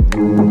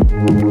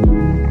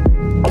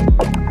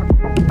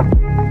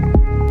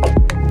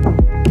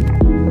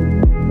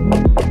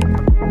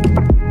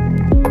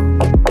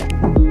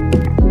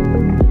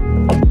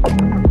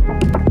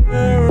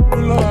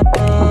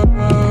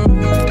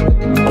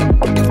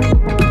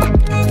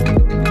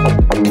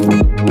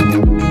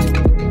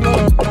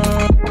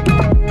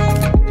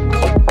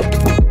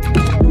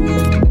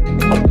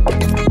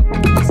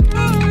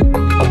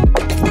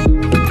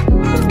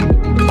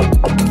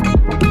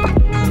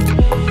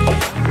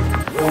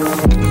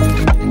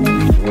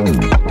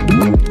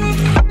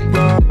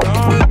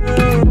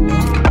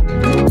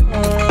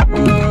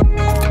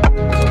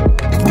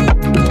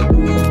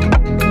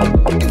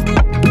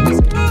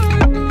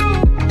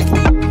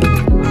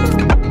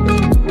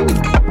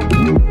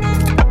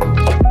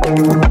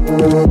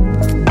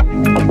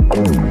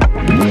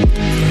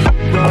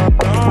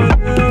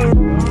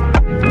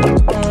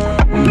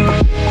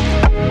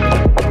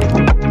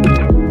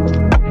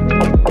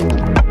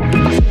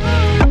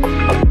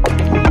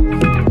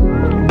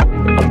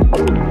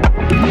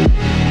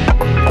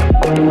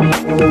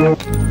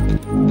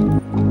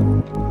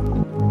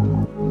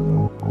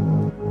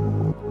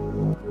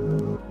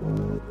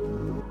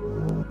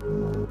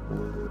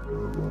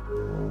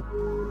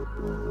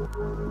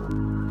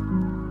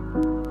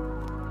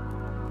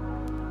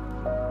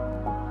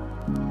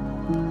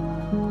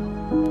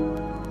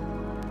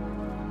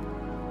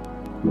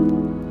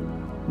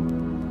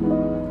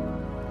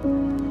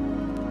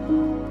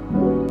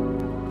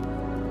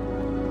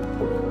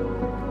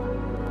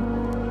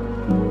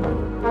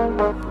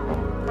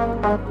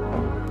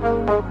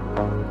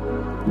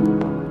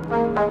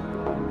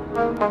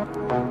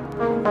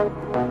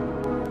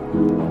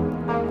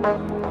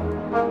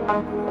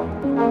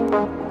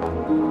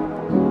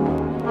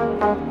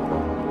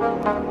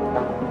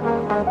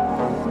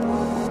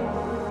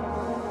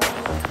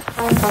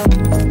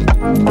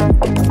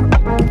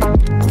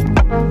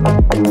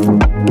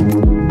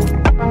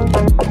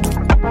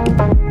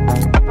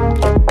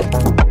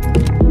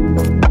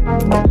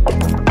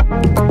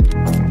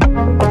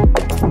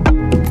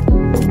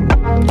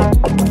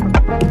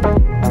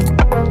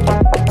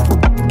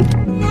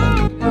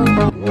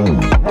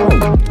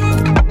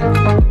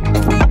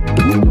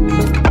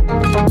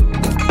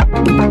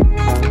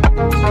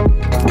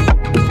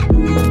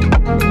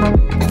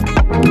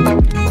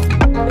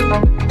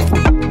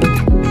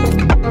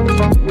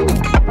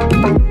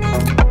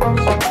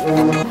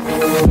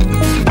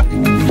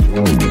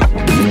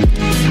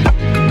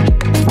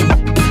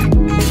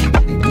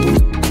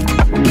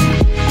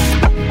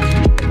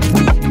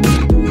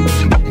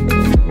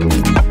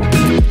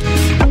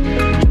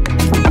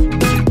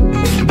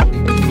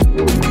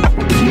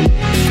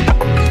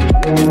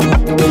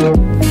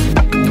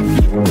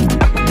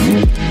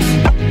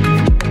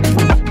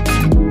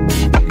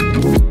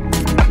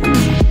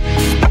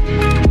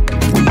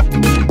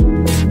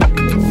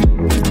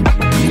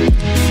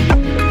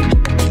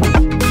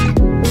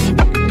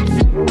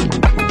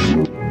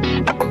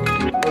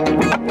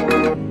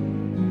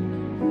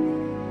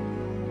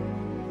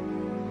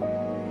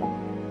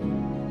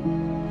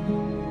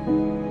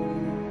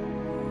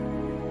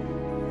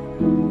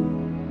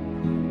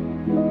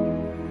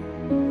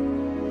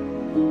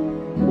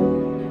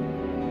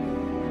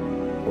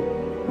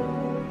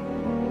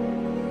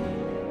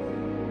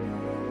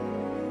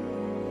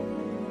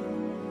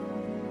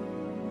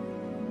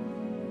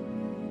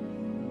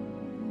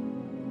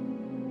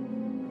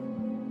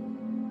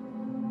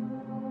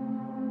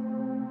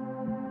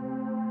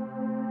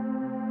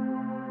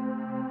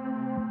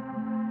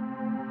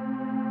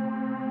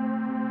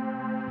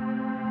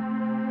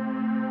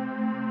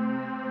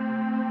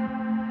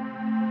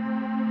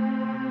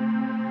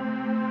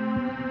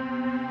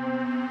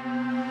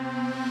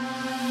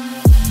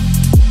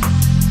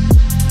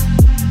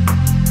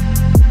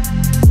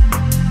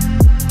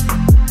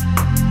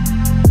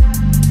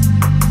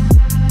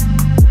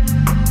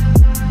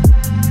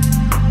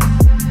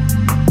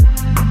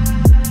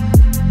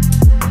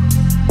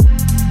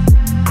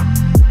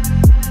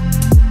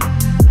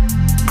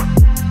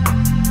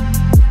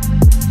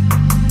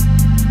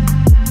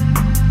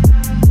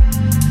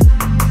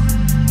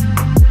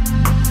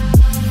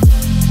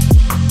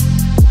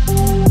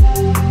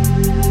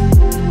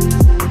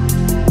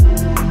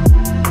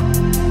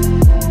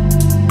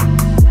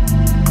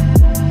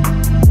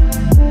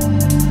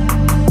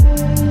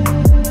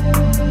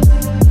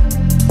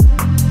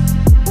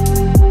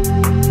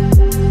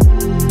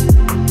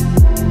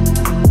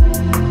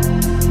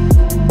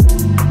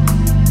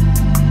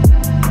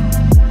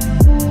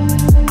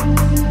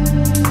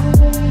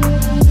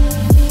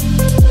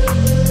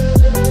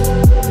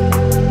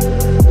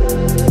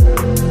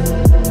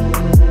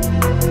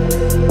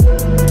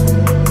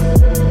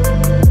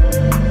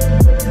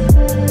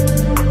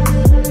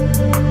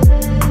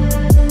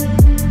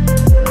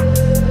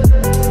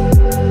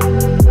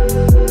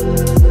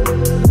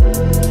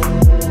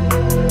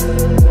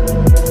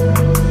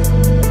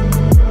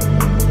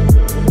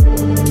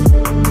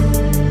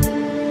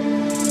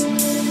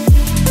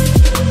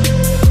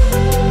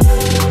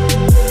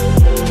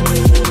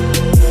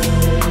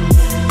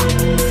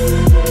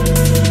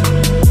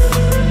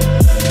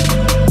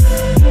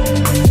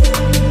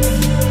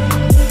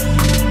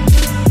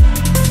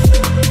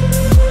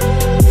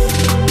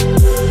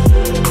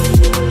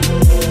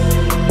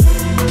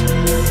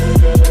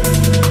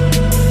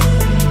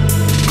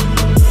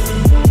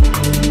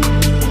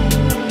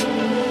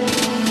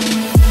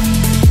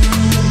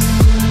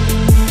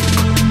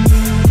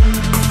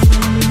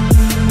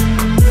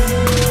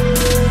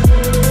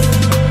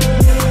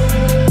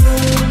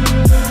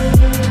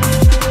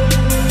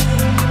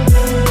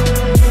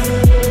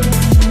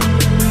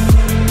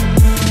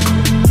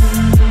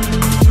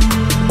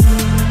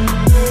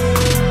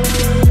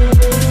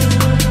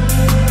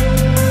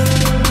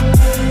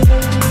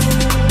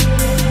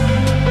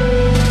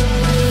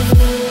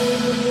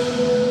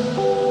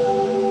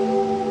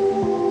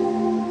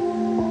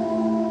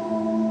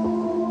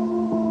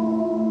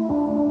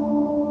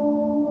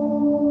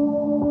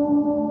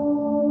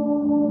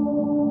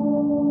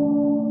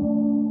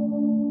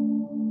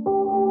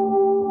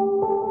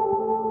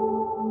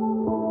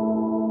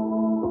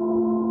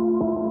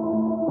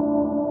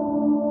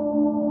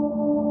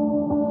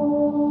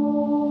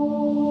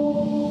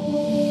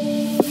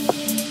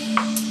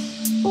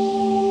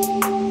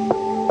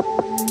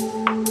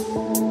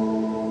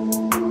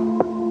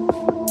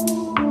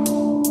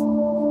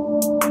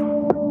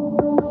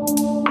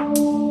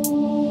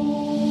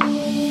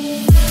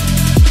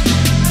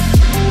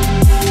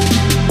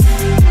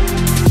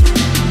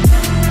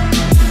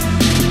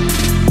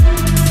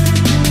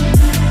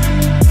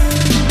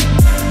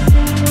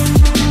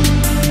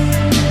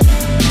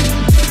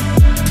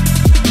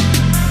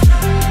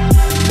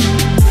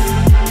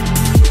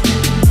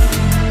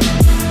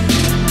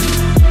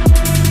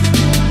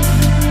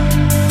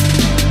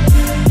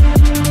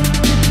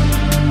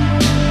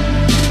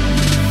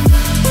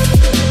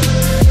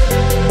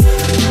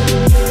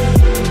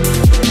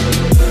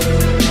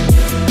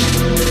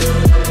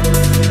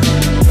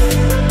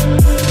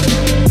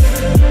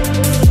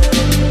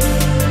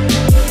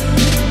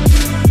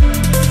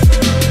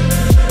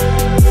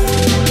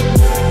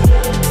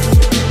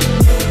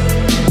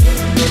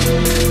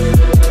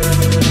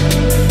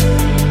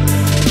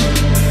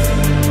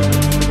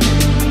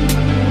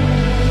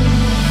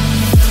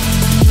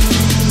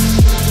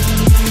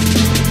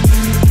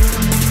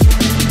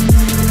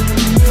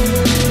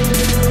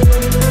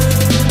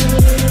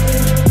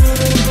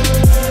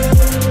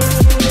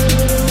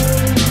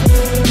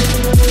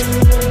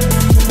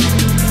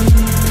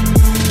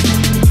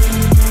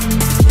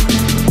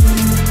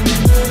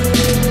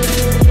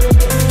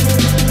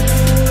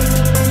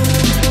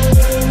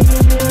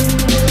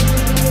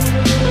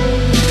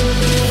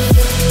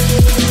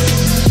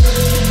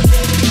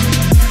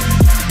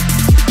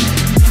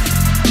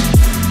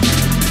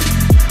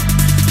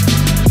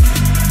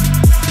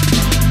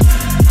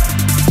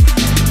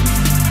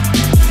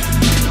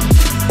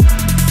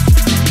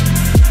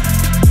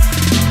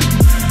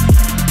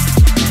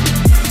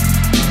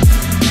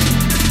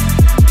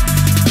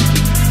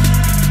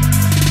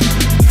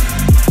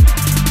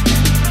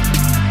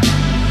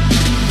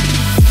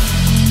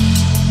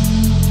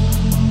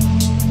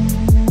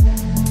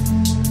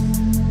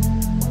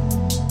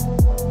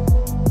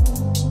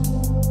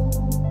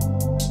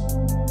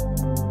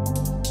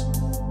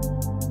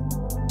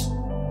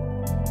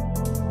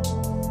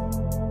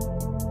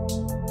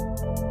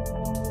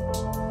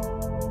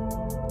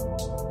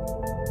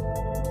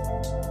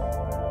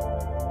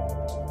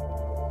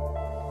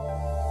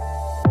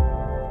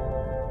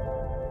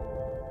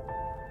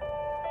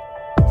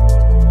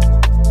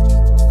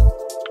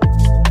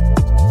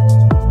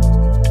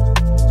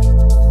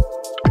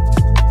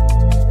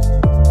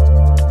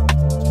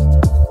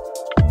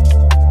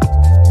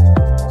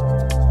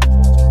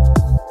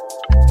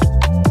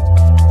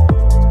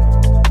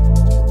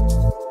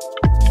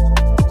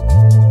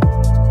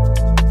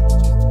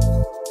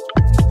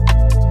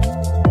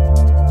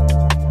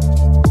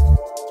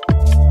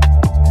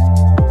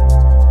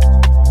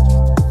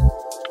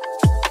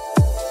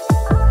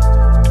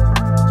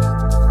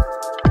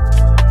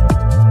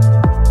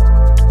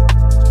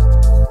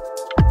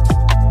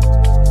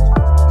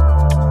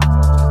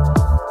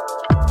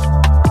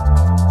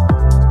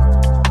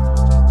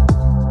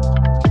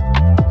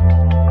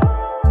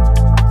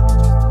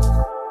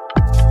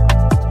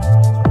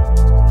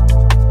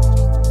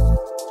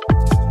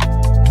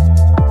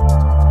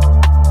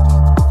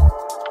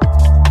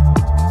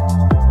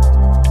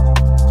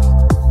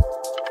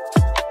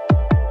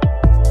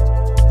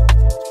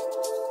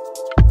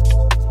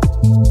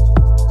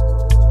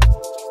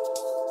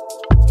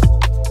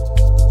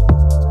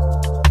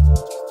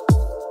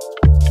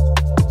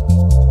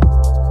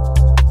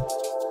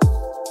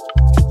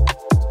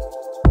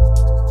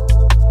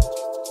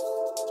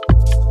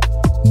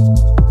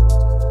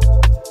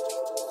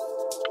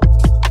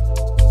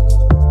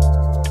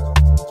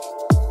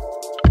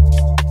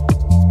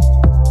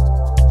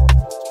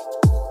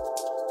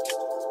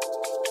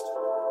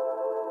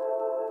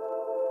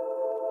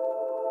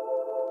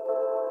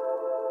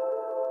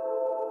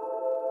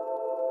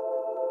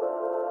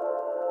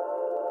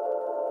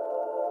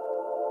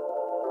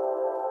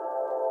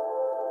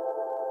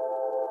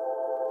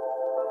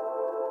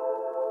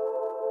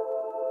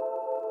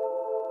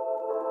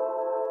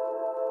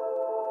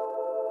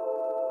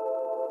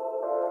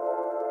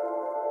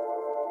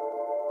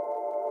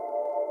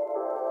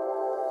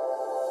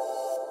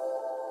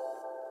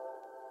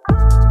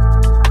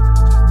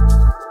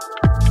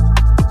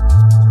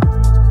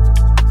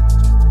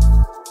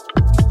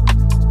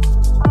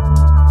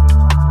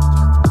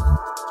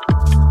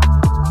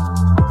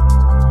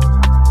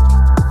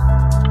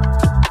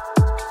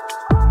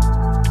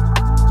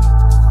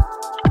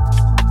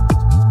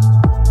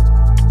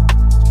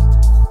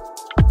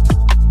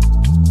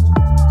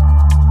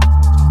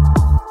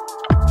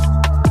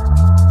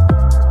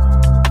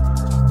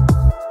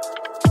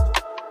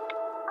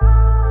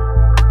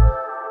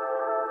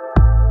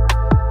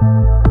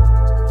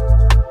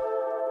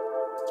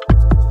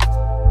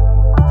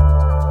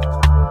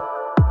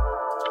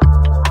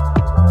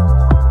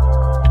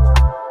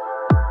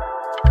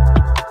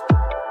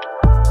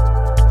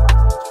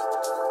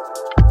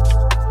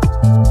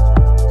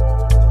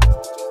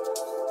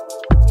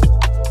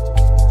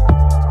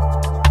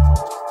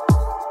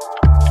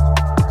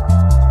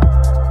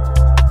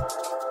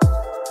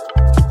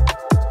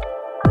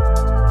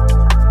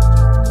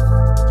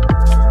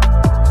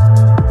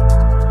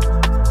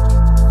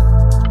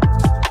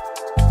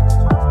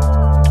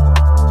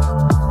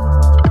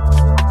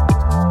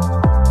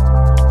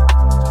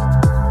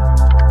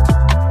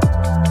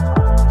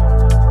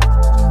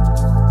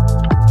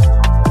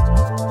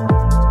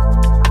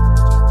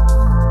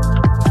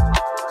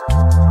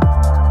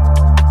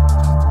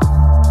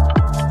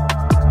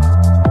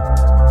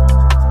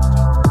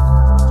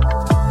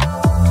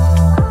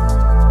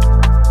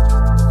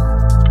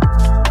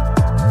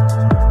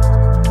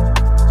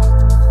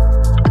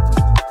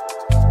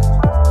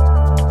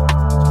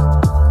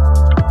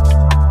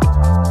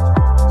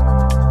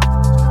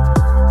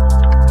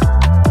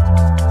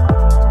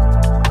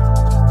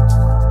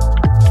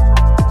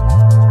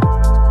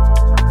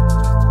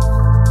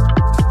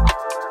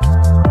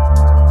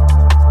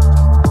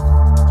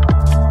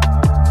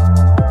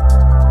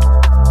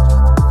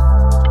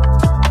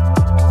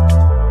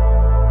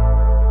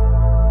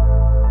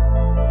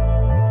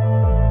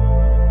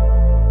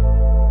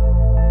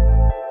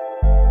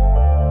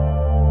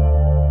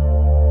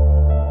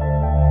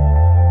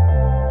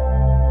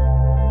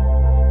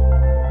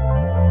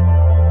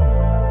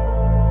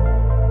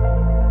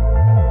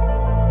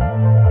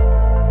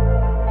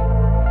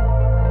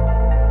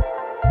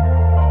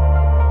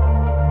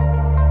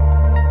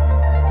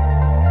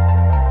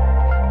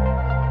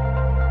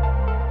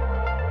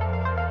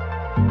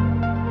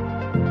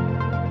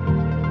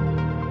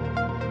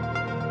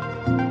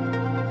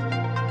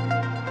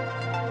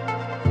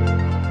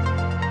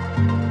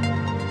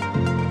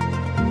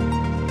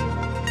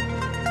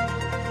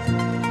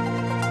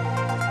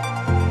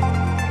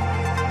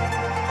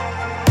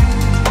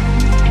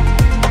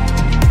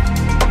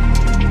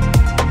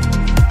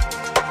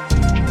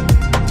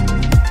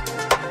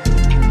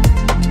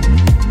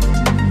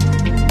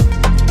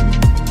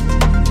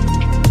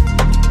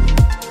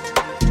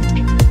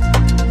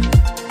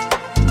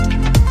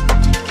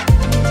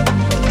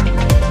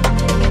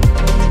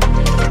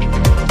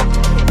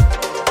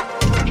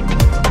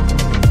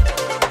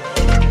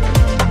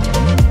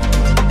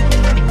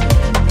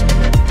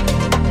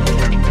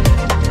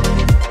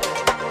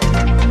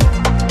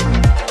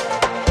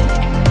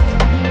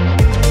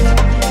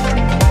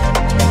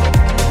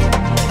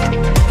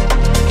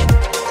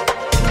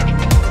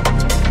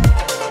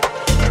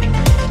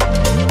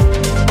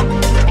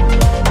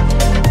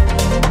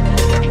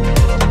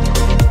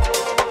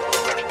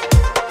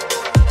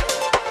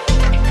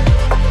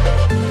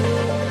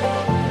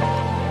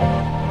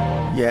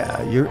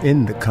 Yeah, you're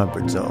in the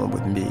comfort zone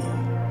with me,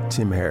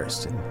 Tim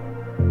Hairston,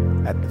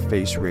 at the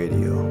Face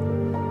Radio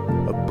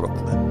of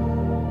Brooklyn.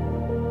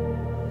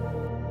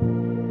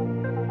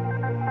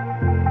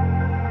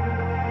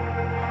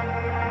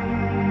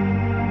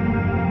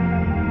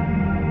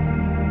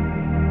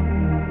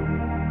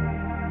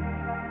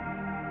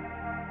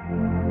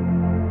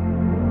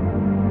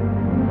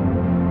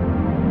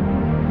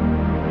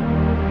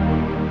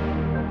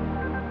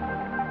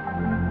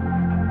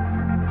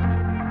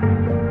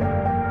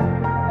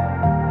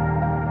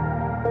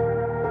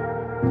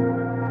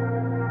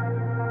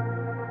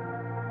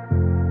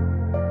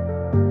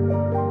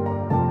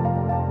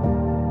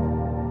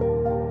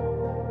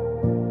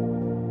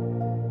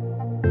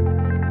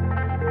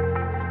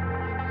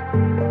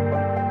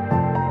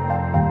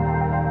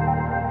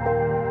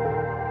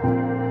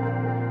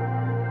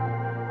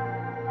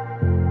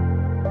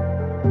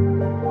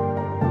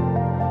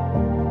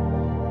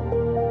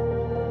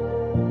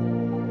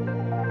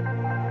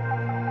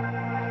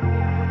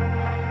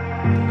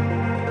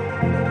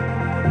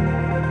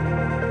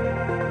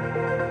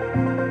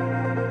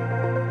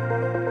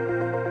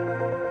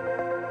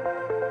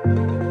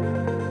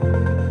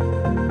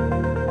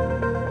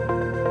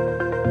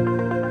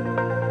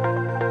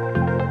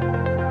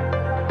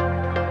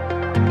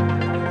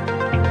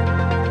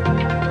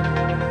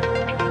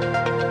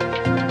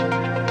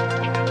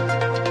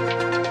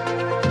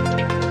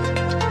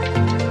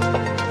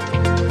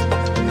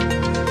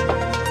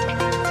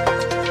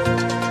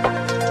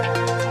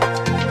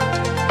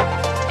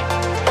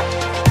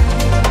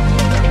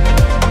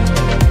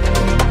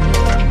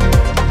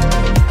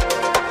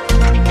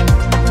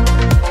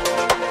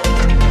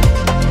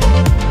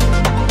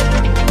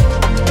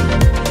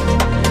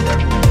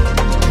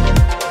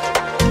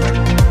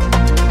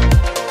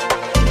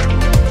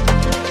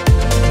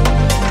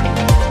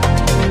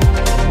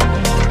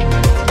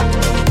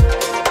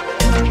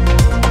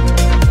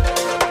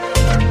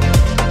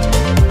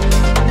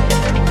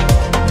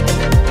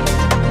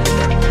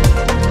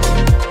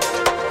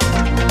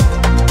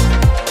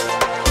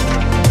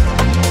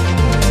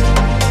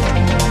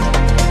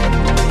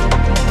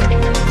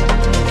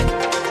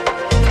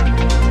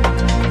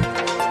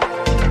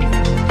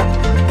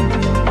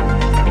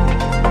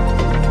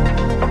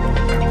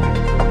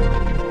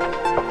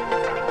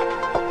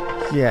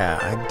 Yeah,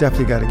 I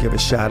definitely got to give a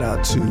shout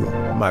out to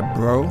my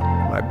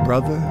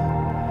brother,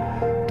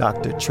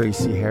 Dr.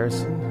 Tracy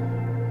Hairston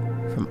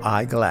from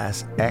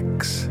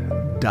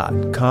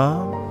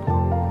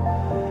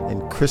eyeglassx.com,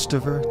 and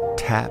Christopher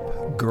Tapp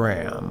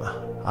Graham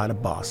out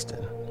of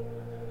Boston,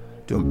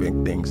 doing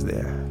big things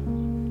there.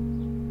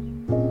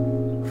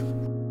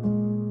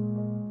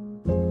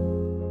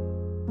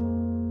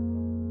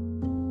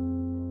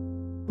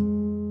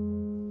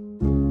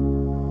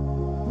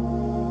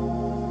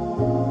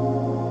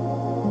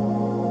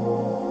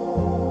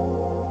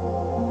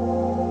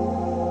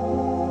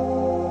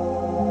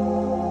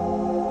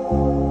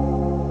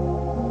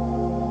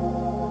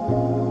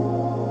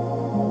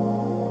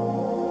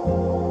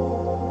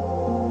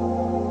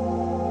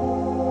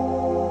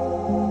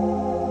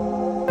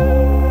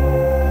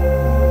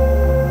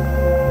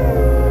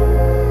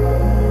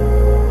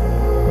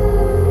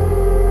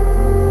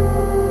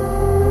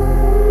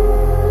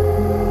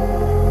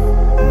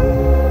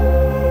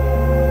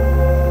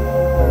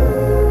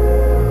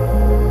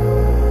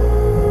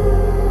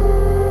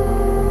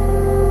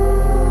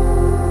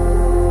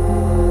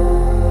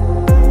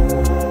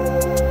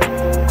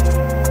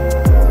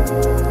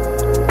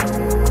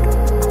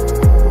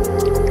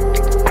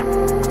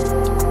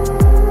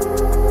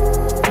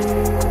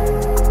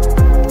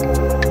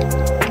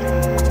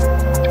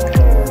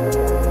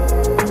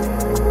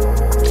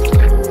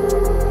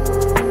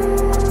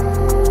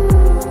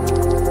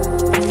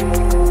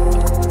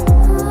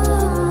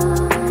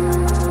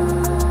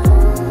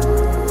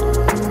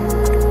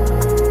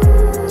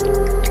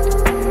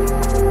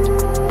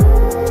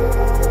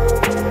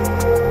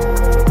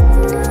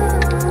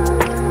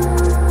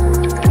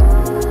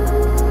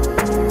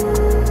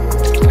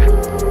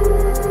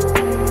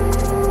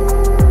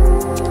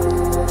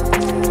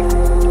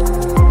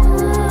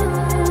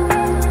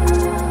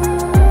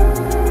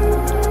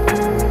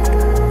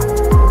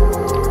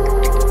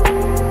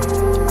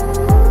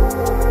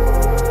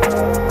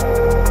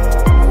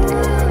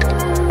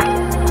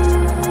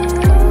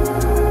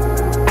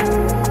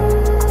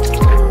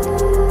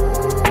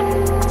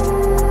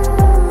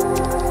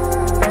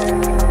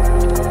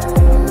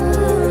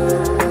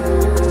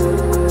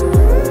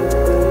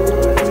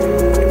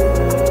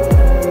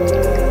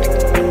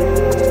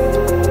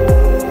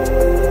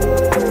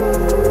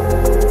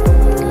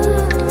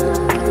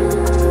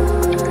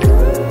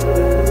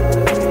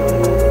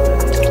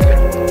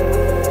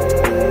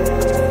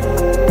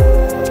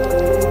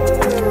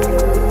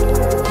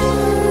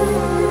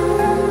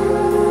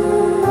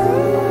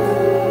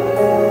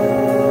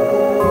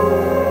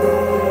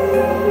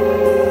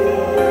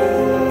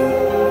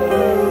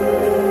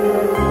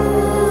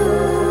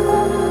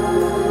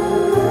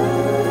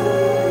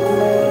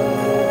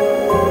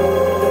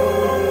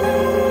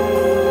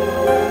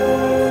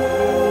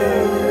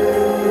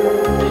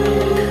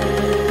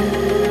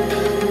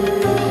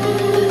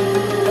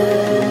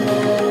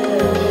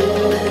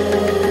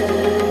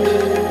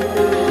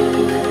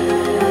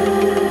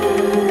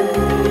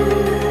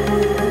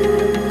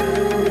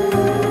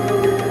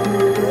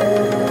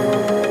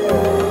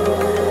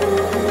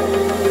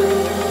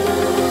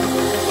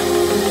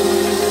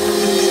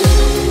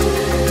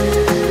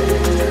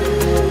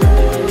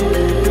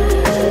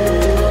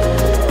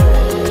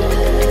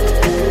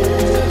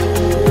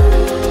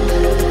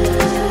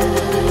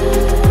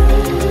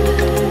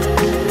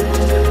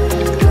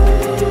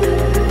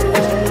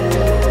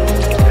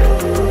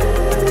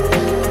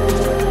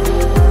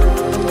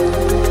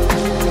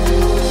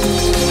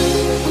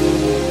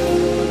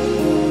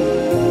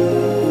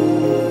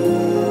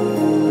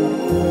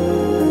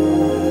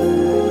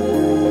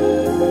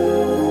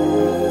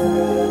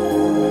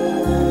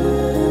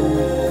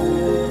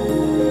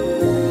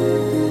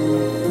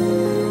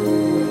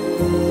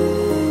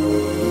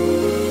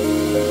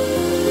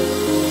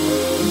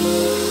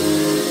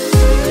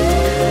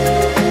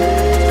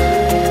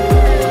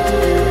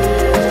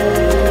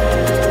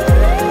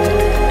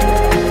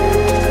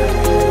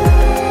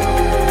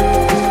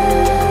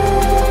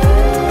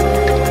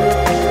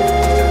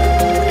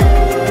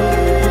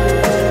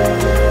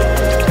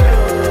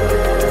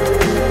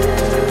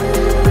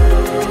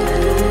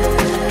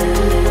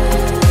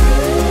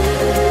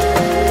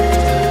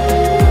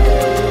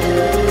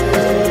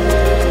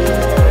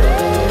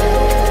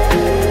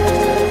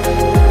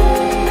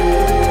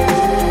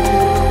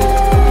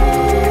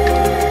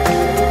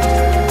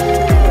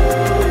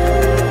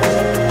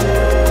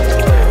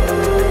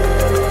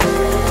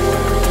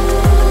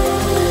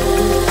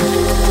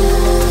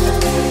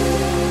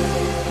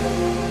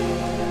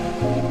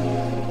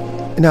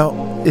 Now,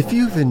 if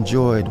you've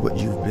enjoyed what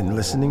you've been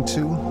listening to,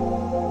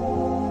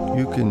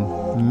 you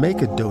can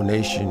make a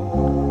donation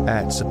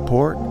at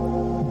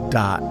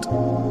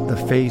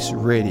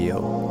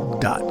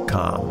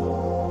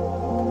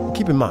support.thefaceradio.com.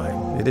 Keep in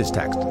mind, it is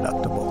tax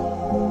deductible.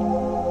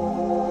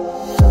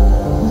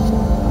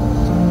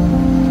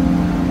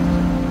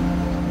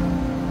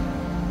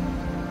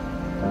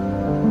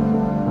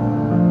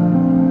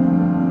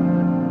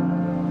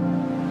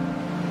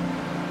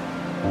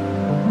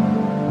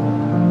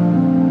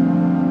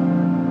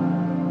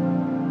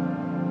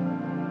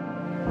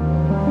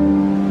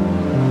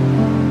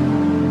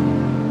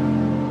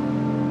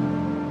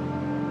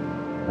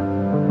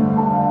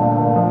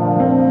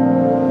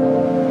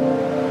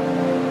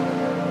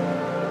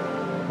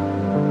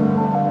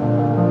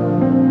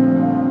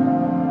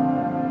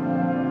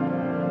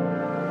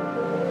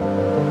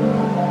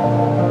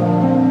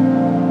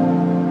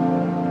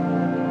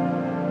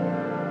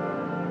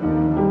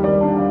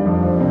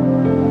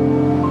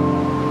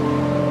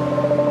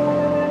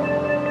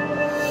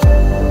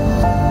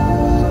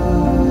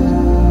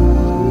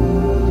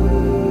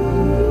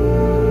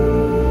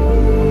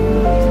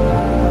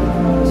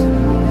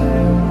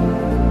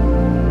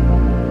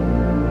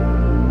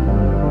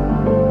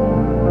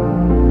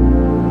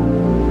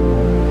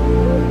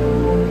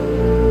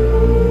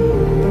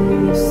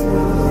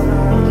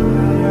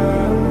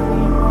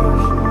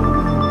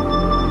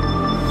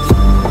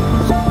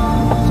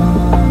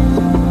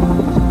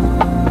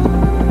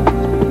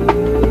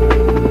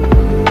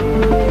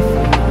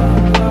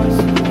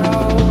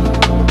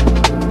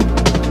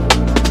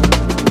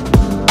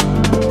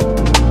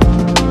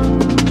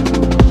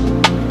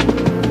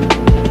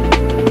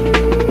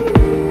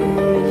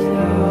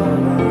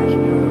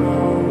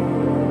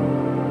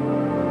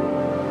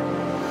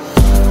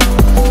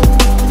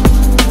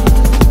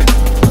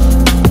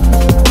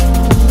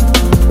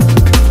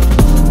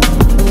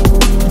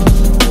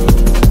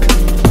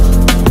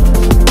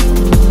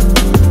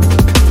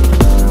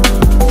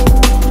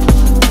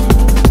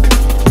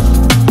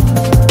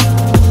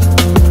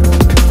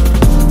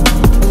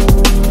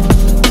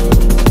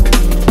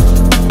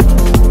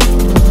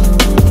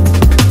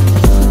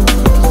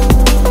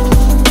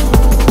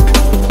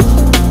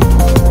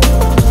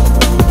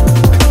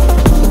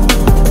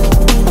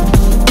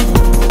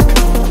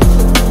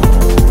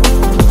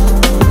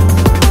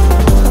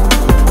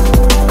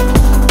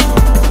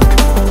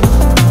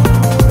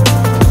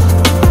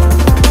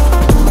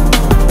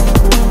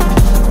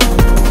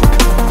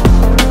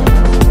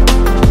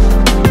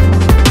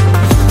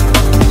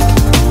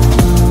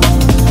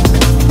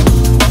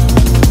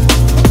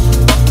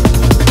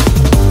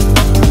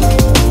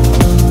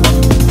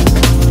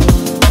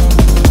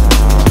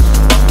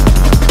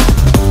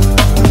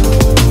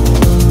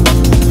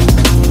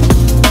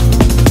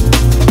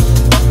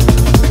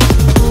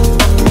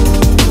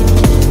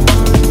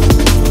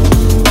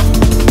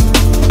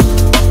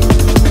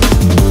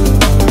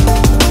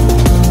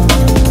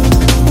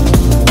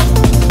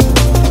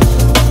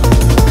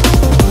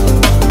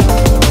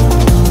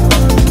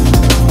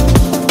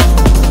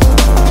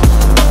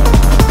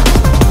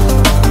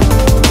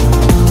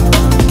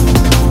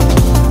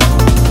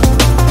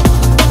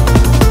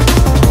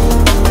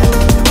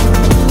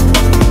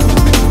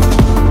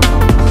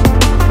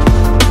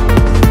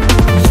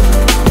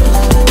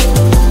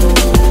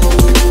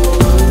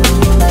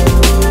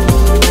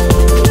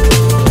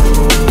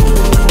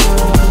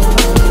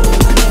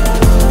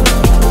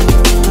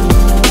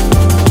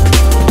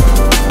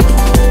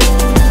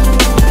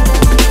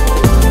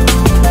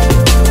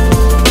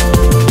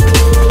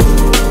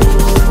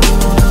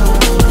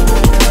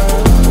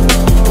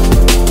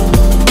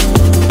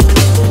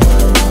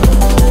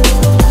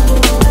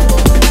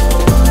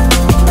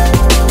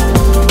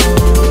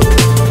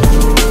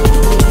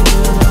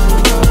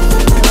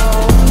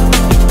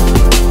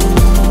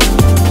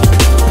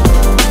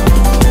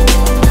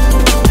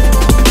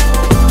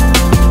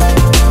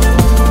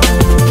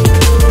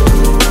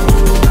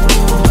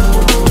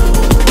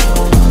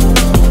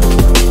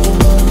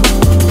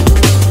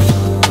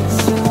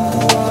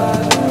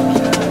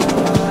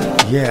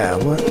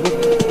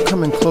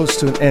 close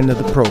to an end of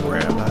the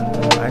program.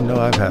 I know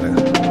I've had a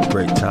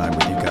great time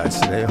with you guys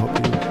today. I hope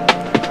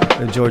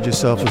you enjoyed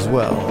yourself as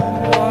well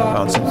and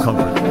found some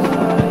comfort.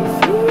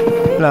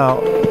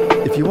 Now,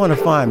 if you want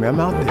to find me, I'm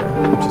out there.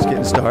 I'm just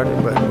getting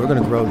started, but we're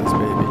going to grow this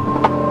baby.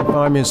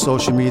 Find me on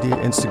social media,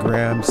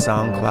 Instagram,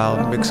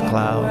 SoundCloud,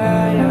 Mixcloud.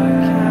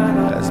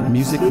 That's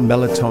Music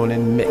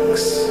Melatonin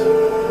Mix.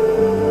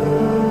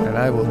 And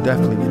I will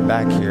definitely be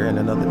back here in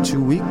another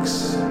 2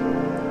 weeks.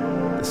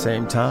 The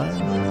same time,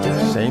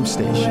 same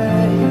station.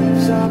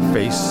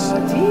 Face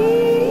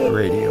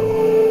Radio,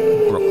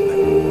 Brooklyn.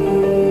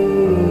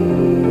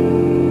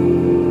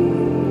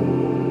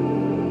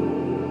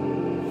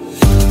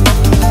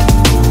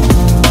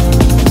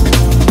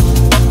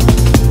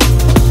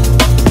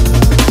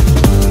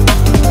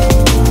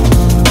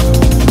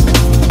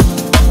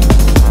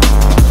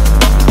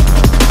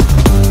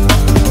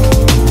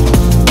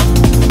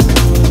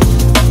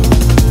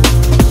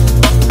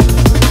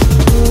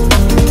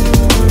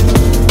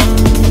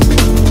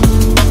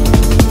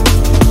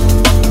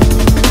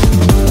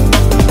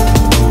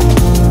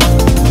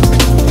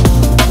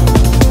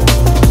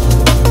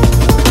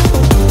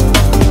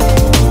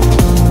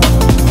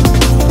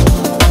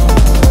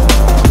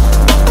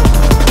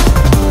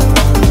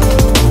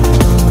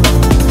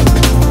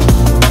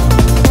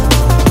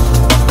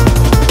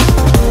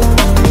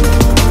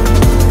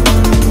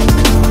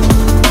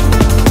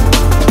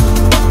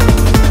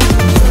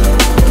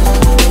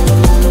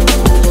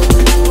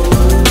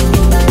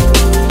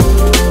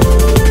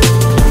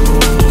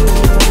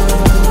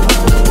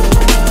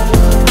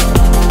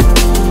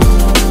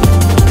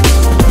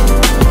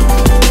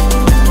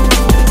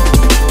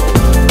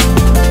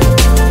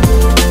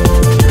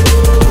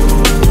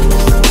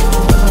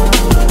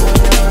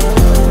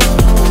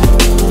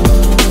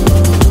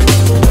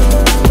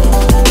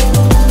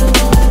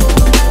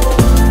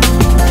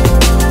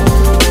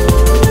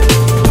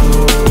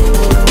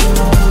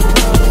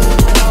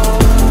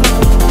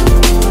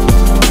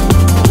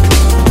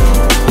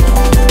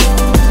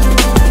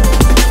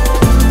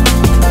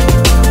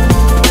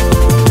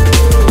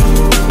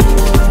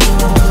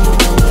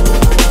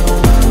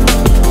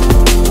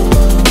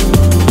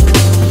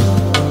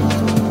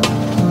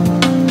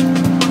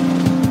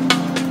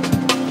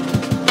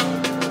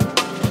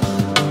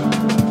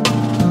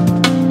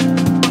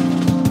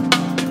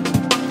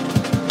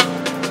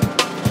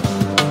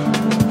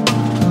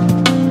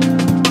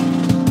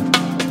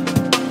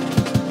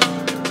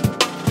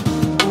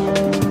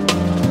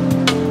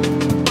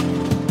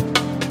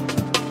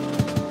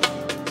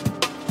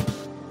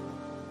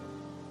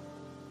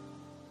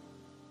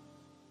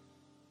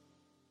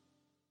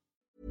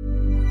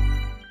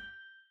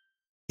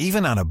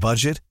 Even on a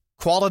budget,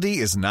 quality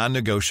is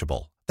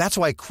non-negotiable. That's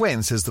why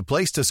Quince is the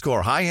place to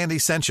score high-end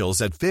essentials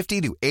at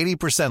 50 to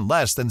 80%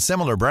 less than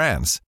similar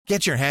brands.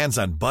 Get your hands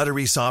on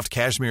buttery soft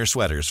cashmere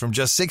sweaters from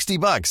just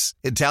 $60,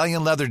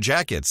 Italian leather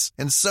jackets,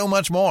 and so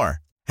much more.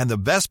 And the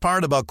best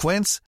part about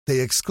Quince,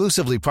 they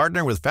exclusively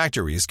partner with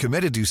factories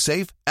committed to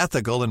safe,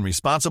 ethical, and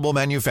responsible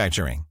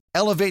manufacturing.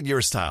 Elevate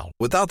your style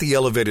without the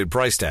elevated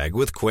price tag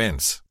with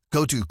Quince.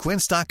 Go to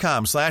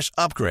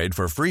quince.com/upgrade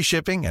for free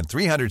shipping and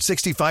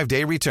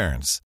 365-day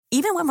returns.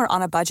 Even when we're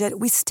on a budget,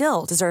 we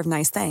still deserve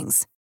nice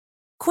things.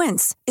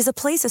 Quince is a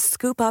place to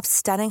scoop up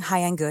stunning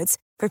high-end goods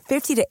for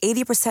 50 to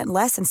 80%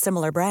 less than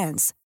similar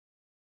brands.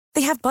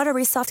 They have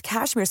buttery soft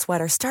cashmere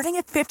sweaters starting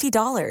at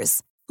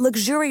 $50,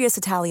 luxurious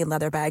Italian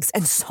leather bags,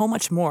 and so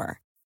much more.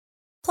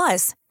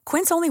 Plus,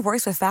 Quince only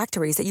works with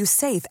factories that use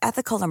safe,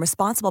 ethical, and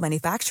responsible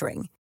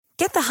manufacturing.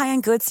 Get the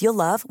high-end goods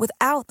you'll love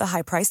without the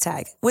high price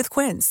tag with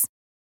Quince.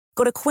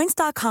 Go to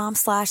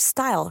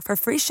quince.com/style for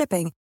free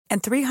shipping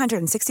and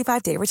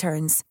 365-day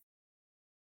returns.